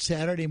Retirement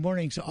Saturday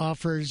mornings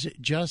offers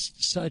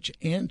just such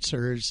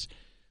answers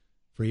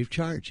free of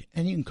charge.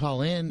 And you can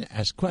call in,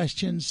 ask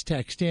questions,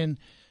 text in.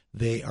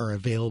 They are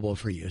available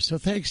for you. So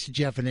thanks to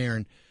Jeff and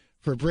Aaron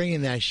for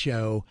bringing that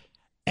show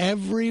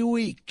every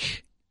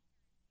week,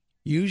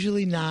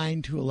 usually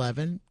 9 to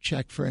 11.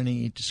 Check for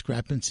any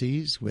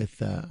discrepancies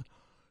with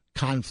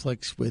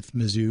conflicts with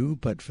Mizzou,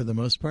 but for the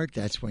most part,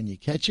 that's when you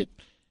catch it,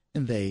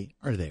 and they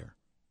are there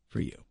for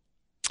you.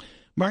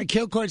 Mark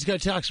Kilcoyne's going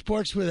to talk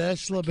sports with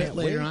us a little bit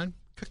later on.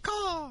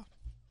 Caw-caw.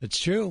 It's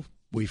true.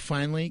 We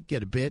finally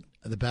get a bit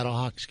of the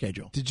Battlehawk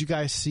schedule. Did you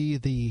guys see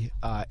the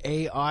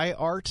AI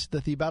art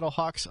that the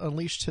Battlehawks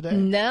unleashed today?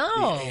 No.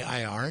 The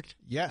AI art?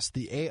 Yes,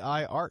 the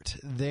AI art.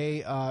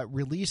 They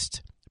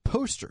released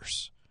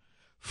posters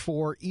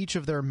for each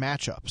of their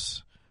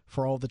matchups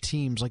for all the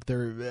teams, like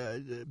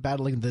they're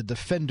battling the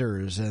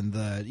Defenders and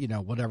the,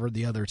 whatever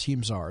the other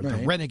teams are, the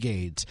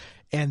Renegades.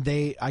 And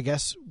they, I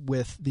guess,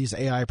 with these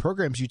AI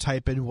programs, you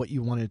type in what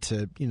you wanted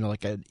to,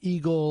 like an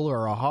eagle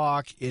or a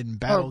hawk in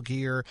battle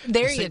gear.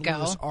 There the you St. go.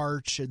 Louis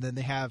Arch, and then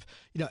they have,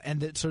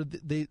 so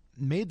they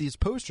made these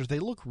posters. They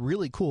look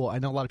really cool. I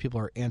know a lot of people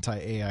are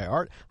anti-AI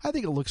art. I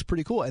think it looks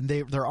pretty cool. And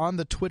they're on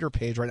the Twitter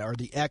page right now, or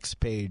the X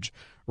page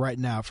right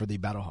now for the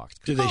Battlehawks.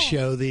 Do they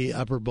show the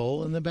upper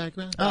bowl in the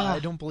background? I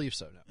don't believe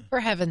so, no. For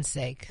heaven's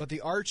sake. But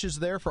the arch is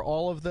there for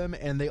all of them,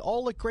 and they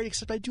all look great,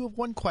 except I do have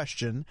one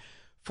question.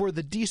 For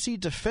the DC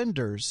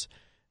Defenders,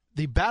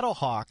 the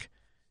Battlehawk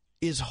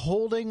is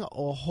holding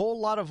a whole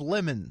lot of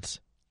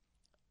lemons.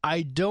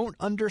 I don't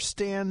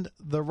understand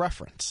the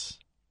reference.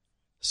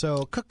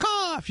 So,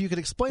 caw-caw, if you could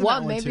explain that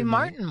one to me. Well, maybe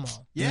Martin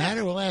will. Yeah,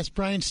 we'll ask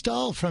Brian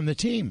Stahl from the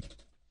team.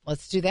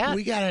 Let's do that.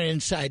 We got an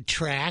inside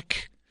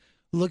track.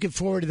 Looking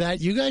forward to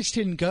that. You guys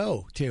didn't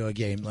go to a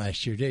game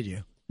last year, did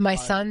you? My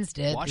sons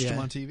did. Watched him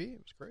on TV.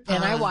 It was great.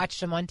 And I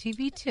watched him on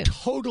TV, too.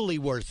 Totally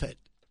worth it.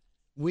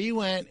 We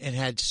went and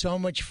had so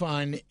much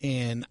fun,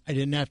 and I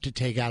didn't have to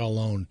take out a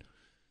loan.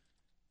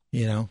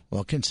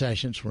 Well,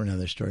 concessions were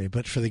another story.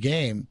 But for the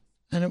game,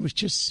 and it was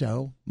just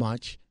so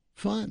much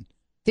fun.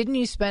 Didn't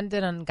you spend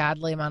an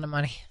ungodly amount of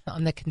money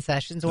on the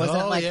concessions? Was it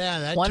like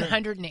that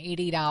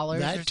 $180?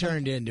 That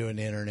turned into an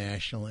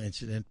international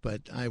incident,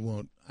 but I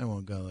won't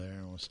go there.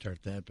 I won't start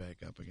that back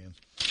up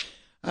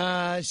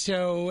again.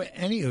 So,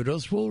 any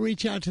oodles, we'll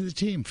reach out to the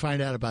team,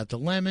 find out about the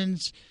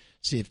lemons,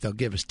 see if they'll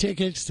give us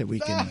tickets that we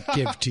can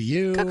give to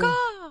you,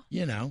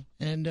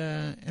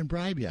 and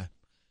bribe you.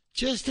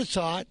 Just a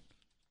thought,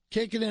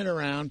 kicking it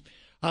around.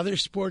 Other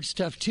sports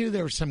stuff, too.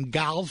 There was some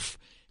golf,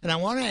 and I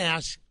want to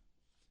ask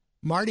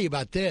Marty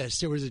about this.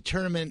 There was a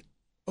tournament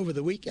over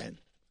the weekend,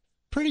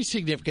 pretty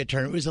significant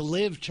tournament. It was a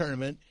live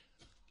tournament,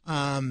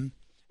 and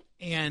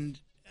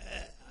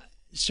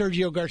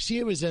Sergio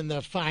Garcia was in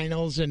the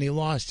finals, and he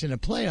lost in a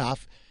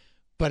playoff.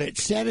 But it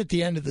said at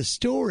the end of the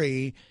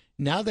story,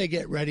 now they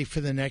get ready for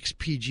the next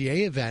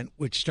PGA event,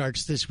 which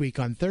starts this week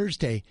on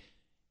Thursday.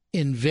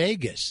 in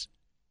Vegas.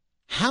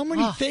 How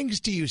many things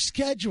do you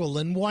schedule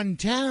in one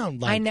town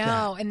like that? I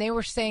know. And they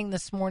were saying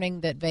this morning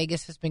that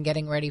Vegas has been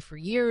getting ready for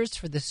years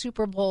for the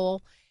Super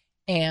Bowl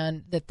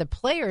and that the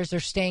players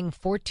are staying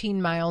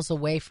 14 miles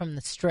away from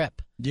the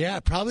Strip. Yeah,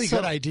 probably a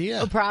good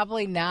idea.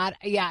 Probably not.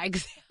 Yeah,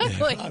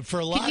 exactly. Yeah, for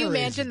a lot Can you of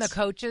imagine reasons. the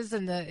coaches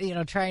and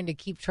the trying to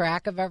keep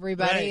track of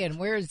everybody and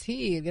where is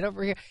he? Get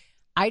over here.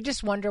 I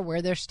just wonder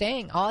where they're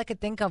staying. All I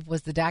could think of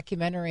was the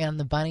documentary on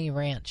the Bunny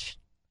Ranch.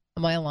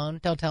 Am I alone?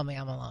 Don't tell me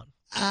I'm alone.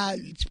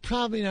 It's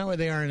probably not where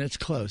they are, and it's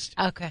closed.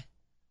 Okay.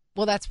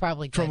 Well, that's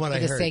probably good From what for I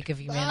the heard. sake of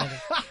humanity.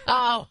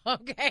 Oh,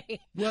 okay.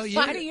 Well,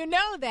 Why do you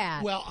know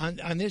that? Well,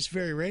 on this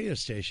very radio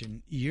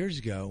station years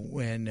ago,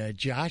 when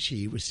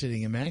Joshy was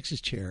sitting in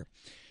Max's chair,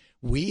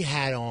 we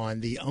had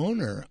on the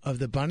owner of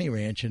the Bunny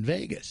Ranch in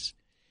Vegas,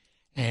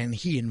 and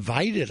he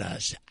invited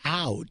us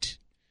out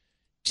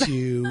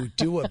to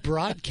do a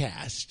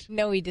broadcast.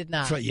 No, he did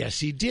not. Yes,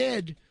 he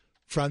did.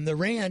 From the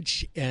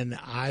ranch, and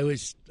I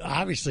was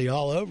obviously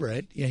all over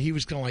it. You know, he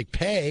was going to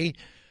pay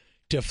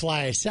to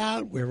fly us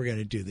out. We were going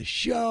to do the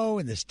show,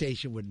 and the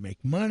station would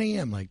make money.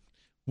 I'm like,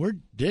 we're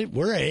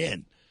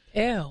in.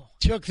 Ew.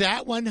 Took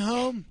that one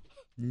home?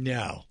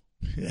 No.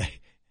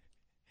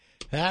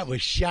 That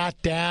was shot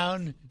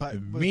down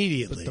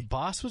immediately. But the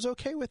boss was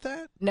okay with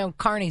that? No,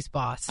 Carney's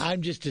boss.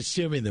 I'm just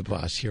assuming the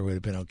boss here would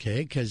have been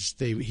okay because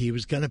he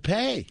was going to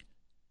pay.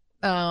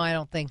 Oh, I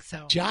don't think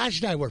so.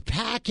 Josh and I were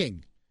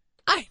packing.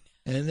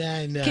 And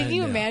then, can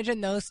you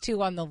imagine those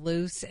two on the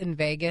loose in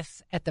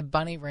Vegas at the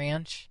Bunny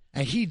Ranch?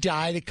 And he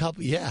died a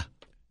couple. Yeah,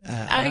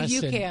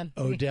 you can.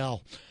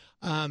 Odell.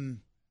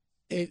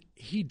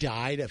 He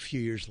died a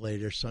few years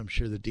later, so I'm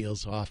sure the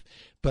deal's off.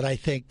 But I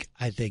think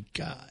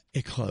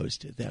it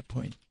closed at that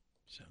point.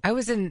 So I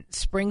was in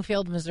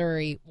Springfield,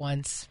 Missouri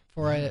once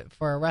for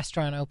a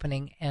restaurant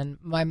opening, and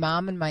my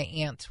mom and my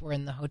aunt were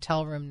in the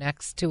hotel room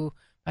next to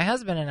my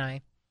husband and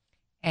I,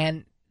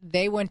 and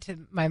they went to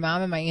my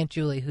mom and my Aunt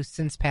Julie, who's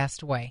since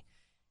passed away.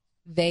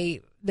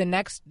 The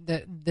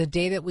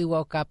day that we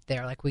woke up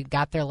there, like we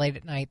got there late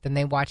at night, then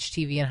they watched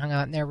TV and hung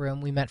out in their room.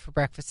 We met for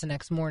breakfast the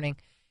next morning,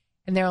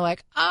 and they were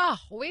like,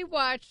 we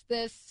watched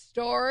this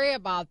story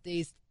about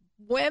these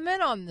women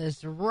on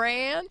this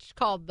ranch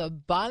called the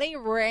Bunny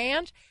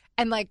Ranch.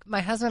 And like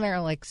my husband and I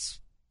are like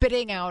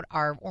spitting out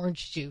our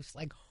orange juice.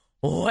 Like,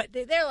 what?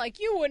 They're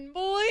like, you wouldn't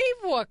believe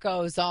what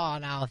goes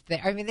on out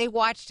there. I mean, they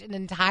watched an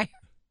entire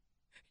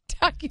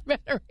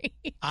documentary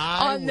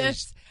on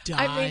this.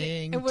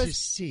 Dying to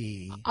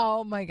see.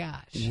 Oh my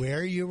gosh!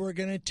 Where you were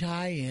going to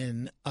tie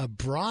in a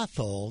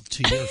brothel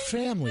to your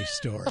family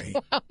story?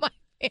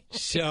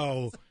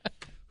 So,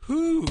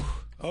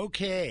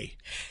 okay.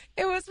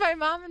 It was my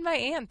mom and my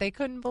aunt. They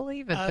couldn't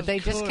believe it, but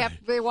they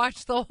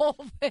watched the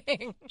whole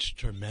thing. It's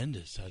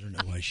tremendous. I don't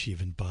know why she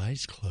even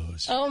buys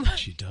clothes.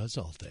 She does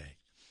all day.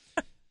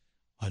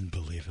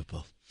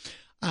 Unbelievable.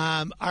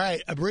 All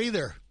right, a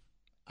breather.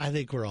 I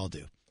think we're all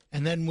due.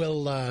 And then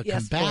we'll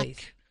come back.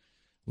 Please.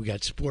 We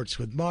got sports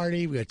with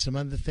Marty. We got some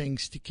other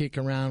things to kick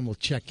around. We'll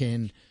check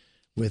in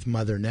with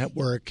Mother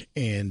Network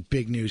and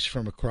big news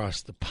from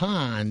across the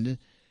pond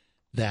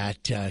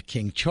that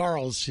King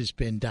Charles has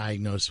been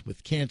diagnosed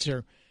with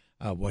cancer.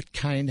 What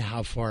kind?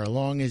 How far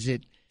along is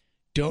it?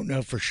 Don't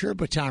know for sure.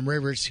 But Tom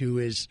Rivers, who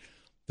is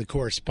the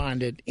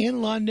correspondent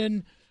in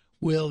London,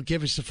 will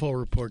give us a full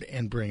report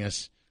and bring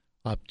us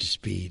up to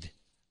speed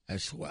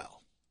as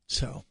well.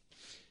 So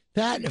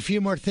that and a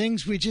few more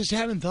things. We just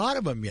haven't thought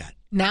of them yet.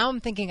 Now I'm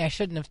thinking I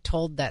shouldn't have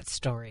told that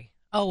story.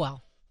 Oh,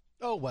 well.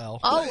 Oh, well.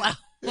 Oh, well.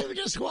 We were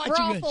just watching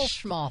Brothel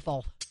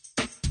schmothel.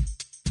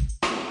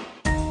 I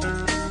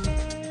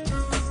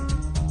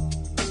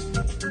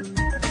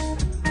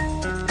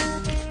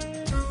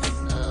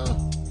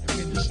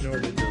just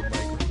snorted the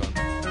microphone.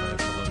 My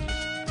apologies.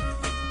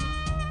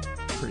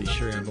 Pretty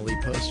sure Emily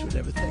Post would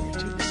have a thing or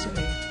two to say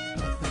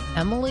about that.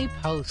 Emily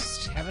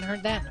Post. Haven't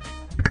heard that.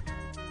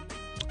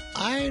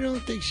 I don't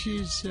think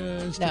she's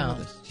still with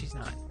us. She's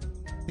not.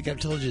 I think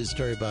I've told you the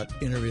story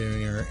about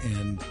interviewing her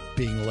and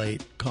being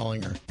late,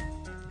 calling her.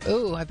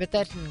 Ooh, I bet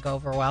that didn't go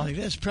over well. Like,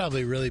 that's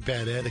probably really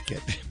bad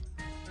etiquette.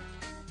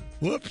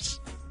 Whoops.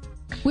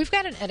 We've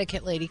got an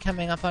etiquette lady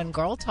coming up on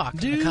Girl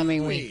Talk in the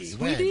coming weeks.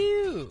 When? We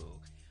do.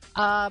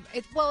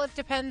 It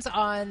depends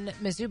on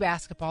Mizzou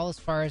basketball as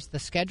far as the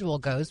schedule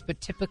goes, but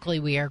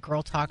typically we are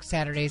Girl Talk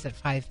Saturdays at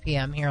 5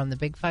 p.m. here on the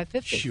Big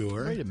 550.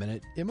 Sure. Wait a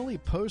minute. Emily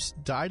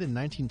Post died in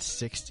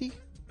 1960?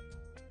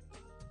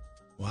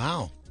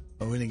 Wow.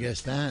 I wouldn't have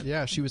guessed that.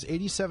 Yeah, she was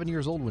 87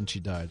 years old when she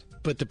died.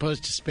 But the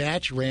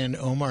Post-Dispatch ran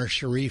Omar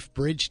Sharif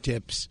bridge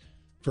tips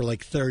for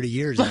like 30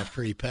 years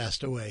after he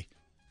passed away.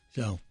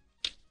 So,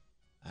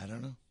 I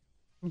don't know.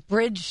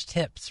 Bridge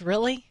tips,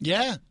 really?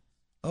 Yeah.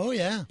 Oh,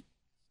 yeah.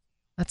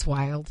 That's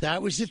wild.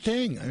 That was the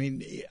thing. I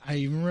mean, I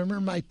remember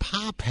my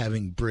pop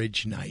having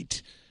bridge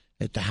night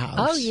at the house.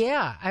 Oh,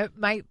 yeah.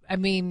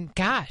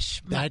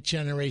 Gosh. That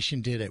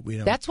generation did it. We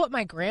don't. That's what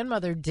my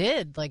grandmother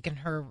did, like in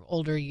her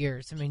older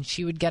years. I mean,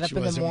 she would get up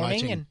in the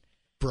morning and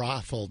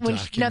brothel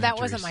documentaries. No, that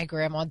wasn't my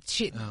grandma.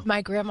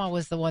 My grandma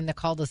was the one that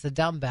called us a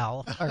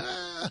dumbbell.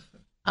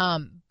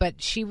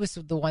 But she was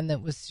the one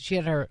she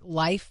had her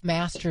life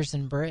master's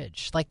in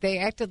bridge. Like, they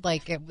acted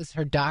like it was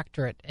her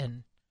doctorate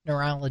in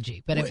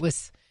neurology, but it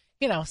was,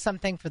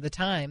 something for the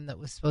time that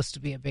was supposed to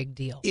be a big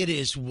deal. It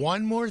is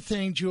one more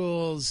thing,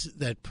 Jules,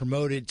 that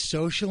promoted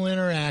social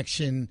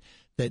interaction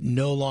that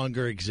no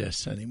longer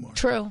exists anymore.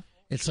 True.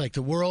 It's like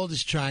the world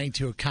is trying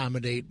to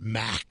accommodate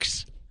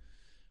Max.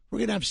 We're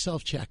going to have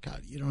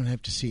self-checkout. You don't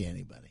have to see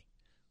anybody.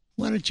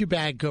 Why don't you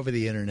bag over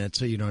the internet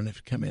so you don't have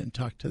to come in and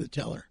talk to the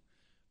teller?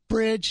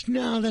 Bridge?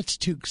 No, that's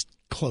too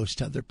close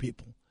to other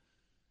people.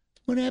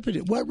 What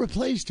happened? What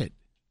replaced it?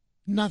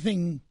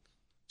 Nothing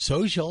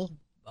social.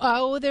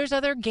 Oh, there's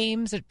other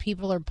games that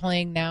people are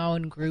playing now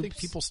in groups. I think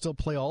people still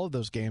play all of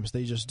those games.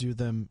 They just do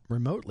them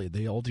remotely.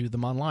 They all do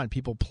them online.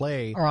 People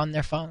play or on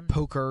their phone,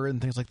 poker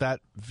and things like that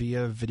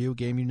via video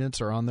game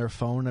units or on their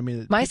phone. I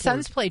mean, my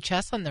sons play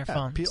chess on their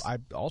phones. I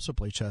also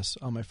play chess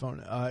on my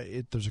phone.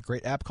 There's a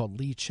great app called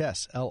Lee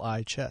Chess,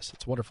 Li Chess.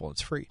 It's wonderful.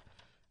 It's free,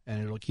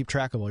 and it'll keep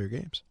track of all your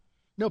games.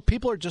 No,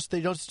 people are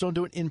they just don't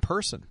do it in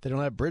person. They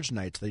don't have bridge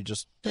nights. They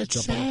just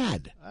that's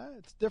sad.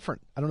 It's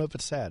different. I don't know if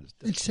it's sad.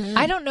 It's sad.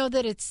 I don't know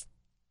that it's.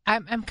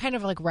 I'm kind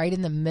of like right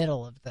in the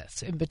middle of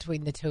this, in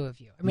between the two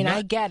of you. I mean,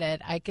 I get it.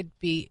 I could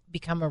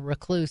become a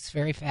recluse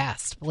very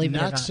fast. Believe it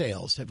or not. Nut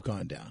sales have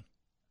gone down.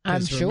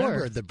 I'm sure.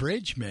 Remember the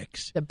bridge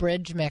mix. The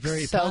bridge mix,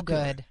 very so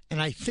popular. good.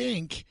 And I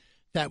think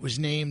that was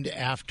named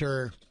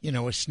after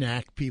a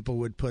snack people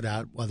would put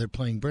out while they're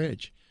playing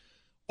bridge,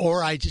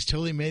 or I just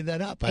totally made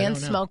that up. I don't know.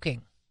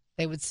 Smoking.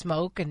 They would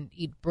smoke and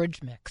eat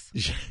bridge mix.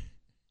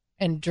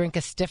 And drink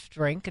a stiff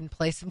drink and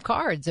play some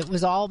cards. It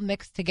was all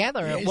mixed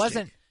together. It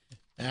wasn't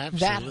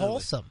that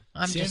wholesome.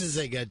 As soon as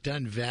they got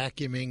done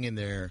vacuuming in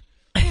their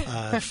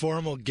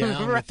formal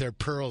gown with their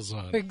pearls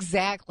on.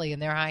 Exactly,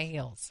 and their high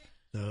heels.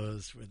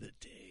 Those were the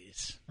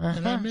days.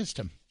 And I missed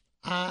them.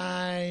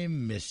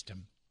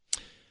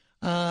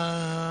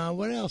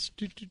 What else?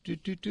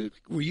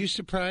 Were you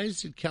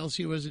surprised that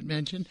Kelsey wasn't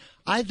mentioned?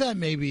 I thought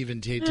maybe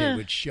even Tay-Tay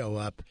would show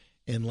up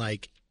in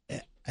like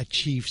a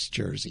Chiefs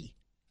jersey.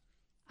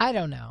 I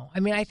don't know. I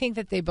mean, I think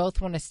that they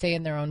both want to stay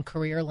in their own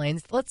career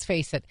lanes. Let's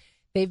face it.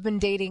 They've been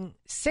dating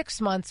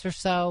 6 months or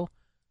so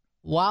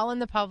while in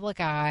the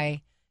public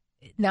eye,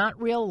 not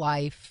real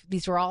life.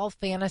 These are all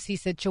fantasy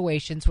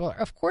situations. Well,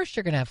 of course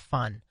you're going to have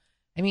fun.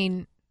 I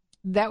mean,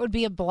 that would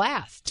be a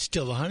blast.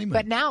 Still a honeymoon.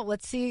 But now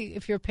let's see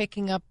if you're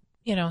picking up,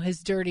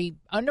 his dirty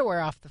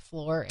underwear off the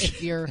floor,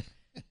 if you're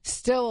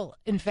still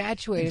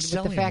infatuated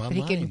with the fact that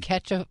he can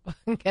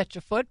catch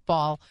a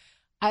football.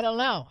 I don't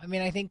know. I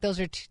mean, I think those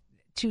are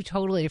two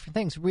totally different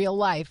things. Real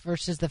life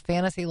versus the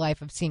fantasy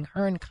life of seeing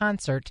her in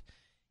concert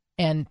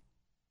and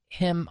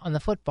him on the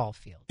football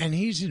field. And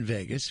he's in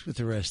Vegas with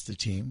the rest of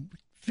the team,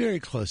 very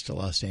close to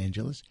Los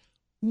Angeles.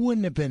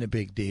 Wouldn't have been a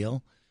big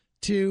deal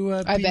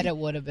to I bet it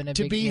would have been a big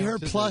deal. To be her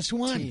plus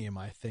one. Team,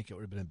 I think it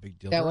would have been a big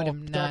deal. That would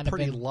have not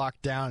pretty been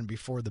locked down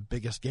before the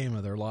biggest game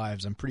of their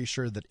lives. I'm pretty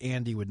sure that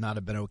Andy would not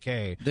have been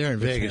okay. They're in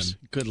Vegas.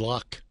 Him. Good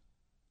luck.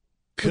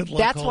 Good luck.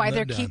 That's why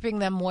they're keeping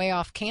them way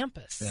off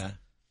campus. Yeah.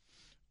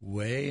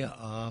 Way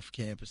off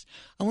campus.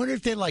 I wonder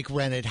if they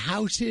rented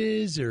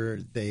houses or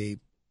they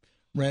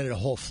rented a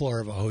whole floor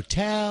of a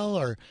hotel,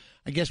 or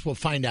I guess we'll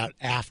find out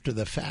after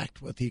the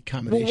fact what the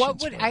accommodations Well,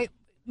 what would were.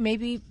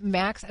 maybe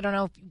Max, I don't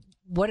know,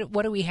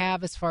 what do we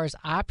have as far as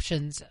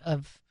options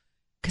of,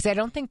 because I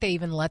don't think they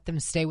even let them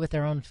stay with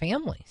their own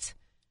families.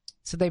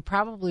 So they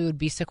probably would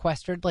be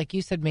sequestered, like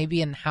you said,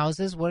 maybe in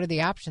houses. What are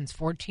the options?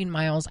 14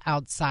 miles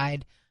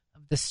outside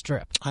of the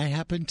Strip. I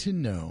happen to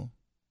know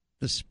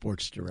the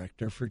sports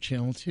director for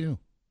Channel 2.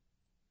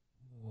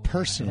 What?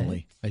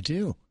 Personally, I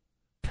do.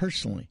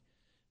 Personally.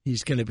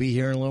 He's going to be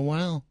here in a little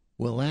while.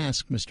 We'll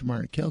ask Mr.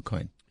 Martin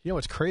Kilcoyne. You know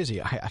what's crazy?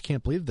 I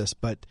can't believe this,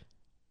 but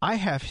I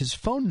have his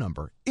phone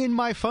number in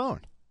my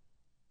phone.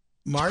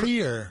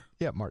 Marty or?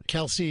 Yeah, Marty.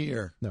 Kelsey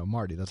or? No,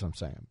 Marty. That's what I'm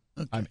saying.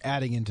 Okay. I'm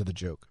adding into the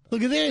joke.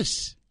 Look at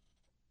this.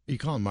 Are you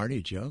calling Marty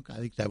a joke? I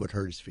think that would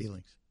hurt his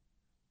feelings.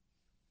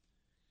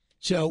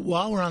 So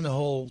while we're on the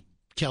whole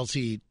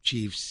Kelsey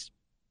Chiefs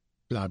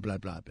blah, blah,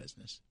 blah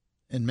business,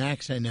 and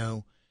Max, I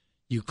know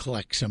you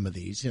collect some of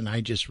these, and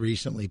I just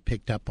recently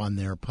picked up on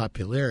their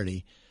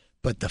popularity,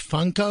 but the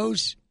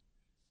Funkos,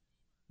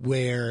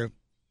 where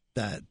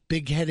the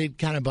big-headed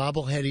kind of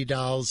bobbleheady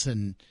dolls,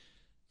 and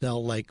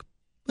they'll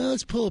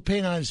let's pull a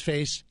paint on his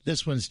face.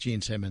 This one's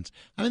Gene Simmons.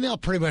 I mean, they all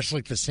pretty much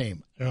look the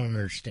same. I don't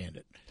understand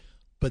it.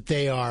 But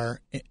they are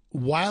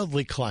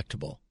wildly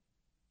collectible.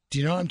 Do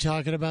you know what I'm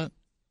talking about?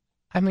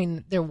 I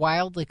mean, they're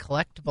wildly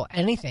collectible.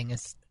 Anything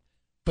is.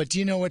 But do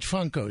you know what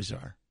Funkos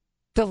are?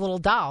 The little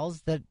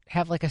dolls that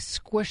have like a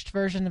squished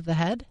version of the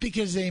head?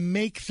 Because they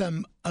make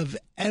them of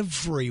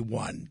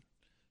everyone.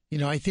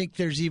 I think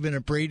there's even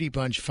a Brady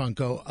Bunch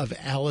Funko of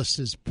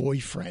Alice's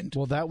boyfriend.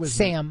 Well, that was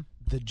Sam,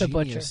 the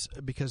genius,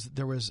 butcher. Because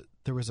there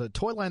was a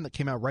toy line that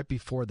came out right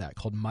before that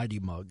called Mighty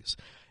Mugs,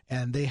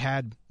 and they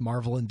had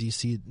Marvel and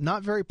DC,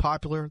 not very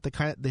popular.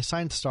 They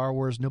signed Star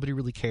Wars, nobody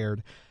really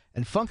cared,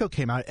 and Funko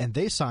came out and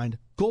they signed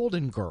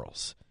Golden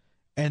Girls.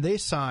 and they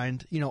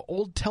signed,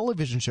 old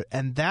television show,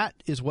 and that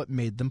is what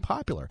made them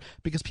popular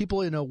because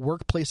people in a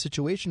workplace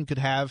situation could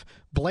have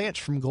Blanche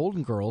from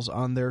Golden Girls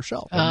on their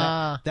shelf.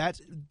 And that's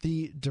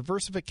the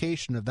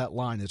diversification of that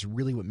line is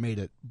really what made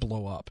it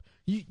blow up.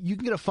 You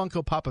can get a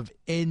Funko Pop of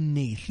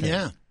anything.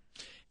 Yeah,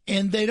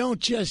 and they don't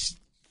just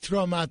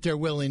throw them out there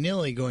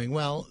willy-nilly going,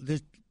 well,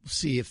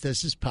 see if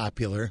this is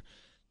popular.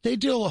 They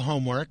do a little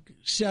homework.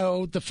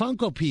 So the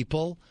Funko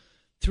people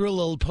threw a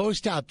little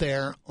post out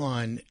there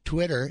on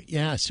Twitter.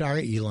 Yeah,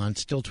 sorry, Elon,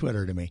 still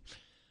Twitter to me.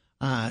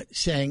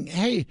 Saying,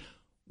 hey,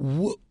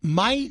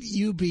 might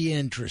you be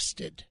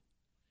interested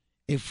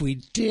if we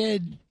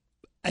did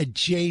a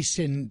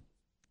Jason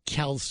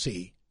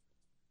Kelsey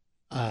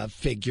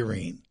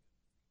figurine?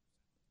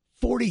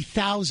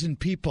 40,000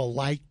 people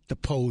liked the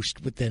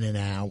post within an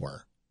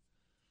hour.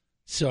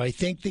 So I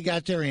think they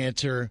got their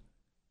answer.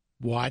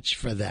 Watch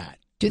for that.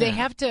 Do they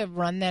have to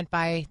run that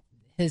by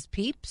his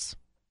peeps?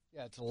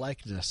 Yeah, it's a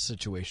likeness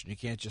situation. You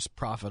can't just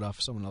profit off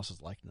someone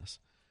else's likeness.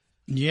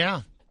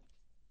 Yeah.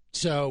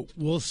 So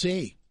we'll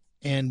see.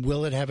 And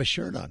will it have a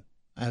shirt on?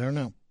 I don't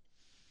know.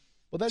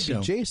 Well, that'd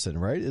be Jason,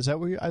 right? Is that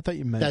what I thought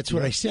you meant? That's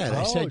what I said.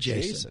 I said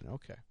Jason.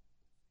 Okay.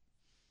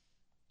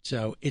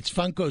 So it's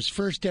Funko's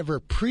first ever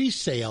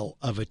pre-sale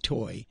of a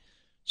toy.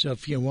 So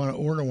if you want to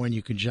order one,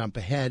 you can jump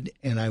ahead.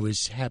 And I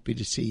was happy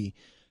to see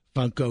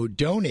Funko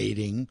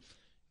donating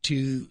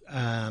to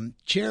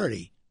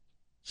charity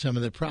some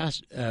of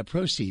the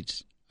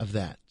proceeds of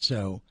that.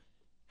 So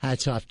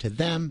hats off to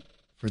them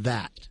for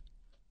that.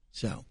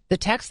 So the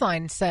text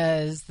line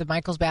says, the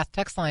Michael's Bath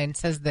text line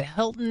says the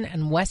Hilton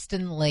and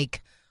Westin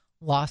Lake,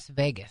 Las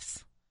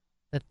Vegas.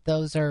 That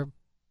those are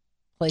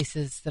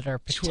places that are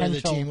potential. Where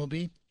the team will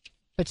be?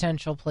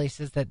 Potential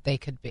places that they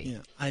could be. Yeah,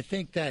 I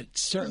think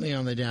that's certainly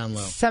on the down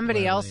low.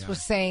 Somebody else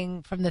was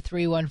saying from the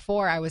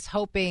 314, I was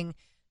hoping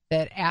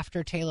that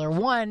after Taylor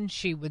won,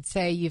 she would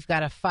say, you've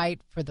got to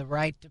fight for the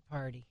right to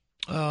party.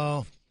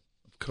 Oh,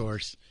 of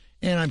course.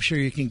 And I'm sure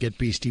you can get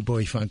Beastie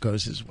Boy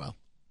Funkos as well.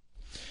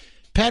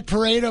 Pet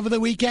Parade over the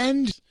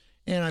weekend.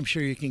 And I'm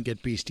sure you can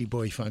get Beastie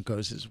Boy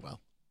Funkos as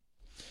well.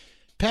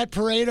 Pet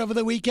Parade over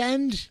the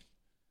weekend.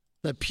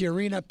 The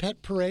Purina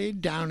Pet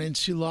Parade down in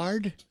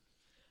Soulard.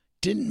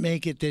 Didn't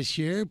make it this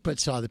year, but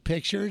saw the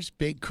pictures.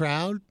 Big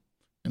crowd.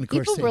 And of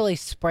course, people really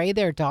spray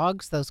their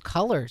dogs those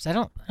colors. I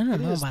don't know about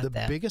that. It is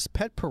the biggest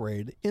pet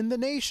parade in the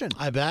nation.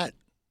 I bet.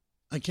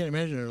 I can't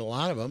imagine there's a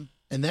lot of them.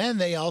 And then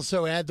they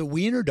also add the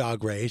wiener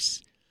dog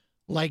race.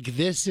 Like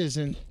this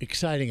isn't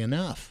exciting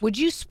enough. Would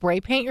you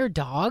spray paint your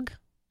dog?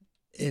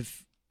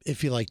 If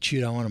you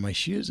chewed on one of my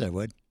shoes, I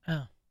would.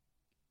 Oh.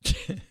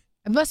 It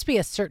must be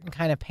a certain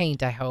kind of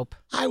paint, I hope.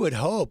 I would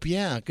hope,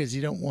 yeah, because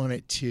you don't want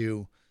it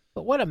to.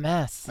 But what a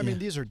mess. I mean,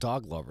 these are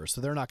dog lovers, so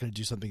they're not going to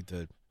do something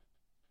to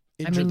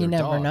injure I mean, you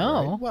their never dog,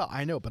 know. Right? Well,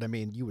 I know, but I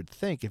mean, you would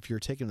think if you're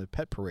taking the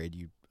pet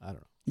parade, I don't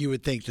know. You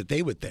would think that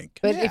they would think.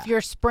 But if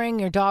you're spraying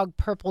your dog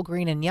purple,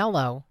 green, and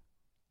yellow,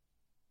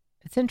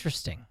 it's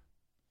interesting.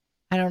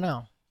 I don't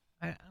know.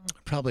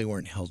 Probably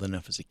weren't held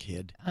enough as a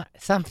kid.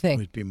 Something.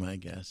 Would be my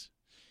guess.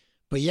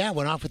 But yeah,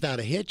 went off without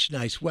a hitch.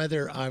 Nice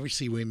weather.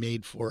 Obviously, we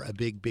made for a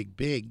big, big,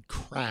 big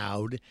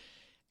crowd.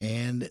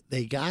 And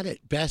they got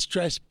it. Best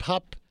dressed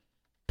pup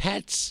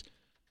pets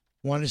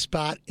won a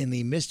spot in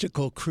the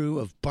mystical crew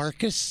of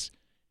Barkus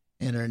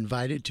and are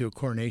invited to a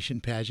coronation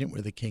pageant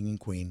where the king and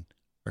queen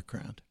are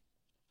crowned.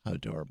 How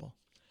adorable.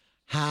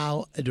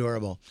 How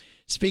adorable.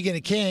 Speaking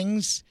of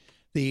kings,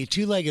 the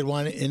two-legged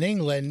one in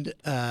England,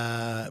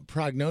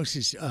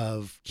 prognosis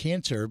of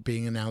cancer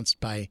being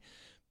announced by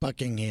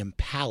Buckingham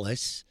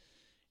Palace.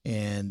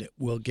 And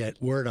we'll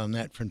get word on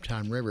that from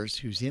Tom Rivers,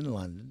 who's in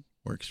London,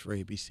 works for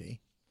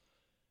ABC.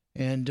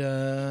 And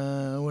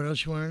what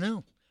else you want to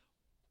know?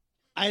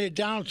 I had a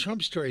Donald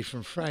Trump story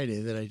from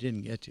Friday that I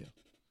didn't get to.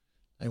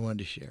 I wanted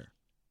to share.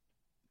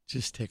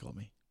 Just tickled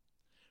me.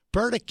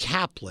 Berta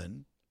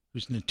Kaplan,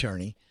 who's an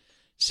attorney,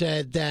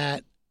 said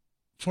that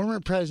former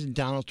President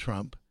Donald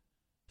Trump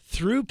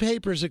threw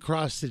papers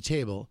across the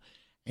table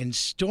and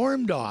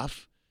stormed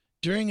off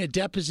during a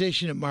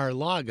deposition at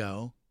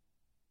Mar-a-Lago,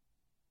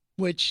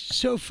 which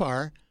so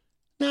far,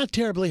 not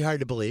terribly hard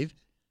to believe,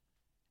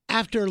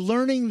 after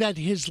learning that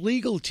his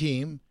legal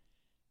team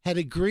had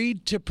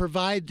agreed to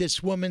provide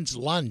this woman's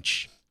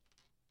lunch.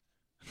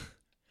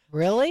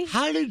 Really?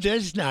 How did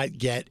this not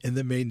get in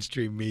the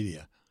mainstream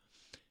media?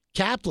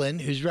 Kaplan,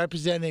 who's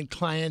represented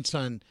clients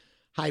on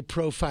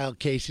high-profile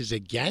cases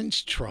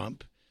against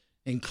Trump,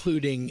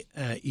 including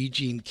E.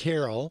 Jean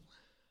Carroll,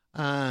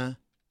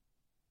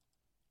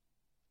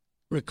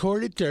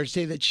 recorded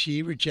Thursday that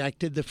she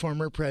rejected the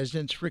former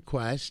president's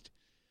request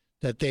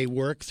that they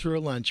work through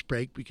a lunch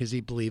break because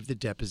he believed the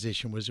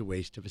deposition was a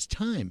waste of his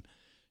time.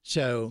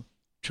 So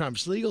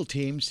Trump's legal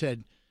team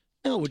said,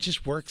 no, we'll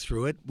just work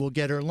through it. We'll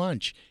get her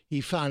lunch.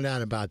 He found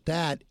out about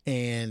that,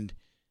 and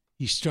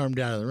he stormed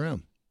out of the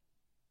room.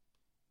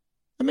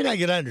 I mean, I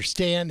could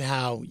understand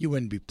how you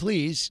wouldn't be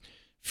pleased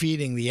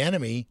feeding the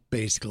enemy,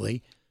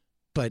 basically,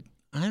 but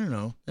I don't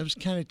know. That was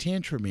kind of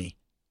tantrumy.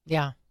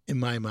 Yeah. In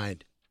my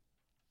mind.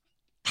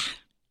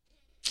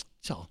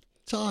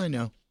 That's That's all I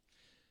know.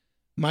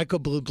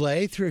 Michael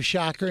Bublé threw a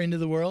shocker into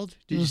the world.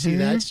 Did you see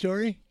that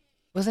story?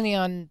 Wasn't he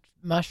on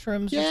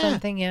mushrooms or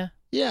something? Yeah.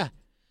 Yeah.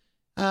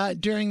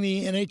 During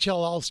the NHL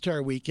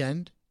All-Star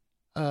Weekend,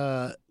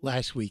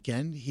 last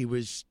weekend, he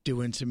was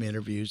doing some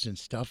interviews and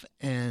stuff,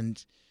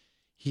 and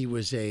he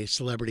was a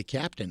celebrity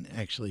captain,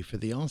 actually, for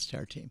the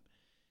All-Star team.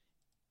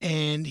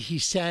 And he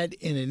said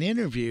in an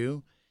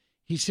interview,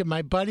 he said,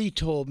 my buddy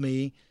told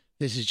me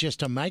this is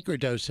just a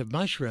microdose of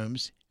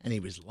mushrooms, and he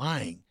was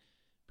lying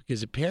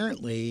because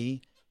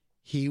apparently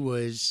he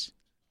was,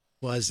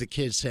 well, as the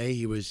kids say,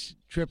 he was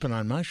tripping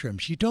on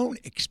mushrooms. You don't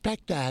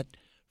expect that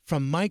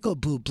from Michael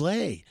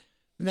Bublé.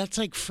 That's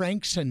like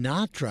Frank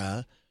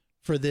Sinatra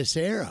for this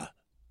era.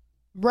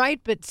 Right,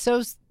 but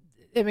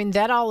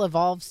that all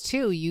evolves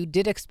too. You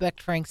did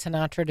expect Frank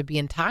Sinatra to be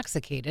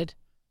intoxicated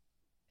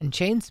and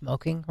chain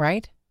smoking,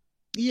 right?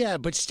 Yeah,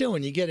 but still,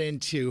 when you get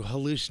into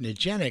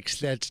hallucinogenics,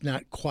 that's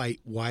not quite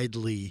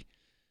widely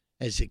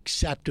as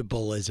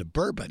acceptable as a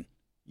bourbon,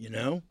 you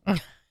know?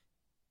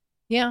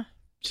 Yeah.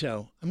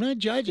 So I'm not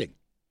judging.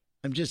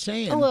 I'm just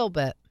saying. A little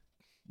bit.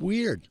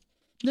 Weird.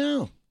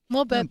 No. A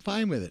little bit. I'm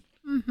fine with it.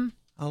 Mm-hmm.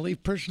 I'll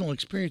leave personal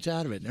experience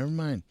out of it. Never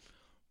mind.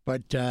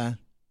 But,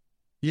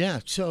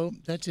 yeah, so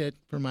that's it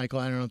for Michael.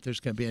 I don't know if there's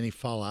going to be any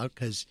fallout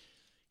because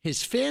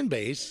his fan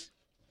base,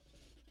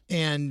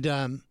 and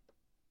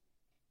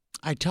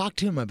I talked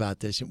to him about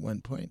this at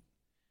one point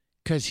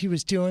because he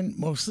was doing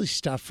mostly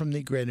stuff from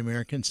the Great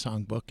American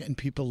Songbook, and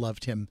people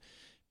loved him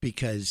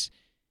because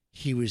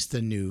he was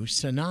the new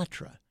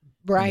Sinatra.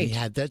 Right. And he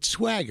had that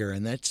swagger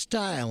and that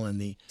style and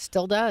the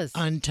still does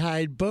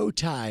untied bow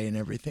tie and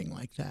everything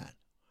like that.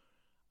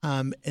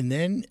 And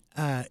then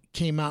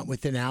came out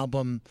with an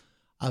album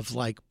of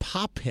like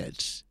pop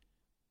hits,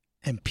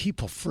 and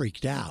people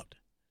freaked out.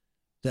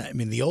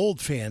 The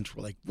old fans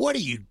were like, "What are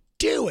you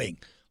doing?"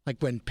 Like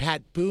when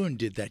Pat Boone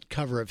did that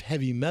cover of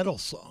heavy metal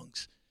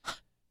songs,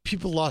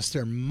 people lost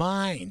their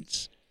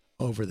minds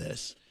over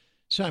this.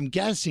 So I'm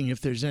guessing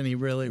if there's any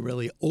really,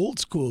 really old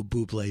school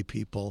Bublé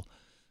people,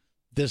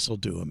 this will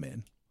do him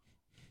in.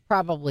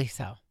 Probably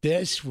so.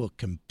 This will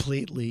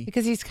completely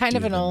because he's kind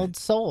of an old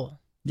soul.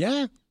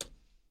 Yeah.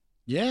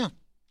 Yeah,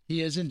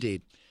 he is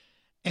indeed.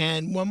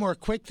 And one more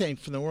quick thing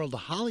from the world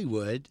of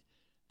Hollywood,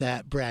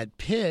 that Brad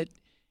Pitt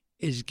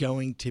is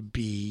going to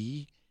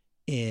be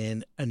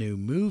in a new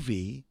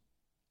movie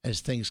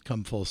as things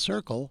come full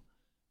circle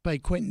by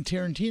Quentin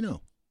Tarantino.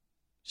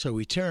 So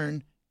we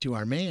turn to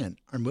our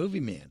movie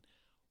man.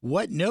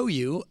 What know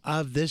you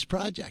of this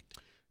project?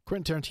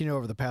 Quentin Tarantino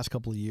over the past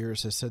couple of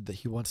years has said that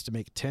he wants to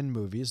make 10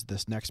 movies.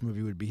 This next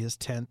movie would be his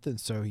 10th, and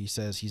so he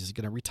says he's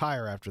going to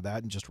retire after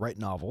that and just write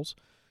novels.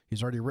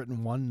 He's already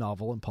written one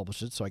novel and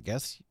published it, so I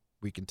guess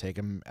we can take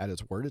him at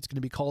his word. It's going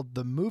to be called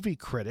The Movie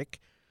Critic.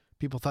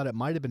 People thought it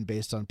might have been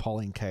based on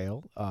Pauline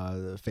Kael,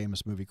 the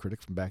famous movie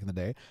critic from back in the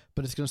day,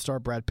 but it's going to star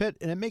Brad Pitt,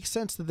 and it makes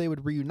sense that they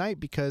would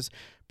reunite because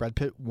Brad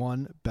Pitt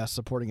won Best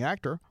Supporting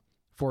Actor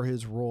for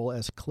his role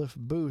as Cliff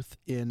Booth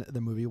in the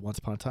movie Once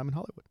Upon a Time in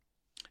Hollywood.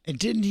 And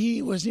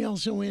wasn't he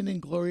also in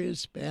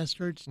Inglourious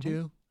Bastards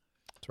too?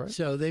 That's right.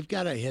 So they've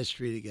got a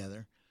history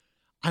together.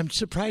 I'm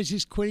surprised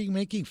he's quitting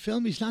making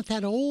film. He's not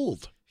that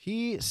old.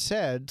 He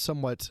said,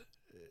 somewhat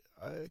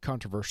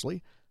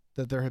controversially,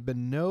 that there have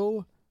been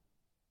no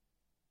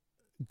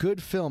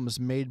good films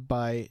made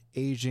by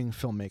aging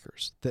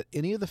filmmakers, that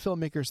any of the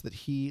filmmakers that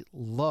he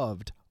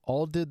loved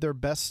all did their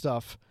best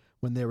stuff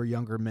when they were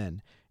younger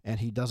men, and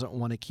he doesn't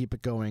want to keep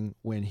it going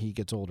when he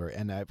gets older.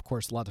 And, of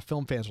course, a lot of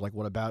film fans are like,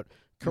 what about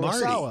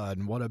Kurosawa,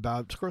 and what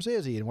about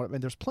Scorsese,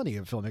 and there's plenty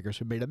of filmmakers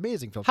who made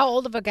amazing films. How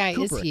old of a guy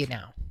Kubrick, is he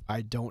now?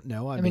 I don't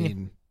know. I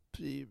mean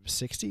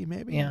 60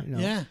 maybe. Yeah,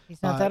 yeah.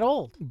 He's not that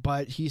old.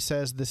 But he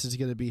says this is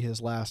going to be his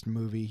last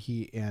movie.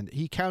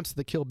 He counts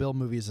the Kill Bill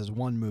movies as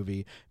one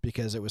movie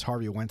because it was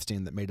Harvey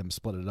Weinstein that made him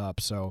split it up.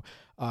 So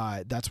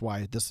that's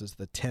why this is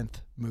the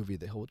 10th movie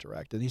that he'll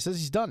direct, and he says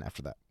he's done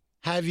after that.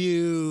 Have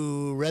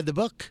you read the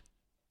book?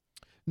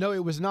 No,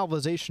 it was a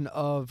novelization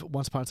of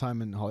Once Upon a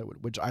Time in Hollywood,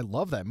 which I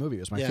love that movie.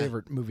 It was my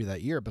favorite movie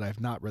that year, but I've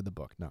not read the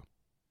book, no.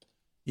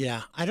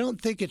 Yeah, I don't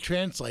think it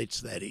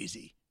translates that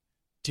easy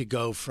to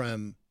go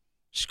from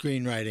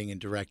screenwriting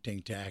and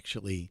directing to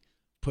actually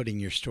putting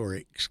your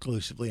story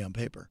exclusively on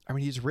paper. I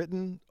mean, he's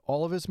written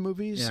all of his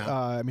movies.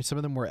 Yeah. Some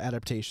of them were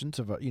adaptations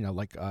of,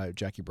 like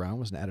Jackie Brown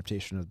was an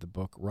adaptation of the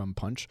book Rum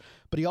Punch.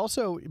 But he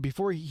also,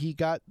 before he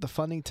got the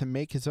funding to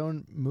make his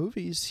own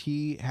movies,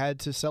 he had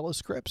to sell his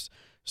scripts.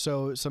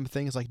 So some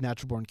things like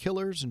Natural Born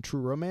Killers and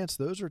True Romance,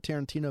 those are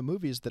Tarantino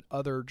movies that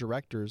other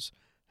directors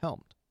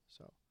helmed.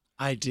 So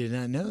I did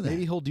not know that.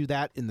 Maybe he'll do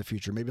that in the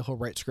future. Maybe he'll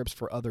write scripts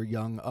for other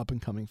young,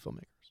 up-and-coming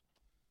filmmakers.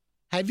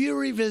 Have you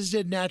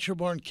revisited Natural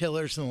Born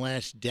Killers in the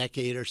last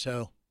decade or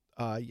so?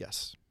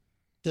 Yes.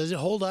 Does it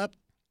hold up?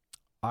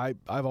 I've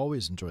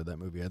always enjoyed that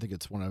movie. I think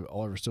it's one of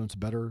Oliver Stone's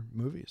better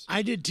movies.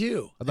 I did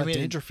too. I thought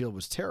Dangerfield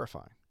was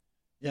terrifying.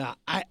 Yeah,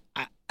 I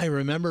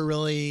remember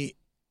really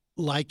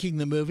liking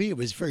the movie. It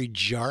was very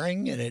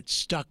jarring, and it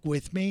stuck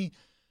with me.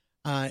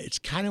 It's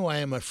kind of why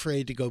I'm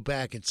afraid to go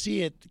back and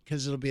see it,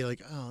 because it'll be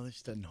like, oh,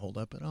 this doesn't hold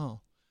up at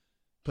all.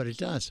 but it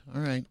does.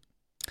 All right.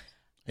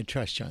 I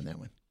trust you on that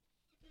one.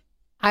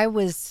 I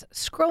was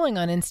scrolling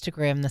on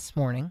Instagram this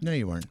morning. No,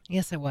 you weren't.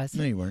 Yes, I was.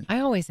 No, you weren't. I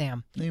always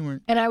am. No, you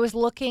weren't. And I was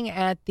looking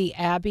at the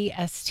Abbey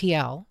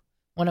STL,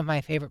 one of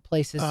my favorite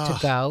places to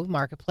go,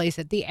 Marketplace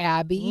at the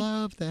Abbey.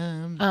 Love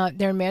them.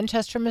 They're in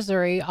Manchester,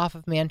 Missouri, off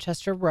of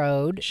Manchester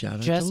Road, Shout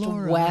out just to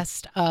Laura.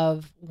 west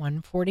of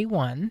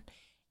 141.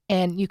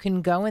 And you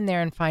can go in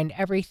there and find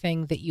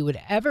everything that you would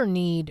ever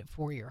need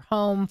for your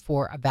home,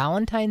 for a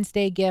Valentine's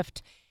Day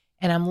gift.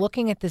 And I'm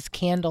looking at this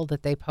candle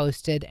that they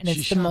posted, and She's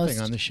it's the shopping most.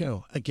 on the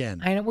show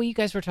again. I know. Well, you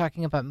guys were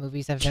talking about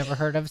movies I've never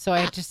heard of, so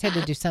I just had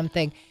to do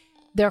something.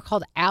 They're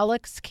called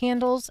Alex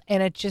candles,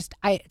 and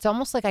it's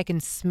almost like I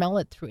can smell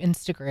it through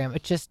Instagram.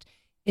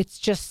 It's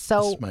just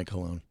so This is my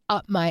cologne.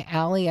 up my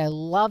alley. I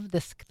love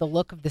the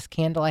look of this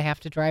candle. I have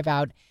to drive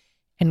out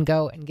and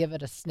go and give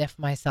it a sniff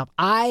myself.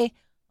 I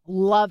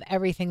love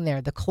everything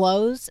there. The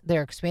clothes,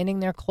 they're expanding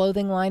their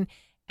clothing line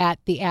at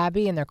the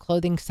Abbey and their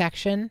clothing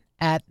section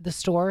at the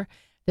store.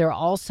 They're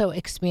also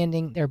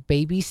expanding their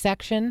baby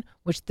section,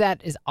 which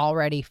that is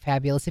already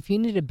fabulous. If you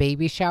need a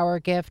baby shower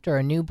gift or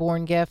a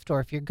newborn gift, or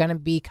if you're going to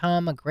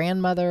become a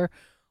grandmother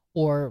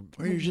or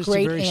you're just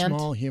great a very aunt,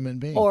 small human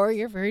being. or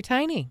you're very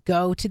tiny,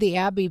 go to the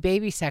Abbey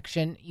baby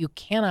section. You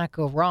cannot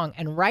go wrong.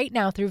 And right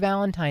now through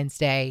Valentine's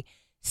Day,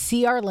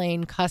 CR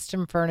Lane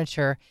Custom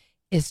Furniture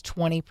is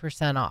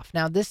 20% off.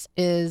 Now, this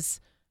is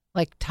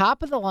like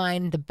top of the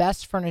line, the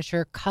best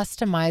furniture,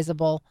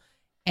 customizable,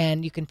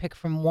 and you can pick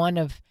from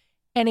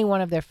any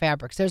one of their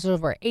fabrics. There's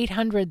over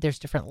 800. There's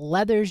different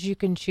leathers you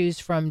can choose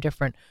from,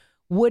 different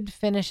wood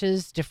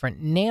finishes,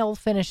 different nail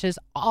finishes,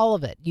 all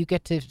of it. You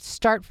get to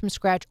start from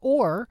scratch,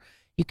 or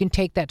you can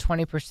take that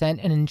 20%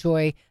 and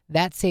enjoy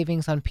that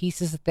savings on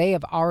pieces that they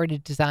have already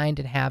designed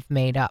and have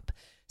made up.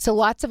 So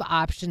lots of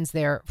options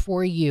there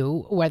for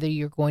you, whether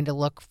you're going to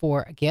look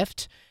for a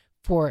gift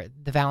for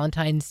the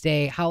Valentine's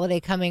Day holiday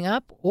coming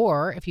up,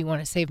 or if you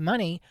want to save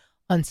money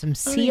on some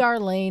CR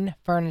Lane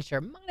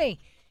furniture. Money.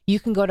 You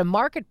can go to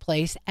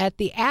Marketplace at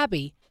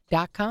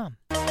theabbey.com.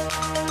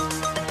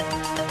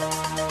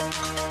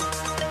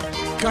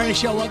 Carney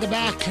Show, welcome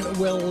back.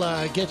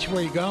 We'll get you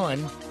where you're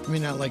going. I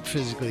mean, not like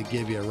physically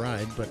give you a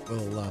ride, but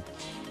we'll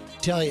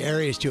tell you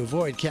areas to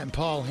avoid. Cat and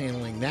Paul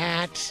handling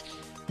that.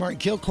 Martin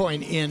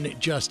Kilcoyne in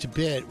just a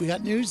bit. We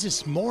got news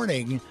this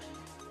morning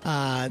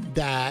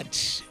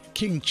that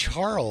King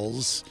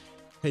Charles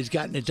has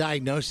gotten a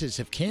diagnosis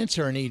of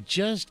cancer, and he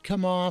just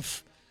come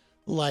off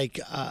like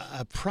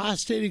a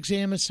prostate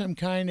exam of some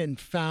kind and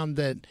found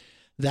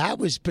that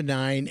was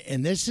benign.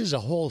 And this is a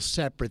whole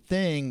separate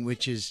thing,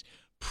 which is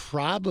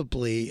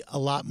probably a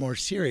lot more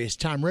serious.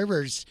 Tom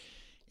Rivers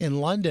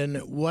in London,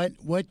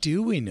 what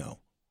do we know?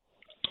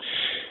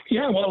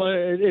 Yeah, well,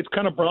 it's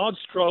kind of broad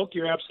stroke.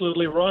 You're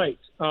absolutely right.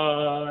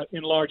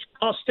 Enlarged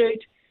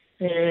prostate,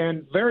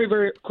 and very,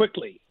 very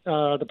quickly,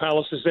 the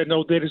palace has said,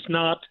 no, that is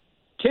not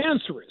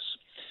cancerous.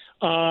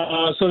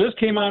 So this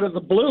came out of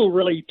the blue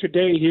really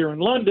today here in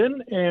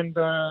London, and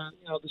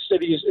the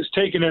city is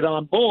taking it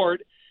on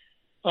board.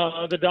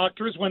 The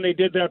doctors, when they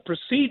did that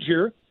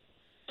procedure,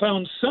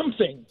 found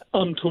something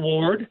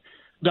untoward.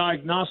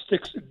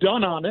 Diagnostics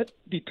done on it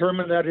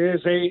determined that it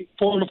is a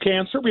form of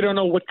cancer. We don't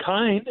know what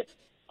kind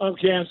of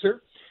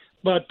cancer,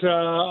 but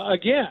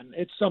again,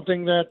 it's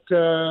something that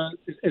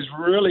is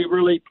really,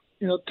 really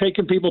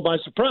taken people by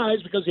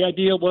surprise, because the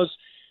idea was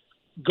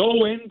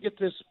go in, get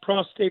this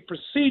prostate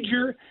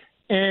procedure,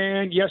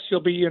 and yes, you'll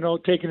be,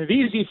 taking it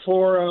easy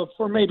for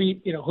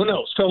maybe, who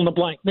knows, fill in the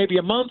blank, maybe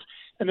a month,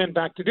 and then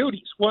back to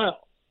duties.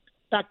 Well,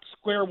 back to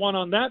square one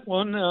on that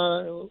one.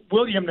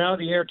 William, now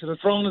the heir to the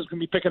throne, is going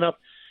to be picking up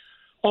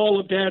all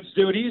of Dad's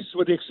duties,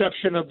 with the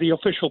exception of the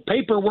official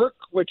paperwork,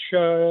 which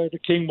the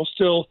king will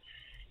still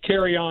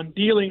carry on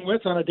dealing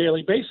with on a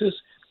daily basis.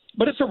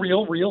 But it's a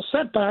real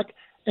setback.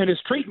 And his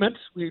treatment,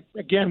 we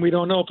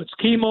don't know if it's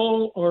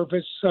chemo or if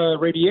it's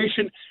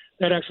radiation,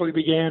 that actually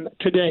began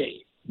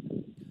today.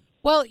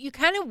 Well, you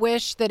kind of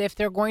wish that if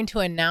they're going to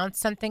announce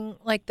something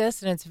like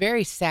this, and it's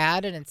very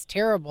sad and it's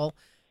terrible,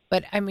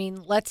 but I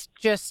mean, let's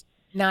just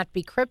not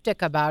be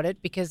cryptic about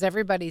it, because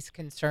everybody's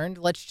concerned.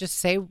 Let's just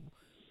say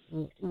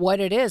what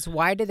it is.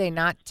 Why do they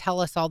not tell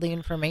us all the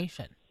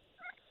information?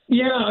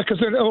 Yeah, because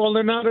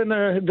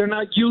they're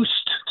not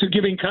used to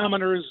giving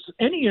commoners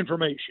any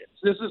information.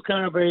 This is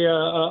kind of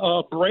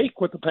a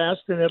break with the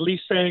past, and at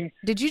least saying.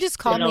 Did you just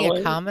call me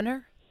a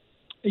commoner?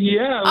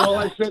 Yeah, well,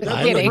 I said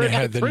I wouldn't have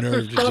had the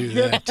nerve to do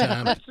that,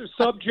 Tom.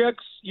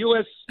 Subjects,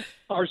 U.S.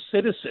 are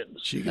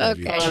citizens.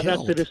 Okay.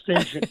 That's the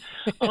distinction.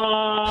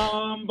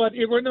 But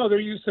they're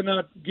used to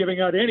not giving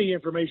out any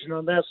information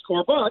on that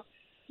score. But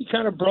he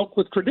kind of broke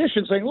with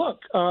tradition, saying, look,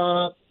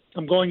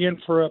 I'm going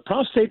in for a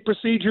prostate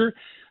procedure.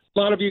 A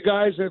lot of you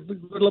guys are a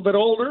little bit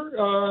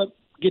older.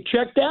 Get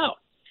checked out.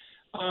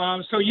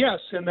 So, yes,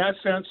 in that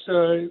sense,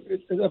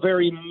 it's a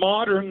very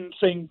modern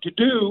thing to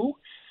do.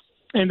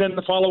 And then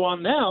the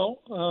follow-on now,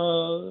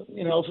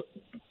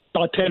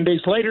 about 10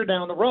 days later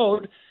down the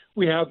road,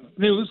 we have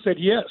news that,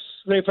 yes,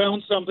 they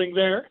found something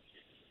there.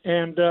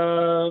 And,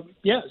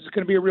 it's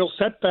going to be a real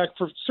setback,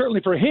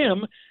 certainly for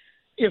him.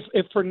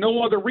 if for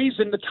no other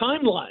reason, the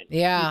timeline.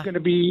 Yeah.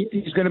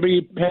 He's going to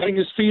be having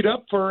his feet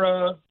up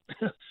for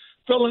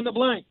fill in the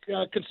blank,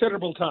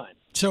 considerable time.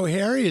 So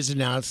Harry has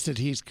announced that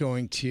he's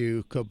going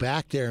to go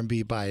back there and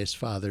be by his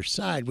father's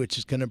side, which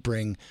is going to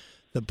bring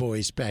the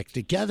boys back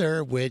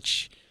together,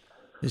 which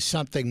is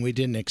something we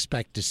didn't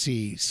expect to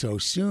see so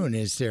soon.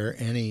 Is there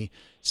any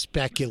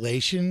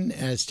speculation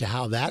as to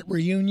how that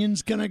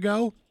reunion's going to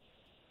go?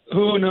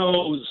 Who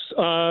knows?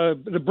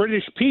 The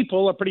British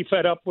people are pretty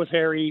fed up with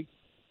Harry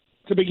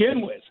to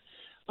begin with.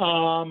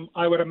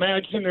 I would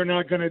imagine they're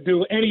not going to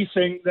do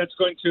anything that's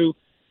going to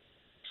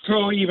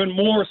throw even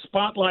more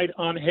spotlight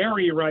on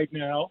Harry right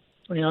now.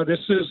 You know, this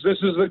is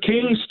the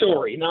King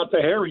story, not the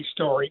Harry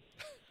story.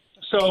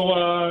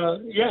 So,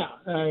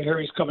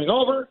 Harry's coming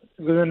over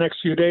within the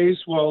next few days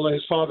while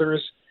his father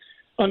is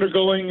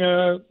undergoing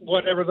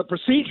whatever the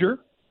procedure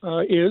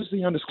is,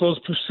 the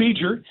undisclosed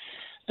procedure,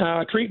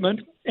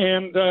 treatment.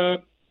 And,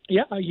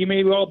 he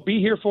may well be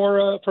here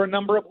for a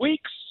number of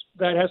weeks.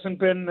 That hasn't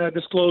been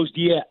disclosed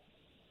yet.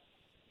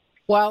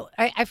 Well,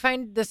 I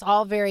find this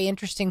all very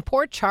interesting.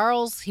 Poor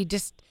Charles, he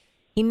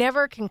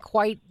never can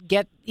quite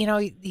get,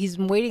 he's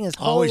been waiting his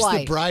whole life.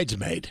 Always the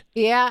bridesmaid.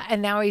 Yeah,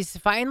 and now he's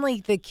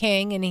finally the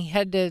king, and he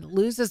had to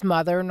lose his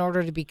mother in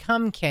order to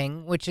become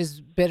king, which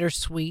is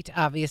bittersweet,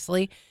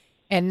 obviously.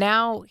 And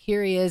now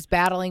here he is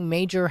battling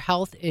major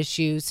health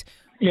issues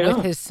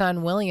with his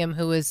son, William,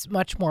 who is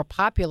much more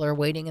popular,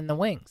 waiting in the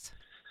wings.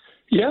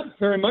 Yeah,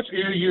 very much.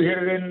 You hit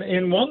it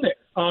in one there.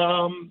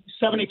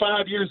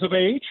 75 years of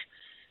age.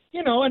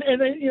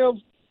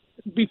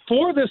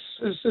 Before this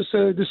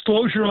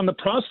disclosure on the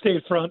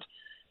prostate front,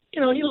 he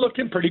looked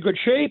in pretty good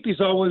shape.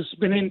 He's always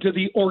been into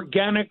the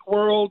organic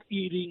world,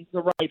 eating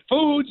the right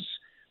foods,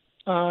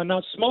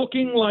 not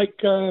smoking like,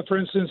 for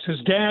instance, his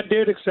dad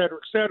did, et cetera,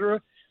 et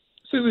cetera.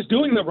 So he was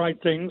doing the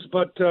right things.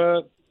 But,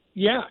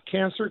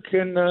 cancer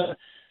can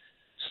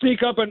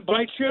sneak up and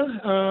bite you.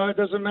 It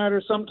doesn't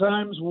matter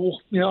sometimes,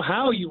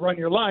 how you run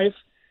your life.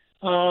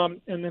 And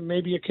then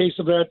maybe a case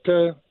of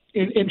that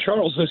in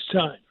Charles this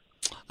time.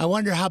 I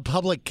wonder how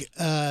public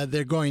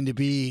they're going to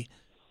be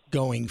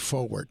going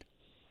forward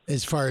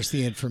as far as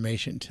the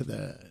information to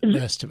the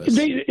rest of us.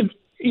 They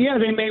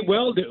may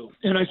well do.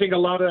 And I think a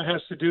lot of that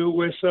has to do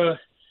with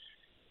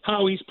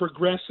how he's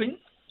progressing.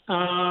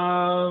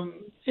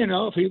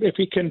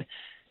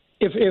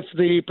 If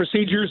the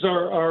procedures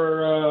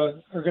are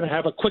going to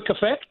have a quick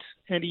effect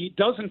and he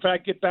does, in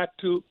fact, get back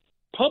to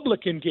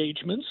public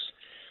engagements,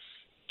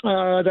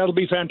 that'll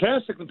be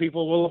fantastic, and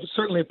people will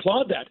certainly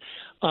applaud that.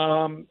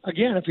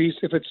 Again, if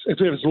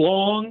it's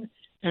long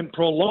and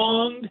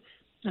prolonged,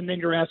 and then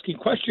you're asking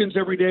questions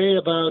every day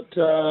about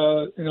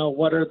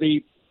what are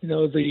the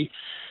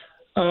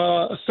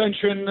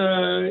ascension,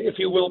 if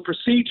you will,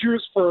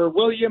 procedures for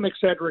William, et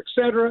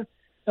cetera,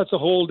 that's a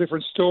whole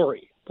different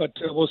story. But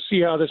we'll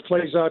see how this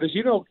plays out. As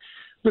you know,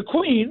 the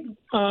Queen,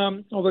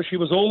 although she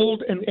was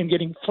old and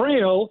getting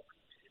frail,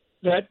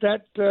 that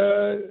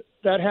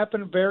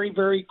happened very,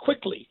 very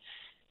quickly.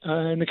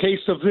 In the case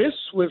of this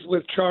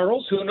with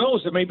Charles, who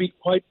knows? It may be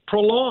quite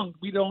prolonged.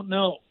 We don't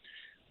know.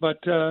 But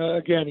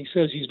again, he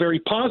says he's very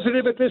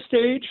positive at this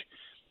stage.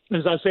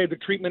 As I say, the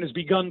treatment has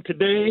begun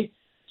today.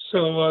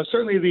 So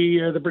certainly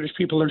the British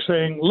people are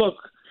saying, look,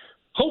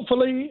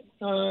 hopefully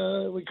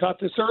we caught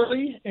this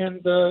early and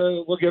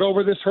we'll get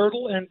over this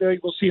hurdle and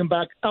we'll see him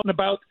back out and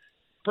about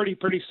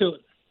pretty soon.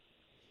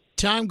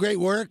 Tom, great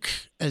work,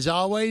 as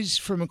always,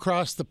 from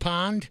across the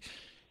pond.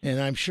 And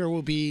I'm sure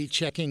we'll be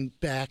checking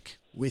back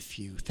with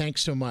you.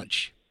 Thanks so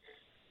much.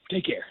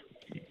 Take care.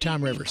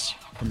 Tom Rivers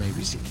from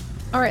ABC.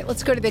 All right,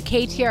 let's go to the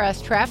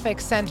KTRS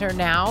Traffic Center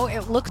now.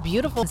 It looks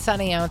beautiful and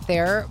sunny out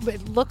there, but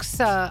it looks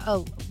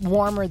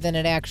warmer than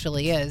it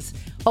actually is.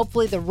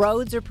 Hopefully the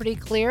roads are pretty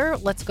clear.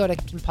 Let's go to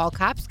Captain Paul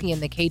Kopsky in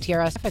the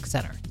KTRS Traffic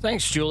Center.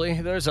 Thanks, Julie.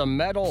 There's a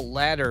metal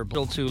ladder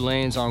built 2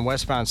 lanes on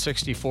westbound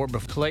 64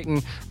 before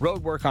Clayton.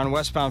 Road work on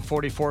westbound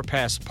 44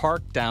 past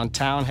Park.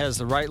 Downtown has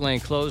the right lane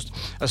closed.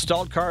 A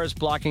stalled car is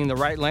blocking the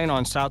right lane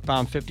on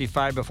southbound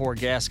 55 before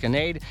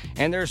Gasconade.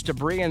 And there's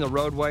debris in the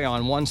roadway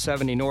on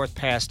 170 north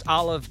past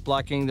Olive,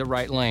 blocking the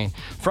right lane.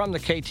 From the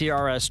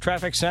KTRS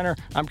Traffic Center,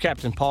 I'm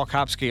Captain Paul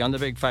Kopsky on the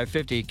Big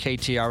 550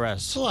 KTRS.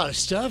 It's a lot of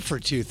stuff for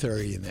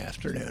 2:30 in the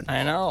afternoon.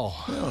 I know.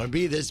 I don't want to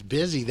be this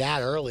busy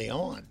that early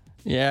on.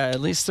 Yeah,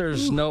 at least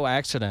there's no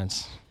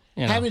accidents.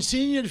 Haven't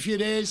seen you in a few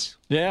days.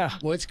 Yeah.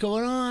 What's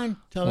going on?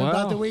 Tell me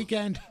about the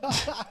weekend.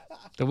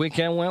 The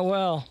weekend went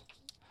well.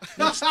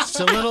 It's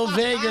a little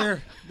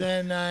vaguer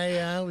than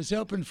I was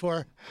hoping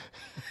for.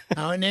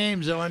 Our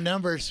names on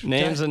numbers.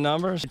 Names and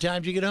numbers? What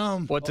time did you get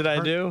home? What did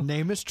I do?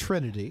 Name is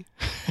Trinity.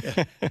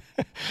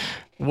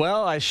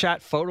 Well, I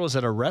shot photos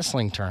at a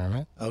wrestling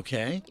tournament.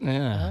 Okay.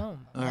 Yeah.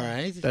 All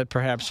right. That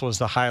perhaps was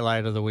the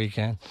highlight of the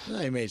weekend.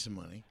 Well, you made some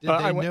money. Did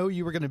they know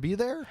you were going to be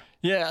there?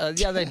 Yeah,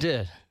 they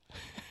did.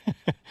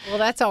 Well,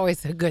 that's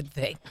always a good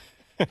thing.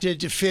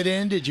 Did you fit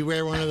in? Did you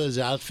wear one of those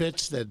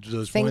outfits,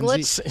 those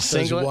Singlet?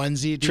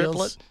 onesie deals?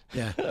 Triplet?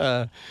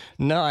 Yeah.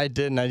 No, I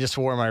didn't. I just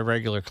wore my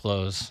regular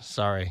clothes.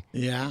 Sorry.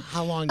 Yeah.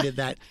 How long did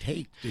that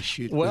take to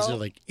shoot? Well, was it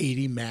like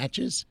 80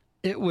 matches?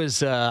 It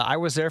was. I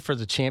was there for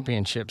the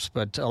championships,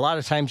 but a lot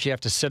of times you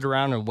have to sit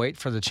around and wait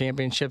for the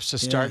championships to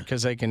start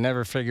because they can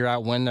never figure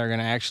out when they're going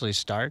to actually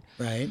start.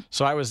 Right.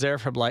 So I was there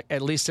for like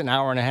at least an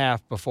hour and a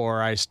half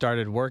before I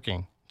started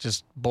working.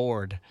 Just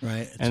bored.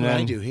 Right. That's what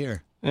I do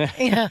here.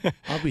 Yeah.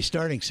 I'll be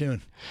starting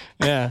soon.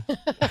 Yeah.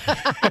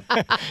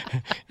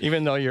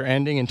 Even though you're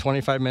ending in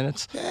 25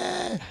 minutes.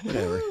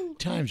 Whatever.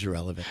 Time's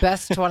irrelevant.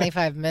 Best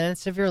 25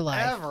 minutes of your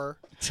life. Ever.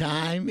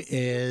 Time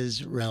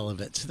is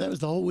relevant. So that was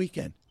the whole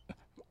weekend.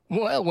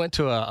 Well, went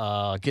to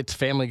a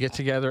family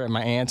get-together at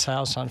my aunt's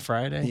house on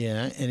Friday.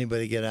 Yeah.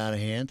 Anybody get out of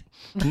hand?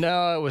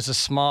 No, it was a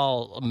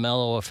small,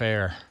 mellow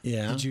affair.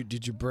 Yeah.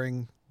 Did you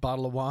bring a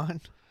bottle of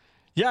wine?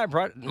 Yeah, I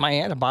brought my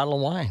aunt a bottle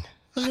of wine.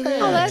 Oh,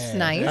 that's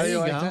nice. How do you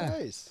There you like go. that?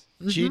 Nice.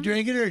 Did she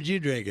drink it or did you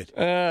drink it?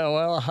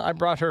 Well, I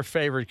brought her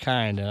favorite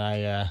kind, and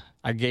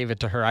I gave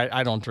it to her.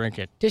 I don't drink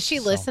it. Does she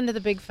listen to the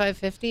Big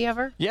 550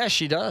 ever? Yeah,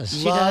 she does.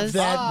 She Love does?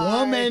 that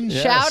woman.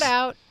 Yes. Shout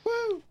out.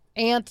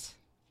 Aunt.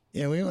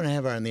 Yeah, we want to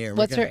have her on the air.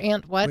 What's her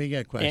aunt? What? We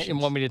got questions. Aunt, you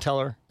want me to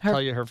tell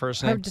you her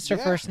first name? Just her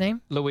first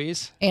name?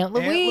 Louise. Aunt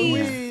Louise. Aunt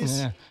Louise.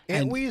 Yeah.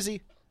 Aunt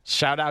Wheezy.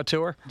 Shout out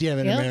to her. Do you have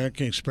an Yeah.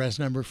 American Express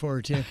number for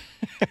her, too?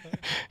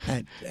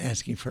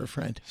 Asking for a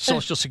friend.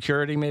 Social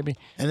Security, maybe.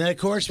 And then, of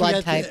course, we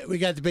Blood type.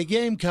 got the big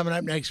game coming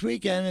up next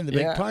weekend and the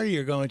big Yeah. party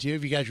you're going to.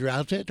 Have you got your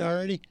outfit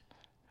already?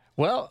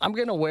 Well, I'm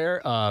going to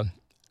wear a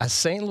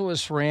St.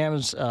 Louis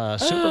Rams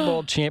Super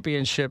Bowl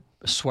championship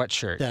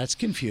sweatshirt. That's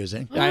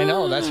confusing. I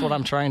know. That's what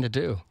I'm trying to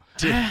do.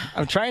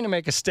 I'm trying to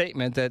make a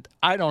statement that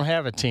I don't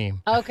have a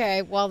team.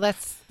 Okay, well,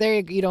 that's there.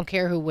 You don't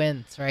care who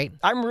wins, right?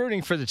 I'm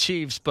rooting for the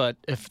Chiefs, but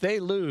if they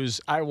lose,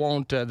 I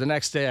won't. The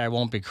next day, I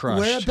won't be crushed.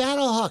 Wear a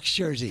Battlehawks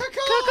jersey.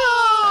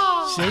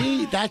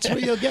 See, that's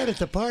what you'll get at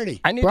the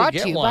party. I need Brought to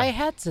to get you one. by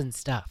hats and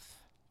stuff.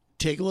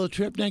 Take a little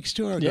trip next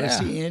door. Go Yeah.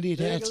 see Andy at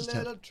Take Hats a and stuff.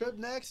 little trip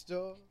next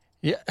door.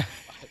 Yeah.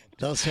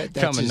 That's Come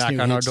and his knock new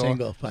on hit our door.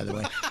 single, by the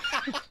way.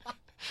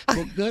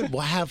 Well, good.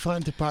 Well, have fun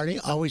at the party.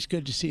 Always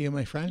good to see you,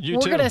 my friend. You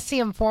We're too. going to see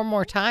him 4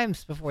 more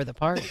times before the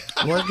party.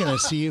 We're going to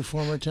see you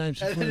 4 more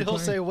times And before then the he'll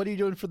party. say, "What are you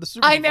doing for the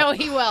Super Bowl?" I know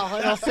he will.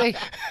 And I'll say,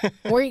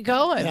 where are you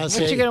going? And I'll What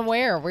say- you going to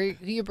wear? Who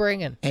you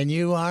bringing? And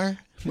you are?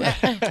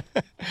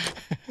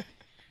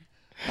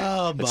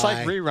 Oh, boy. It's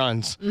like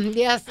reruns.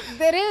 Yes,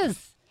 it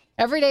is.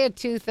 Every day at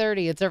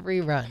 2:30, it's a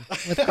rerun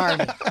with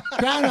Carney.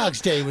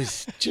 Groundhog's Day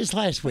was just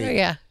last week.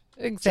 Yeah,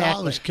 So it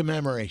exactly. was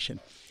commemoration.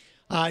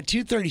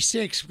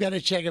 2:36. We've got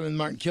to check in with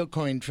Martin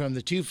Kilcoyne from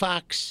the Two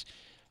Fox.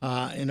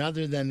 And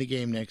other than the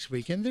game next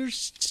weekend,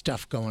 there's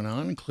stuff going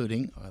on,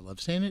 including, I love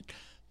saying it,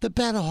 the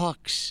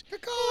Battlehawks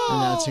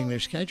announcing their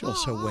schedule.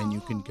 So when you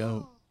can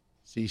go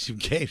see some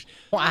games.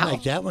 Wow.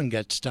 Like that one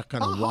got stuck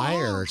on a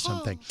wire or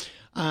something.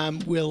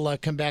 We'll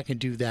come back and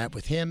do that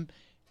with him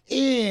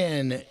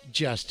in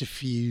just a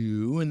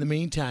few. In the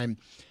meantime,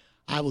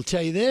 I will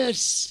tell you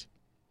this.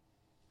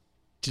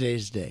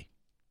 Today's the day.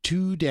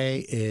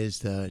 Today is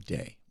the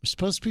day. It was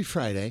supposed to be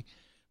Friday,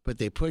 but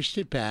they pushed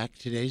it back.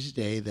 Today's the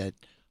day that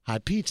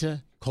hot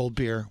pizza, cold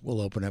beer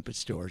will open up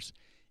its doors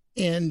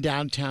in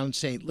downtown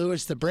St.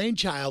 Louis, the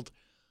brainchild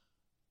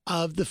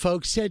of the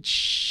folks at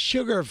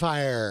Sugar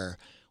Fire,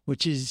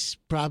 which is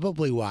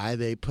probably why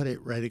they put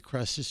it right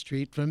across the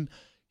street from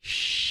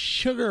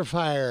Sugar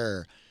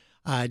Fire,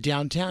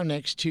 downtown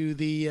next to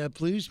the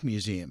Blues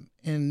Museum.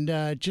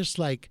 And just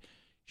like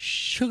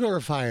Sugar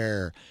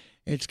Fire,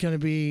 it's going to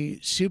be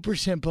super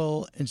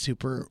simple and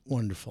super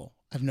wonderful.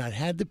 I've not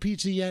had the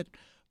pizza yet,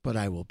 but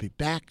I will be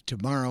back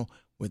tomorrow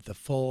with the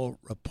full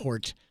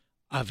report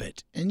of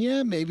it. And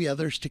yeah, maybe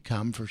others to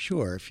come for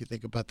sure. If you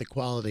think about the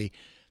quality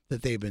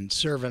that they've been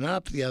serving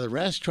up, the other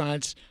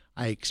restaurants,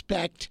 I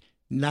expect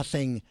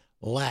nothing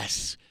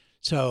less.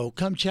 So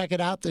come check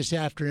it out this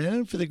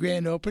afternoon for the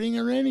grand opening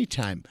or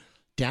anytime.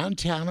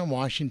 Downtown in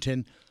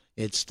Washington,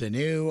 it's the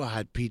new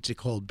hot pizza,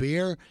 cold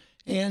beer,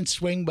 and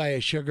swing by a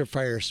Sugar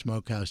Fire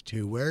Smokehouse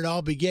too, where it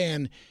all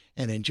began,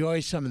 and enjoy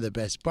some of the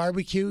best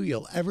barbecue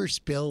you'll ever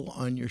spill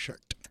on your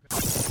shirt.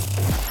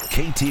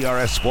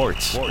 KTRS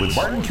Sports with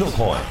Martin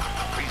Kilcoyne.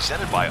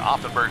 Presented by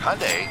Offenburg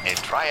Hyundai and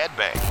Triad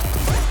Bank.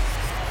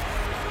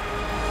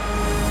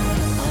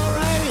 All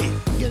righty,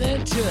 get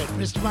into it.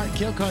 Mr. Martin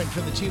Kilcoyne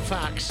from the Two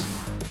Fox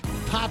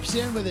pops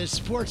in with his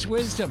sports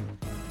wisdom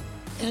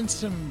and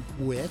some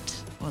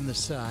wit on the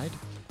side.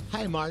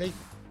 Hi, Marty.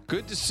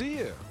 Good to see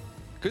you.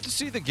 Good to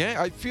see the gang.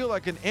 I feel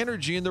like an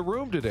energy in the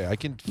room today. I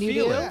can You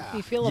feel do? it.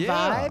 You feel a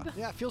vibe?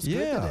 Yeah, it feels good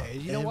today.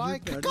 You know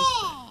why?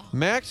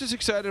 Max is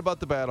excited about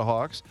the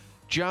Battlehawks.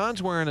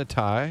 John's wearing a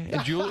tie,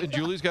 and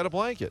Julie's got a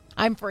blanket.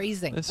 I'm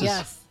freezing. This is-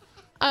 Yes.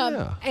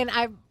 Yeah. And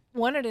I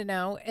wanted to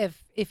know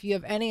if you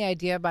have any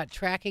idea about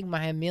tracking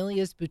my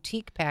Amelia's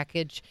Boutique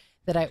package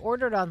that I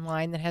ordered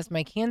online that has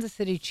my Kansas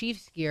City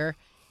Chiefs gear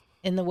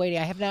in the waiting.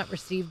 I have not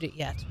received it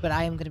yet, but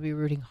I am going to be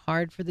rooting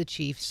hard for the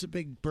Chiefs. It's a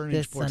big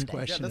burning sports Sunday.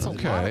 question. that's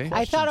okay.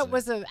 I thought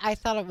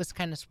it was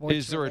kind of sports.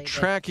 Is there related. a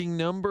tracking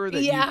number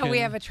that Yeah, you can... we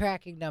have a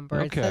tracking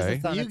number. Okay. It says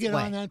it's on You its get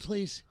way. on that,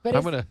 please. But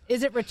I'm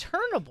is it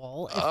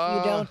returnable if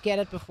you don't get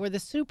it before the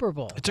Super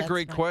Bowl? It's a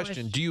great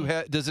question. Do you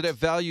does it have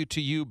value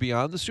to you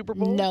beyond the Super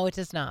Bowl? No, it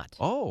does not.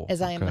 Oh,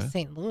 as I am a okay.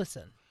 St.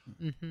 Louisan.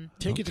 Mm-hmm.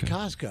 Take it to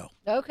Costco.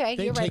 Okay,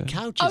 They you're take right.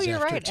 couches oh, you're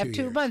after right. 2 After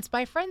 2 years. months.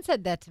 My friend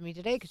said that to me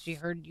today because she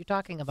heard you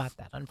talking about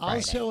that on Friday.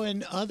 Also,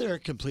 in other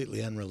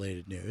completely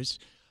unrelated news,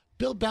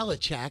 Bill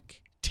Belichick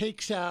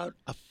takes out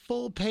a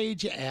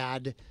full-page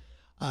ad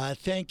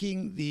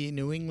thanking the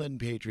New England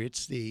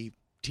Patriots, the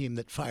team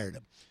that fired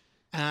him.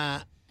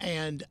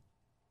 And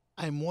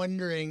I'm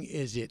wondering,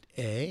 is it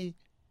A,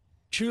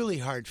 truly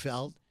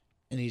heartfelt,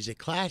 and he's a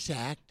class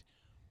act,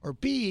 or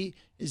B,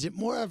 is it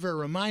more of a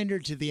reminder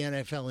to the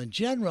NFL in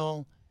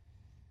general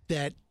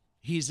that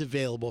he's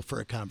available for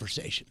a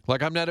conversation?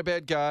 Like, I'm not a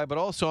bad guy, but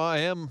also I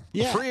am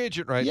a free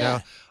agent right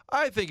now.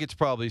 I think it's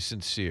probably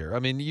sincere. I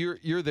mean,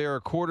 you're there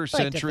a quarter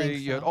century.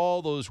 You had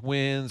all those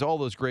wins, all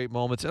those great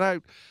moments. And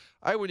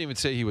I wouldn't even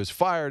say he was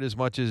fired as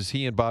much as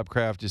he and Bob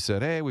Kraft just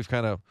said, hey, we've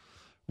kind of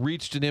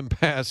reached an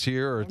impasse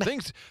here, or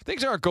things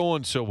aren't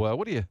going so well.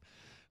 What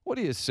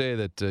do you say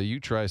that you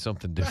try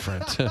something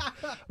different?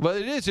 But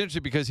it is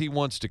interesting because he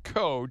wants to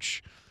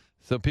coach.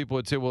 So people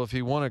would say, well, if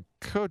you want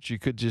to coach, you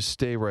could just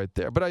stay right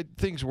there. But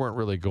things weren't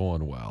really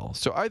going well.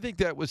 So I think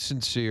that was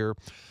sincere.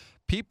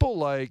 People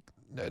like,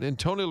 and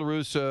Tony La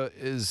Russa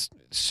is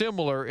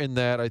similar in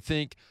that I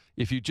think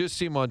if you just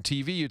see him on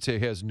TV, you'd say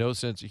he has no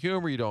sense of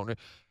humor. You don't.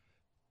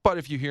 But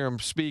if you hear him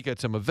speak at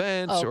some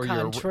events, or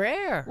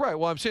contraire. Right.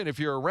 Well, I'm saying if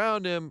you're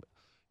around him,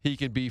 he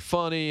can be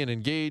funny and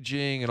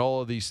engaging and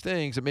all of these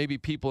things that maybe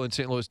people in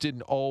St. Louis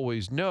didn't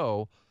always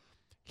know.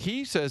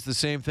 He says the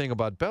same thing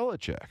about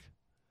Belichick,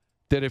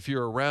 that if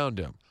you're around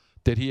him,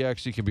 that he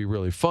actually can be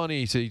really funny.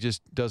 He said he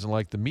just doesn't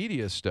like the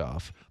media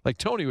stuff. Like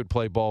Tony would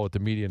play ball with the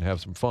media and have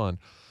some fun.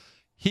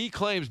 He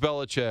claims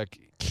Belichick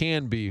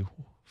can be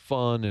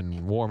fun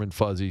and warm and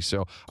fuzzy,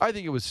 so I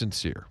think it was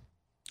sincere.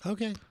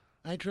 Okay.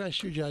 I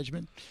trust your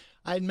judgment.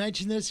 I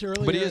mentioned this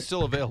earlier. But he is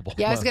still available.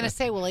 Yeah, I was going to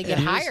say, will he get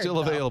hired? He is still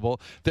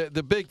available.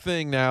 The big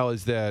thing now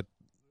is that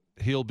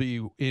he'll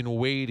be in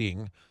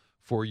waiting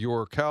for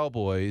your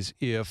Cowboys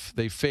if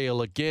they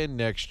fail again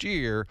next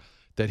year,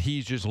 that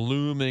he's just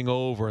looming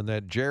over and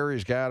that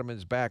Jerry's got him in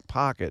his back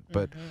pocket.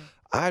 But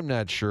I'm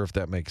not sure if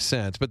that makes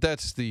sense. But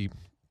that's the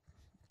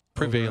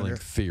prevailing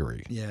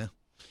theory. Yeah.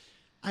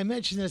 I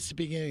mentioned this at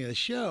the beginning of the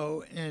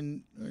show,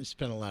 and I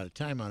spent a lot of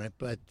time on it,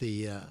 but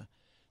the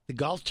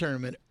golf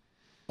tournament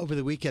over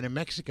the weekend in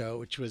Mexico,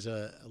 which was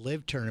a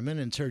live tournament,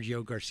 and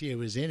Sergio Garcia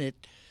was in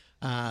it,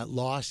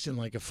 lost in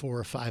like a 4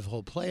 or 5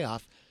 hole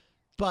playoff.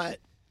 But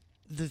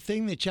the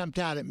thing that jumped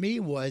out at me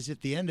was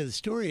at the end of the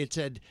story, it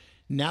said,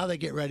 now they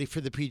get ready for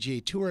the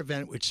PGA Tour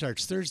event, which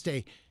starts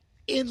Thursday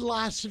in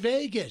Las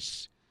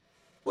Vegas.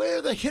 Where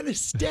are they going to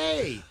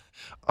stay?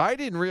 I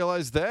didn't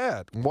realize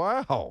that.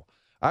 Wow.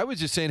 I was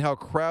just saying how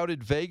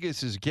crowded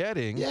Vegas is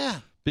getting. Yeah.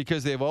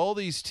 Because they have all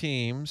these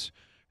teams.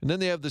 And then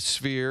they have the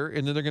Sphere,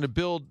 and then they're going to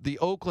build the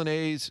Oakland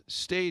A's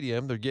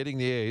stadium. They're getting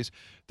the A's.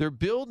 They're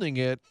building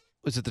it.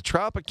 Was it the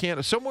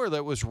Tropicana? Somewhere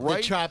that was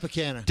right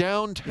Tropicana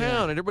downtown.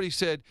 Yeah. And everybody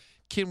said,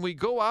 can we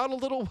go out a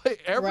little way?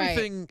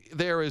 Everything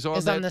there is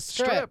on the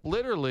strip.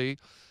 Literally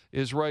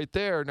is right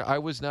there. And I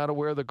was not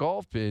aware of the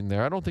golf being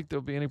there. I don't think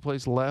there'll be any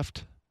place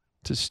left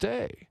to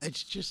stay.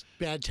 It's just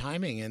bad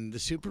timing. And the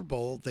Super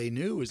Bowl, they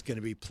knew was going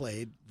to be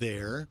played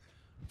there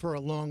for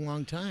a long,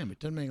 long time. It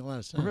doesn't make a lot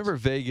of sense. Remember,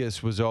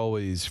 Vegas was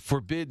always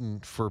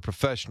forbidden for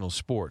professional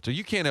sports. So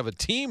you can't have a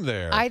team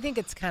there. I think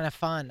it's kind of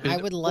fun. I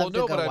would love to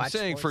go watch. Well, no, but I'm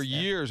saying for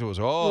years it was,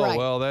 Right.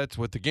 well, that's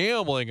with the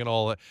gambling and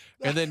all that.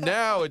 And then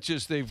now it's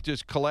just, they've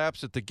just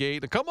collapsed at the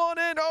gate. Come on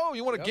in. Oh,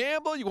 you want to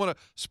gamble? You want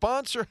to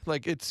sponsor?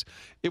 Like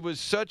it was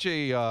such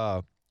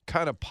a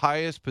kind of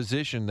pious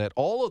position that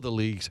all of the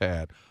leagues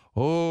had.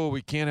 Oh,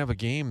 we can't have a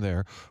game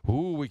there.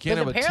 Ooh, we can't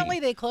have a team. Apparently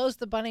they closed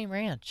the Bunny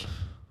Ranch.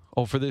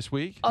 Oh, for this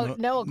week? Oh,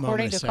 no,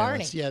 according to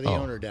Carney. Yeah, the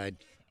owner died.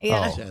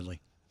 Yeah. Sadly.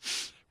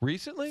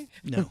 Recently?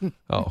 No.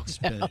 Oh. It's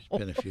been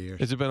a few years.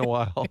 Has it been a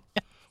while?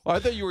 Well, I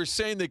thought you were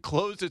saying they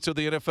closed it so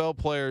the NFL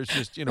players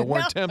just,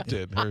 weren't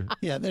tempted. Or,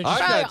 yeah, they're I'm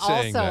not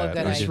saying also that. a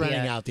good just idea.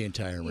 running out the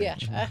entire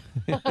range.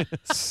 Yeah.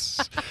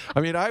 I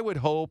mean, I would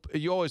hope,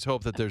 you always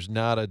hope that there's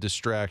not a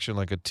distraction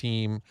like a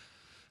team,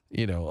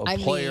 a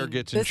player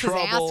gets in trouble.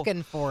 This is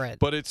asking for it.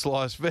 But it's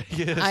Las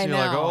Vegas. I You're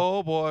like, know.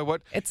 oh, boy,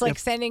 what? It's like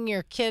sending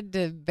your kid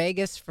to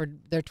Vegas for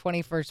their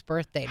 21st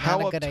birthday. How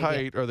Not a good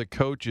idea. uptight are the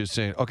coaches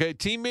saying, okay,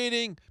 team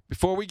meeting,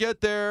 before we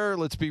get there,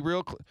 let's be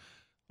real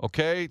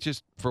okay,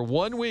 just for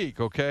 1 week,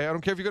 okay? I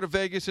don't care if you go to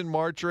Vegas in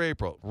March or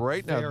April.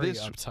 Right now, Very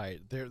this uptight.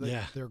 They're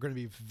going to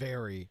be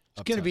very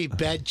It's going to be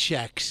bed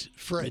checks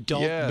for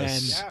adult men.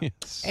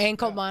 Yes.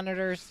 Ankle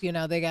monitors, they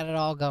got it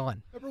all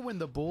going. Remember when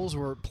the Bulls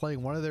were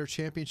playing one of their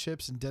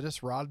championships and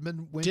Dennis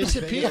Rodman went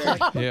Disappeared. to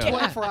Vegas for Yeah.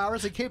 24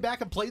 hours and came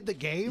back and played the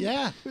game?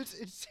 Yeah. It's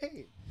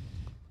insane.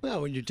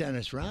 Well, when you're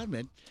Dennis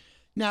Rodman,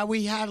 Now,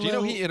 we had Do you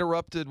know he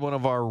interrupted one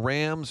of our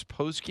Rams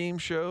post-game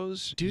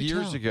shows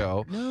years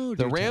ago? No,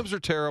 the Rams are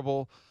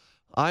terrible.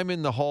 I'm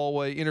in the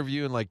hallway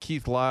interviewing like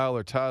Keith Lyle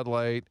or Todd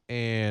Light,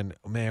 and,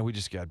 man, we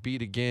just got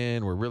beat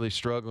again. We're really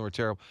struggling. We're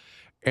terrible.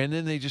 And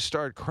then they just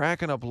started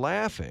cracking up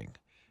laughing.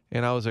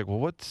 And I was like, well,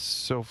 what's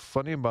so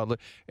funny about it?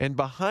 And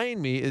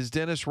behind me is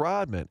Dennis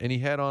Rodman, and he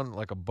had on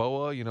like a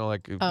boa,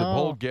 like the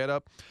whole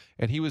getup,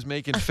 and he was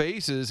making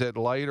faces at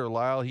Light or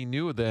Lyle. He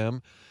knew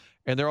them,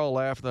 and they're all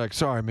laughing. They're like,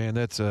 sorry, man,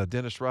 that's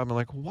Dennis Rodman. I'm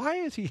like, why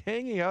is he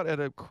hanging out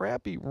at a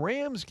crappy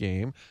Rams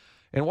game?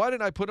 And why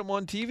didn't I put him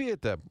on TV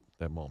at that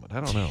moment?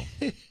 I don't know.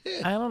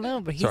 I don't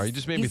know, but sorry, you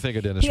just made me think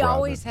of Dennis Rodman. Rodman. He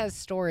always has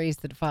stories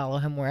that follow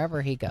him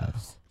wherever he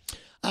goes.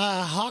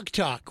 Hawk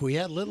Talk. We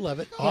had a little of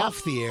it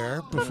off the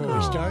air before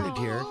we started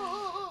here.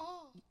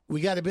 We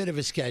got a bit of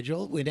a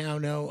schedule. We now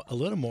know a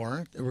little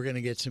more. We're going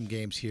to get some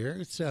games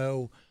here.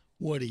 So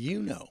what do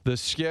you know? The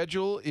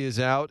schedule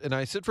is out, and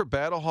I said for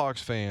Battlehawks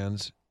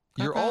fans,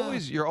 you're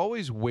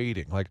always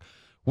waiting. Like,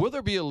 will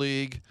there be a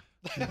league?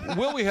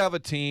 Will we have a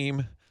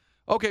team?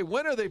 Okay,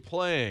 when are they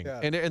playing?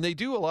 Yeah. And they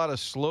do a lot of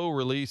slow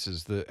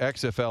releases. The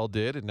XFL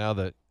did, and now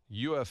the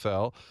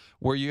UFL,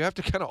 where you have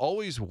to kind of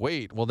always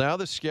wait. Well, now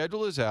the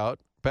schedule is out.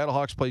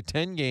 Battlehawks play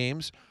 10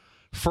 games.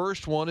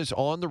 First one is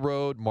on the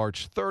road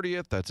March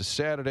 30th. That's a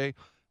Saturday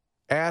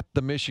at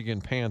the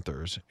Michigan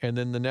Panthers. And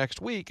then the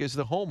next week is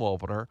the home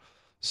opener,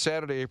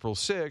 Saturday, April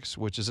 6th,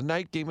 which is a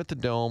night game at the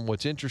Dome.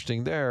 What's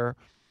interesting there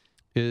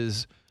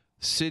is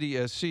City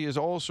SC is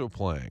also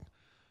playing.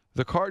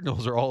 The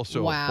Cardinals are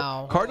also.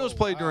 Wow. Cardinals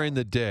play during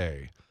the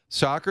day.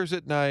 Soccer's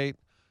at night.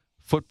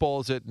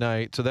 Football's at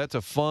night. So that's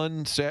a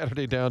fun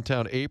Saturday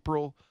downtown,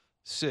 April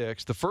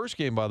 6th. The first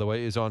game, by the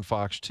way, is on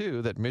Fox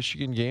 2, that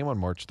Michigan game on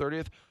March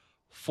 30th.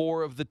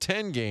 4 of the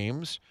 10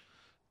 games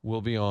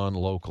will be on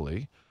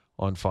locally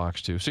on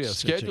Fox 2. So, yeah,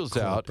 schedule's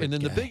out. And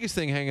then the biggest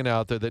thing hanging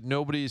out there that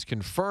nobody's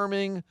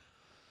confirming,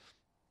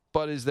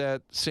 but is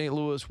that St.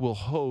 Louis will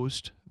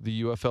host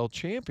the UFL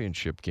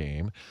championship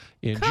game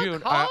in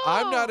June.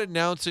 I'm not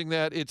announcing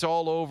that. It's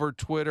all over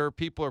Twitter.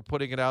 People are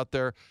putting it out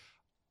there.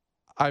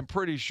 I'm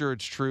pretty sure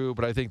it's true,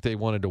 but I think they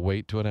wanted to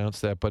wait to announce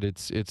that. But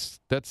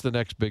that's the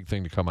next big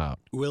thing to come out.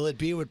 Will it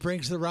be what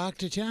brings The Rock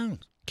to town?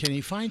 Can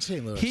he find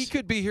St. Louis? He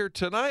could be here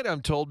tonight,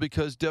 I'm told,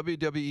 because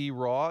WWE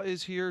Raw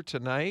is here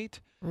tonight.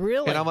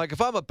 Really? And I'm like,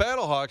 if I'm a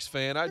Battlehawks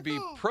fan, I'd be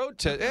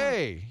protest.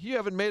 Hey, you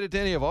haven't made it to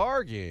any of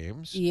our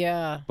games.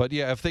 Yeah. But,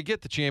 yeah, if they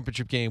get the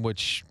championship game,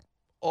 which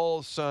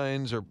all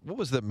signs are, what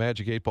was that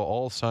Magic 8 Ball?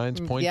 All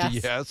signs point to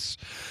yes.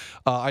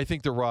 I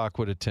think The Rock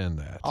would attend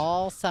that.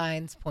 All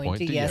signs point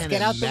to yes.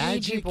 Get out the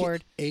Ouija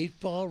board.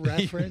 8-ball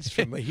reference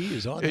from he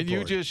is on the and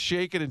board. You just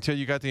shake it until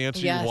you got the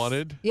answer you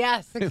wanted.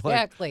 Yes,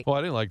 exactly. Like, well,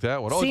 I didn't like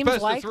that one. Oh, Seems it's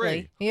best likely.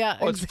 of 3. Yeah.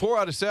 Oh, it's 4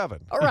 out of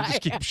 7. All right.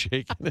 Just keep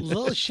shaking it. A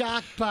little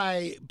shocked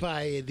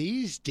by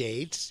these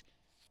dates.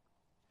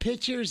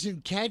 Pitchers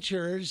and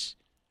catchers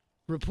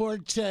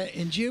report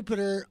in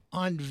Jupiter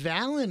on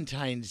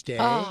Valentine's Day.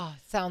 Oh,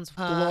 sounds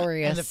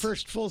glorious. And the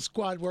first full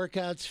squad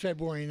workouts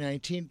February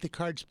 19th. The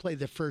Cards play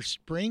the first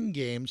spring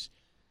games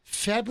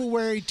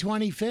February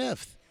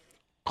 25th.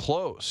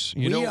 Close.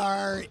 We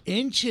are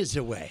inches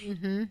away.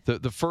 Mm-hmm.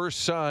 The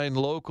first sign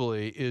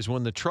locally is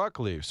when the truck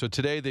leaves. So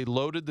today they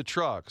loaded the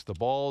trucks, the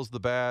balls, the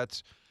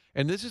bats.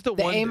 And this is the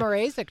one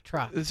Amarazic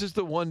truck. This is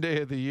the one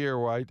day of the year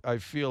where I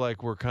feel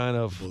like we're kind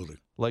of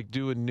like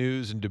doing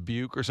news in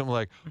Dubuque or something,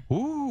 like,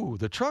 ooh,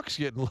 the truck's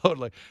getting loaded.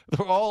 Like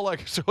they're all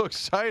like so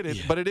excited.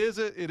 Yeah. But it is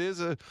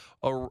a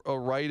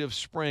rite of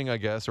spring, I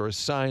guess, or a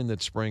sign that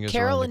spring is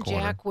Carol around and the corner.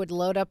 Jack would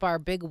load up our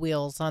big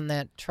wheels on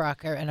that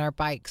truck and our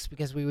bikes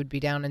because we would be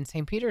down in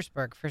St.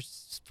 Petersburg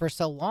for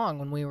so long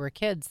when we were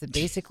kids that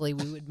basically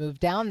we would move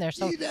down there.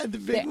 So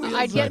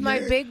I'd get my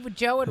big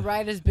Joe would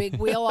ride his big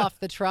wheel off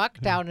the truck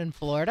down in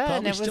Florida, probably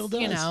and it was still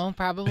does.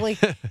 Probably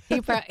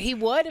he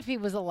would if he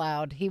was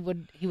allowed. He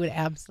would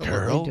absolutely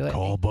Carol, do it.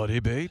 call Buddy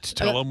Bates.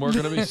 Tell him we're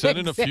going to be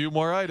sending a few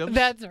more items.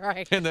 That's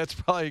right. And that's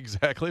probably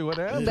exactly what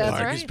happened. That's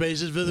Parking right.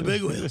 spaces for the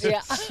big wheels.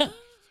 Yeah.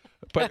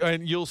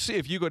 And you'll see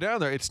if you go down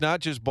there, it's not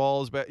just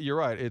balls. You're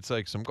right. It's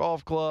like some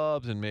golf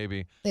clubs and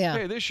maybe,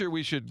 hey, this year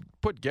we should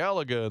put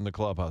Galaga in the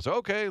clubhouse.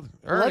 Okay,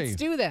 Ernie, let's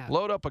do that.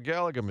 Load up a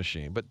Galaga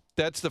machine. But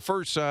that's the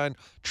first sign.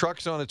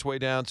 Truck's on its way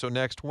down. So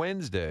next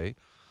Wednesday,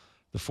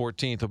 the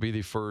 14th, will be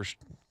the first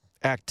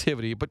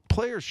activity. But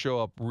players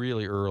show up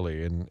really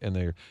early,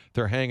 and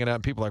they're hanging out.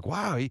 And people are like,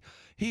 wow,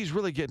 he's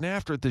really getting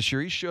after it this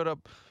year. He showed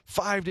up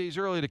 5 days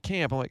early to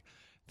camp. I'm like,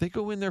 they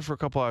go in there for a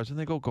couple hours and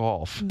they go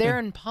golf. They're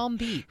in Palm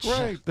Beach.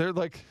 Right. They're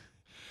like,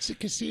 it's a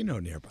casino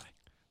nearby.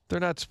 They're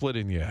not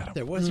splitting yet.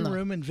 There was a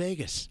room in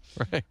Vegas.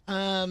 Right.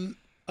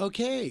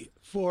 Okay.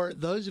 For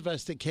those of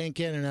us that can't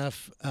get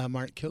enough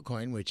Mark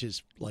Kilcoyne, which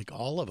is like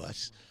all of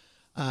us,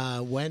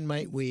 when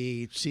might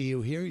we see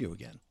you, hear you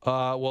again?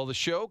 Well, the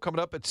show coming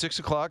up at 6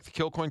 o'clock, the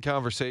Kilcoyne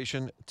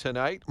Conversation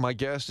tonight. My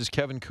guest is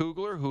Kevin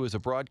Kugler, who is a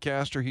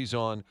broadcaster. He's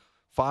on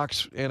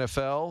Fox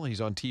NFL. He's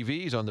on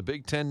TV. He's on the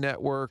Big Ten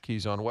Network.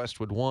 He's on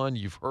Westwood One.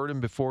 You've heard him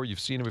before. You've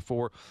seen him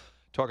before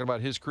talking about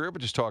his career, but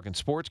just talking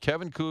sports.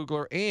 Kevin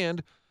Kugler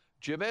and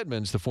Jim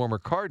Edmonds, the former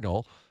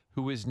Cardinal,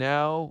 who is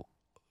now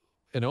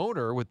an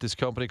owner with this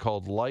company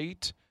called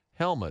Light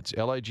Helmets,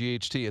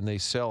 L-I-G-H-T, and they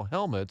sell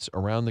helmets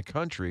around the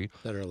country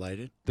that are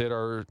lighted.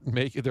 They're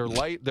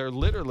light. They're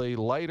literally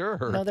lighter.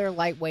 No, they're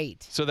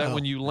lightweight. So that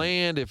when you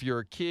land, if you're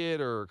a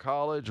kid or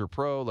college or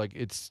pro, like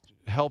it's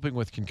helping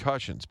with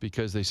concussions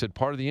because they said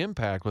part of the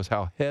impact was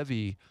how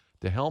heavy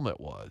the helmet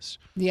was.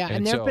 Yeah,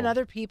 and there have been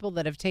other people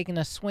that have taken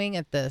a swing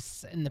at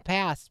this in the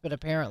past, but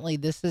apparently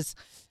this is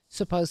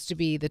supposed to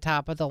be the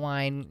top of the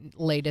line,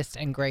 latest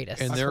and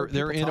greatest. And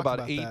they're in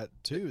about 8. That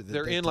too.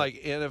 They're in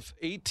like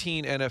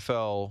 18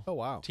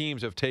 NFL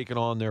teams have taken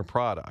on their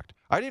product.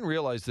 I didn't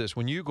realize this.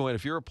 When you go in,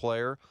 if you're a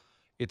player,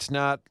 it's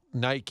not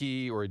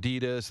Nike or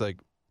Adidas, like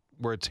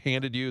where it's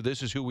handed you,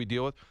 this is who we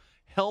deal with.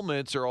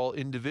 Helmets are all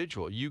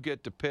individual. You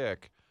get to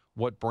pick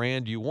what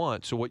brand you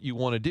want. So what you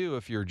want to do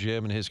if you're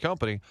Jim and his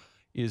company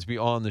is be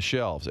on the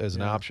shelves as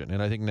an option.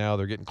 And I think now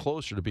they're getting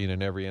closer to being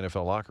in every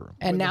NFL locker room.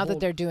 And now that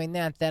they're doing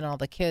that, then all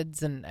the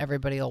kids and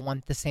everybody will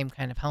want the same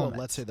kind of helmet. Well,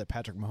 let's say that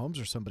Patrick Mahomes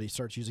or somebody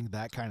starts using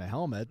that kind of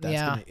helmet. That's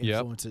going to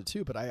influence it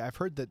too. But I've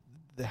heard that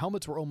the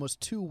helmets were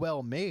almost too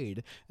well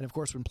made. And, of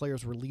course, when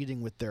players were leading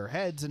with their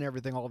heads and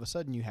everything, all of a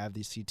sudden you have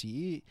these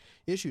CTE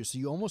issues. So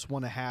you almost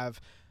want to have,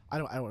 I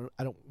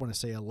don't want to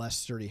say a less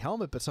sturdy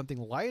helmet, but something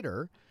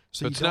lighter.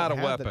 So it's not a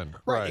weapon.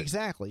 Right,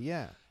 exactly,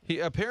 yeah.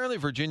 Apparently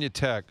Virginia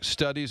Tech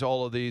studies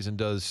all of these and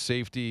does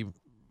safety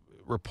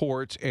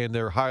reports, and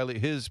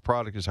his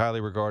product is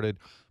highly regarded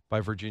by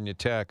Virginia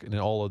Tech in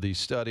all of these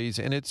studies.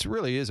 And it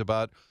really is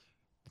about,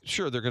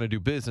 sure, they're going to do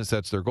business,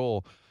 that's their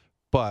goal,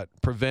 but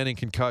preventing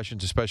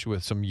concussions, especially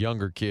with some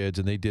younger kids.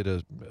 And they did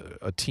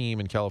a team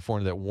in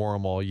California that wore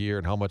them all year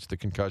and how much the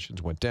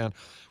concussions went down.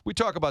 We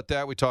talk about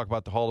that. We talk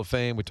about the Hall of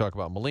Fame. We talk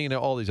about Molina,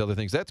 all these other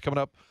things. That's coming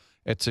up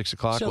at 6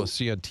 o'clock. So, we'll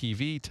see on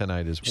TV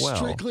tonight as well.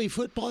 Strictly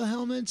football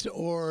helmets,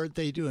 or are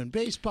they doing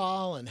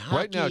baseball and hockey?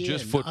 Right now,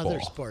 just and football.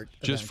 Other sport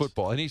just events?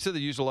 football. And he said they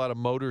use a lot of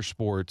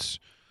motorsports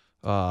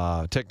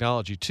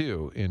technology,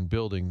 too, in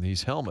building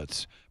these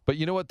helmets. But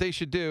you know what they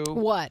should do?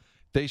 What?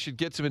 They should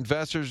get some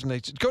investors, and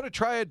they should go to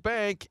Triad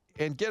Bank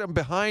and get them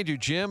behind you,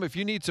 Jim. If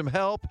you need some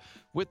help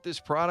with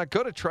this product,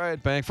 go to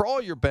Triad Bank for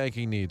all your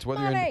banking needs,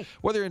 whether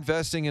you're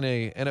investing in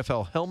a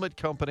NFL helmet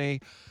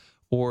company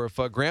or if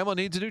grandma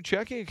needs a new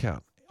checking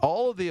account.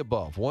 All of the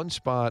above. One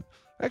spot,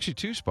 actually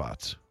 2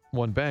 spots.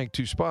 One bank,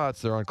 2 spots.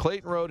 They're on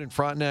Clayton Road in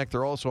Frontenac.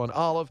 They're also on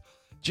Olive,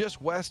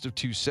 just west of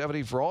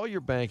 270 for all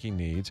your banking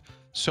needs.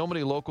 So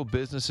many local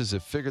businesses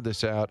have figured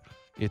this out.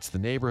 It's the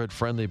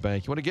neighborhood-friendly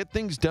bank. You want to get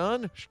things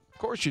done? Of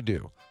course you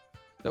do.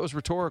 That was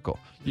rhetorical.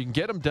 You can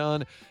get them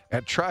done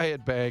at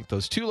Triad Bank,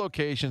 those 2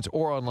 locations,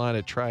 or online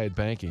at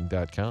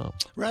triadbanking.com.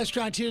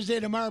 Restaurant Tuesday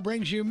tomorrow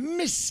brings you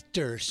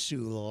Mr.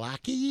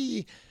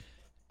 Sulaki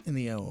in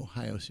the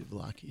Ohio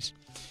Souvlakis.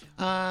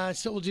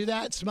 So we'll do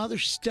that. Some other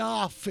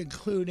stuff,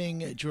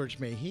 including George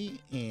Mahey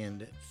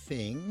and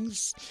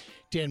things.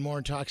 Dan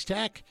Moore Talks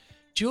Tech.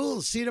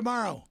 Jules, see you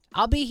tomorrow.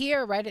 I'll be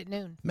here right at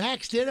noon.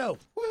 Max ditto.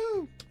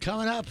 Woo!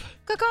 Coming up.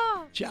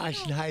 Caw-caw.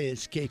 Josh and Heidi,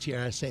 it's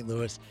KTRS St.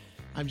 Louis.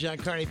 I'm John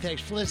Carney.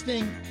 Thanks for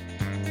listening.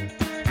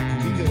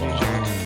 Be good.